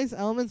have some nice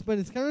elements, but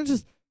it's kind of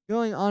just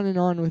going on and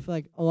on with,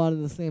 like, a lot of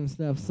the same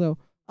stuff. So,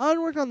 I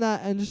would work on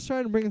that and just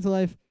try to bring it to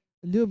life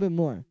and do a bit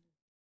more.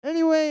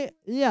 Anyway,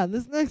 yeah,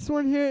 this next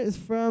one here is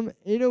from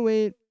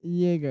 808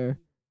 Jaeger.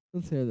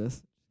 Let's hear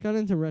this. Got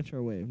into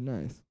retro wave.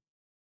 Nice.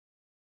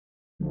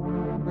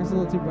 Works a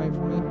little too bright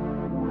for me.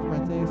 For my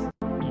taste.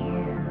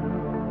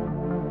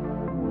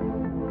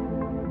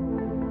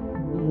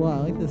 Wow, I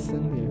like this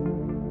synth here.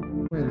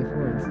 Wait, the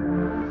chords.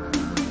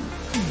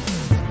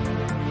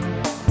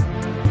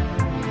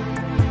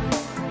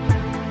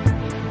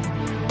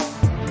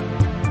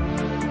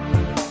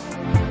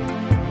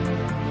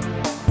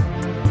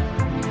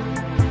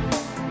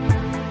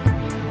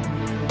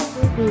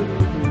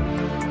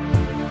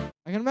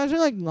 imagine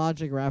like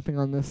Logic rapping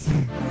on this.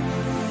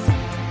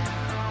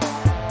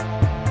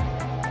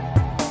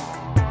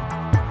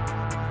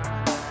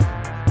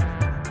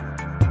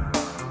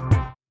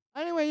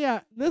 Anyway,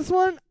 yeah, this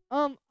one,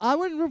 I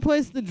would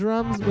replace the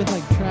drums with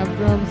like trap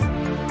drums.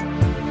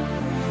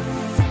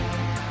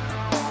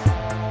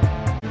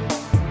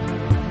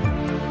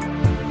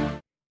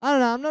 I don't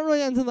know, I'm not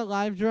really into the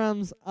live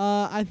drums.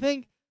 I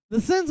think the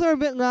synths are a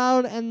bit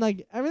loud and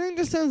like everything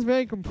just sounds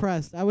very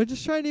compressed. I would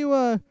just try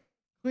to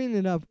clean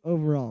it up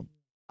overall.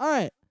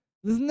 Alright,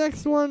 this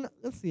next one,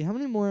 let's see, how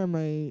many more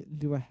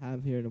do I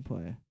have here to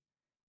play?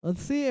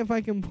 Let's see if I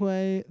can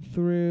play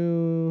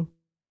through.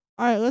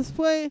 Alright, let's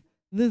play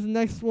this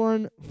next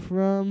one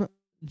from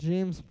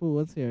James Poole.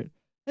 Let's hear it.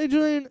 Hey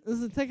Julian, this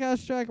is a tech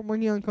house track I'm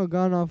working on called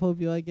Gone Off. Hope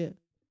you like it.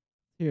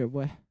 Here,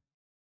 boy.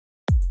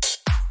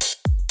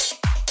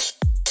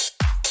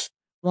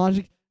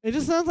 Logic. It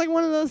just sounds like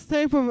one of those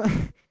type of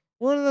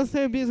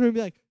beats where you'd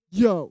be like,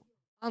 yo,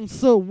 I'm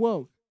so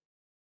woke.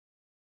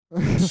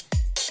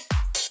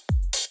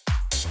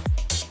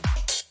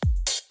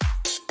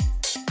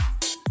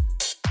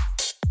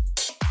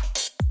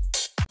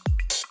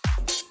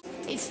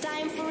 It's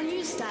time for a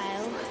new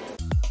style.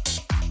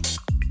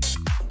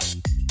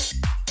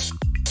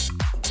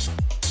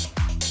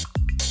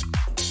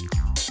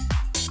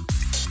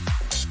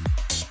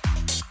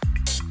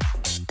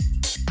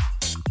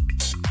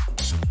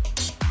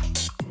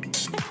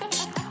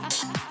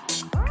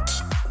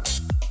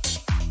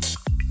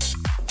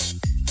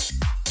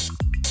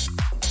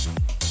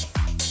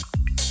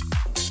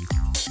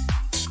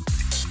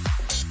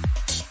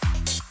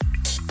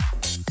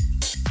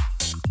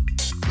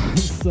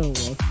 So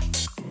well.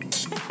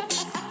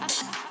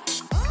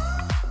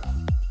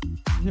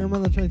 Hear him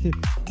on the track too.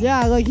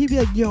 Yeah, like he'd be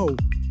like, yo,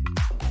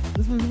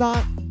 this was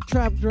not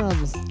trap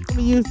drums. Let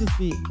me use this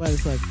beat. But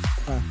it's like,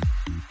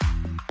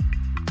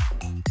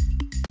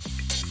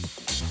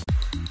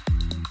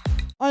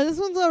 alright, this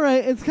one's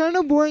alright. It's kind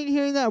of boring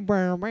hearing that over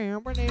and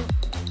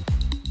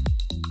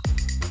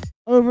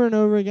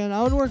over again.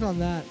 I would work on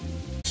that.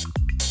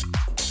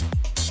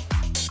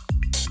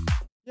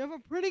 You have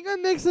a pretty good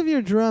mix of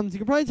your drums. You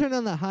could probably turn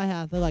down the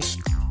hi-hat. They're like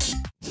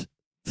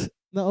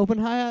the open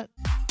hi-hat.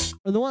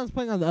 Or the one that's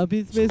playing on the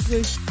upbeats,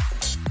 basically.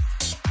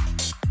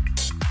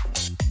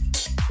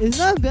 It's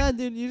not bad,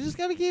 dude. You just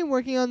gotta keep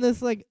working on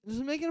this, like,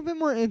 just make it a bit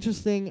more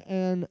interesting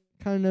and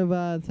kind of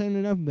tighten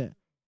it up a bit.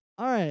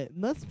 Alright,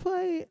 let's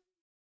play a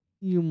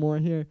few more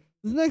here.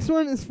 This next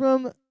one is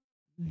from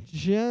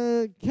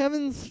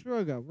Kevin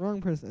Stroga.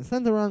 Wrong person. I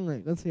sent the wrong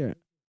link. Let's hear it.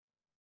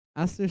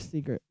 Aster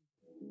Secret.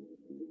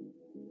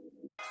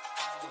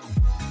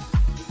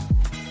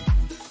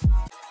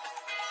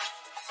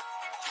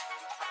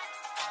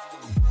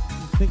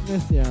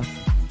 Thickness, yeah.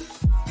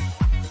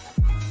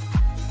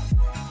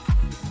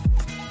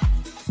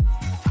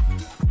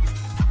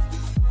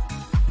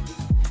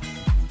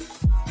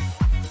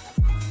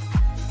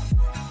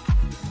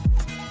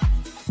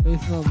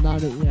 Bass note,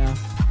 not it, yeah.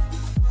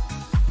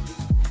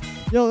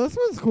 Yo, this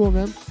one's cool,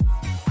 man.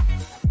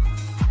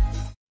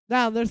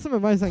 Now, there's some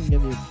advice I can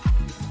give you.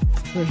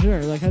 For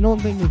sure. Like, I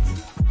don't think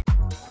it's...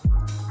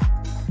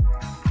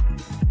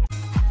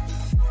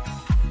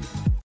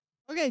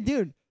 Okay,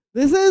 dude.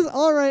 This is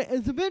alright.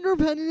 It's a bit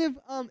repetitive.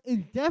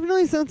 It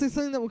definitely sounds like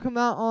something that will come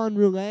out on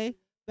Roulette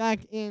back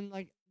in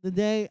like the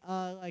day.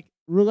 Like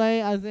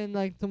Roulette, as in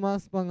like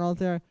Tomas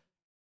Bangalter,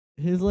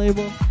 his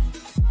label.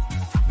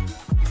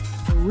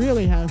 It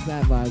really has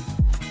that vibe.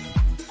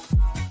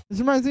 This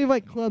reminds me of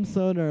like Club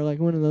Soda or like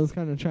one of those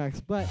kind of tracks.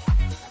 But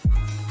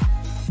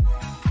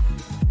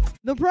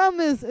the problem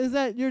is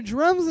that your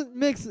drums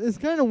mix is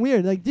kind of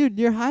weird. Like, dude,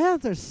 your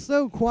hi-hats are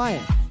so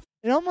quiet.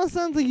 It almost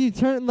sounds like you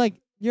turn like.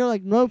 You're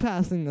like low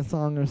passing the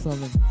song or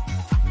something.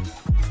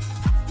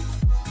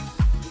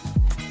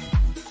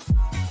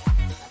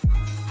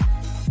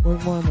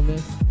 Work more on the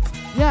bass.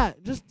 Yeah,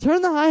 just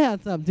turn the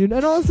hi-hats up, dude.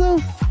 And also,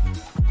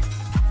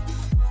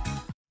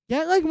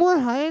 get like more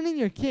high-end in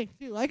your kick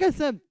too. Like I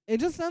said,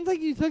 it just sounds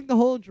like you took the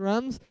whole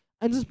drums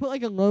and just put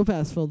like a low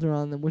pass filter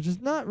on them, which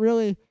is not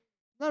really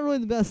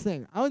the best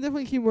thing. I would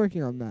definitely keep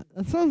working on that.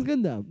 That sounds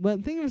good though.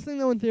 But thank you for saying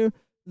that one too.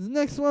 This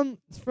next one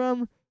is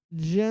from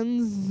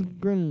Jens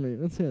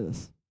Grinley. Let's hear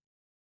this.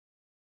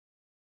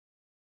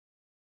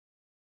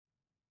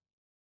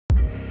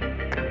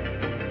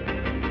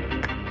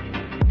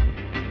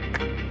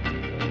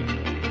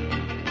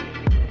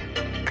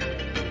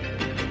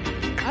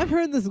 I've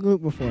heard this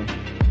loop before.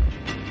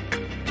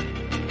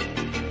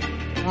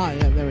 Ah,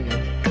 yeah, there we go.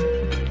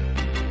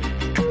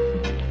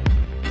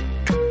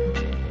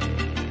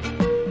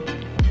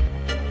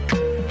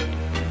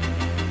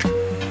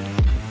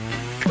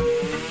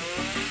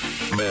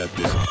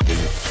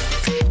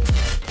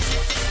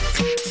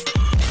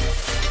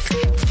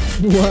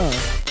 Whoa.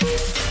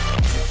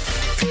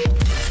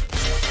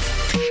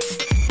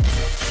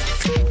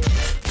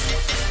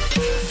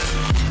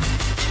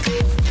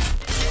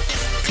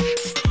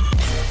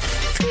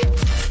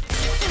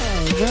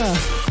 Yeah.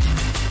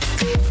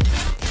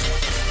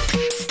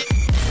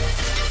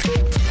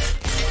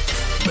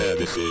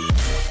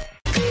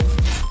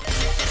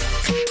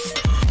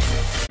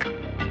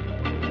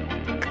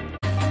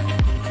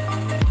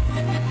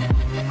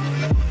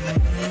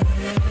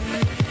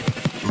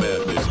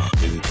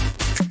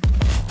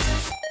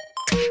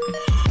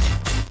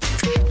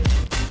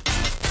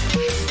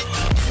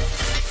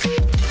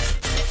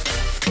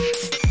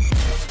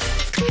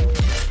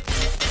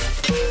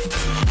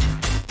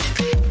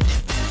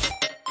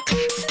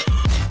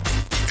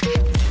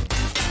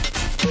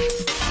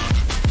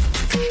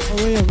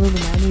 fully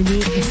Illuminati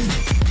beat.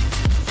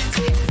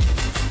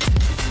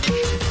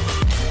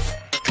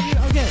 Dude,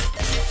 okay.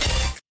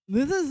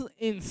 This is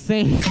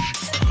insane.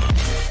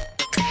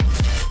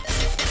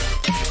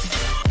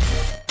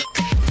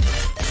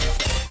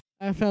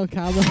 FL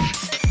Cabo.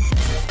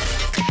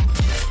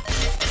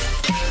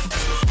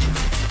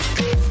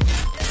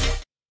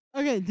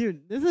 Okay,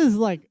 dude, this is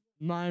like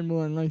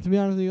mind-blowing. Like, to be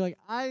honest with you, like,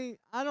 I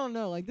don't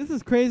know. Like, this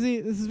is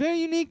crazy. This is very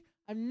unique.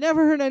 I've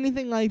never heard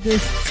anything like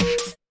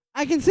this.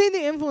 I can see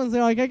the influence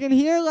there. Like, I can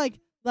hear like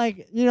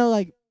you know,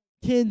 like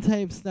kid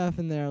type stuff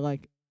in there.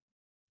 Like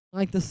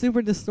the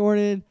super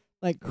distorted,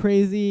 like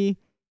crazy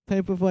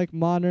type of like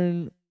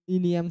modern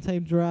EDM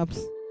type drops.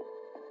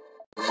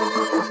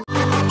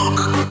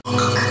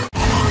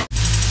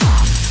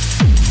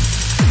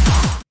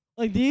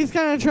 Like these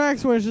kind of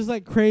tracks where it's just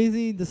like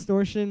crazy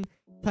distortion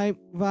type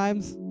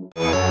vibes.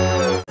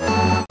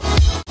 I'll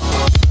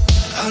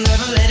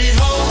never let it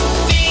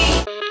hold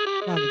me.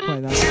 Not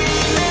quite that.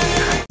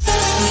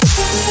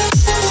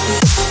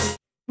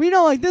 We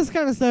know like this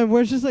kind of stuff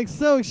where it's just like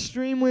so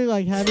extremely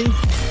like heavy.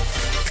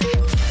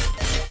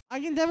 I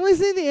can definitely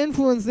see the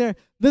influence there.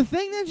 The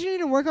thing that you need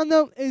to work on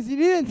though is you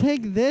need to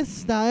take this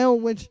style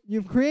which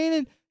you've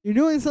created, you're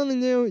doing something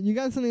new, you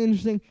got something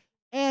interesting,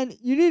 and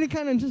you need to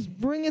kind of just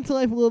bring it to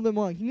life a little bit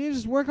more. Like, you need to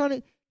just work on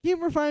it,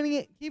 keep refining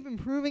it, keep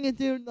improving it,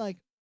 dude. Like,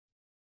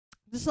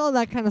 just all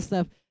that kind of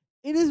stuff.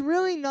 It is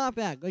really not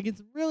bad. Like,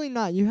 it's really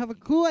not. You have a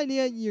cool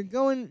idea. You're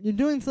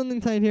doing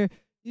something tight here.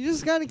 You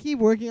just got to keep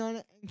working on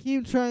it and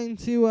keep trying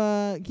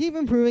to keep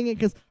improving it,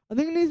 because I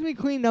think it needs to be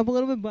cleaned up a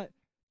little bit, but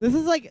this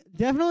is, like,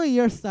 definitely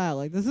your style.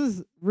 Like, this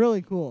is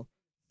really cool.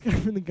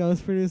 From the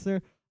ghost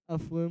producer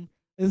of Flume.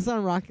 Is this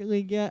on Rocket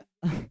League yet?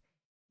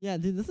 Yeah,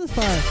 dude, this is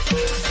fire.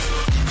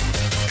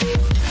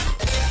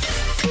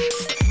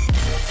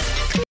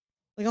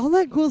 Like, all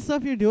that cool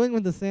stuff you're doing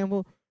with the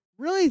sample,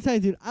 really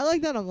tight, dude. I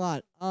like that a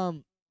lot. I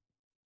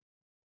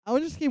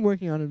would just keep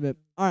working on it a bit.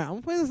 Alright, I'm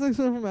gonna play this next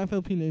one from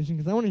FLP Nation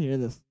because I want to hear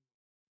this.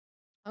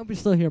 I hope you're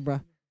still here,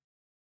 bruh.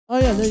 Oh,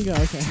 yeah, there you go.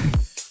 Okay.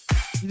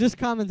 You just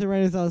commented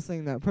right as I was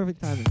saying that. Perfect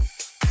timing.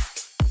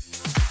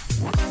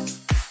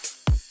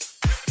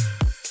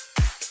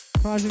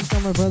 Projects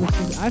on my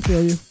brother's. I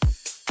feel you.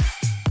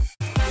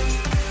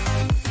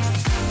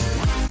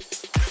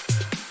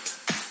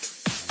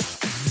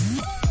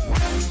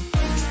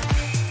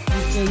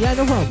 Okay, yeah,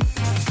 no problem.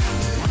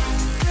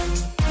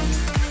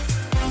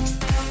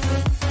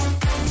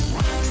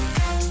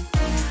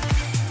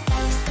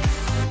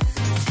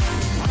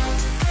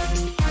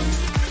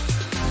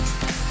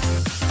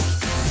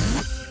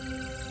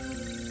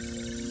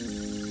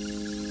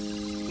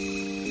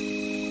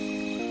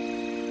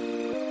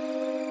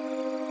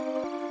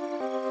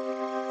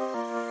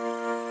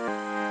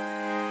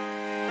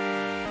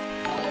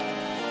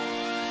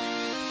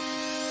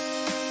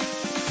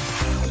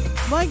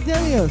 Mike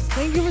Delios,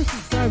 thank you for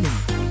subscribing.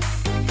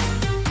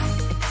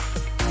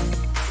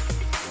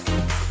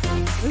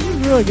 This is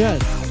really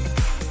good.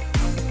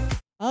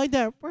 I like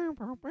that.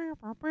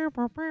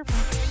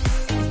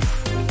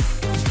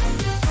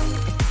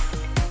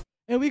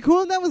 It'd be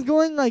cool if that was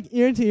going like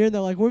ear to ear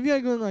though. Like, what if you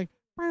had going like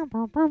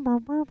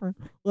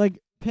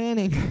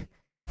panning?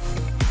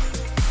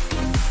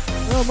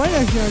 Well, it might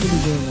actually already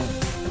be doing that.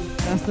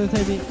 That's the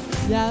type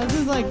of, yeah, this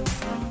is like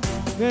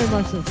very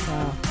much this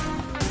style.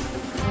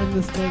 And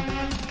this thing.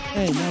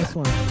 Hey, nice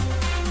one.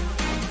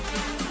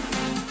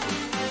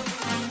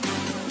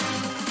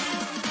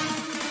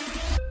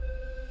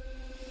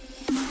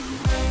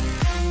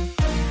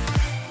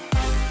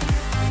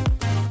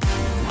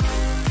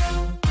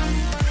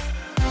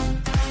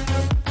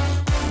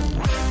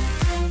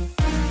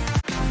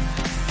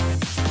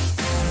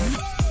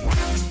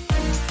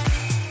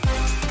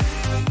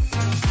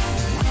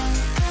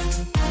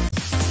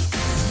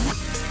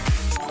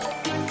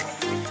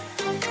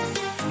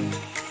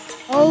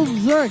 Oh,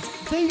 Zerk,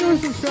 thank you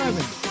for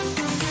subscribing.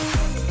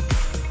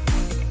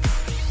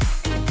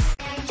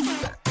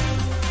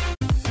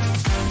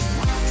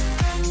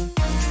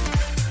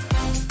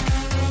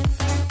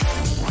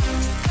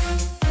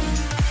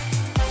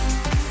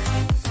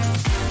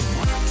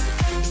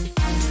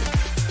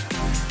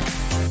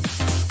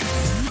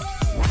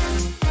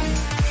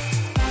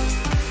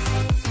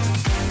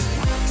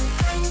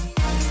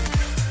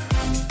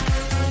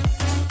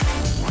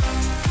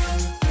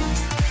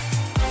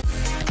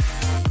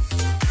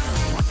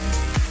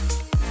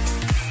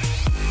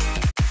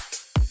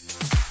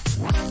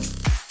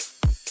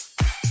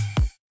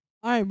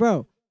 Alright,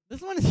 bro. This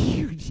one is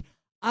huge.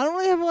 I don't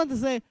really have a lot to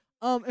say.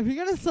 If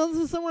you're gonna sell this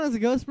to someone as a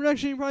ghost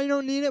production, you probably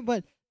don't need it,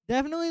 but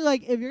definitely,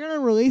 like, if you're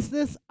gonna release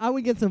this, I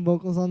would get some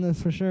vocals on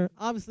this for sure.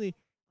 Obviously,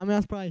 I mean,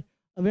 that's probably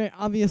a very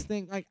obvious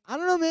thing. Like, I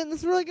don't know, man. This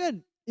is really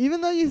good. Even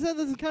though you said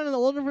this is kind of the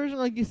older version,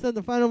 like you said,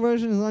 the final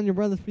version is on your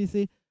brother's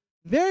PC.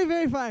 Very,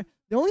 very fire.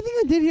 The only thing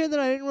I did here that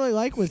I didn't really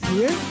like was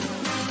here.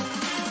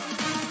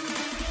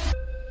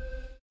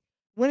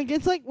 When it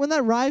gets, like, when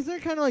that riser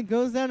kind of, like,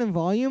 goes down in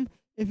volume,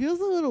 it feels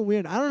a little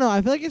weird. I don't know.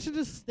 I feel like it should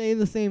just stay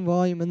the same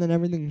volume and then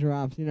everything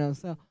drops, you know?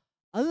 So,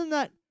 other than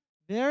that,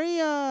 very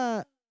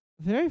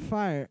Very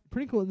fire.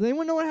 Pretty cool. Does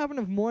anyone know what happened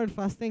with Mord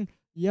Fusting?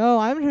 Yo,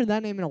 I haven't heard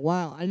that name in a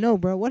while. I know,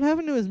 bro. What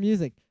happened to his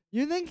music?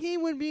 You think he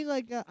would be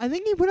like? I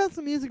think he put out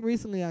some music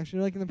recently,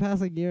 actually, like in the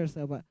past like year or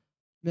so. But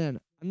man,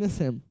 I miss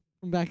him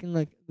from back in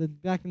like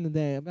back in the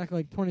day, back in,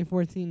 like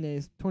 2014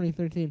 days,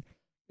 2013.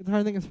 It's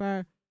hard thing is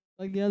fire.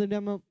 Like the other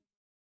demo.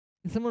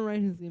 Can someone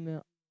write his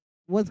email?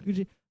 What's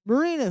Gucci?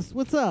 Marinus,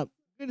 what's up?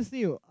 Good to see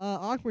you.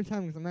 Awkward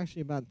time because I'm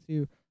actually about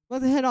to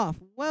head off.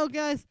 Well,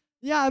 guys,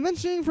 yeah, I've been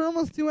streaming for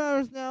almost 2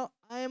 hours now.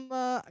 I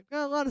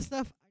got a lot of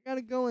stuff I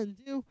gotta go and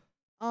do.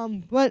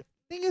 But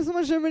thank you so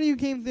much, everybody who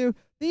came through.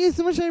 Thank you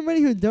so much,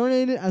 everybody who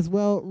donated as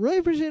well. Really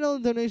appreciate all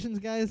the donations,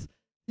 guys.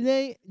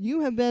 Today,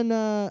 you have been,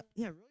 really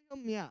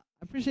helping me out.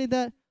 I appreciate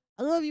that.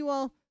 I love you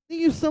all.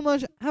 Thank you so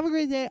much. Have a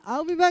great day.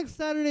 I'll be back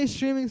Saturday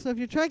streaming, so if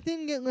your track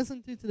didn't get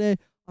listened to today,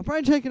 I'll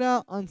probably check it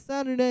out on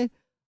Saturday.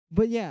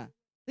 But yeah,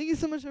 thank you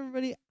so much,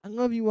 everybody. I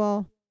love you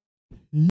all.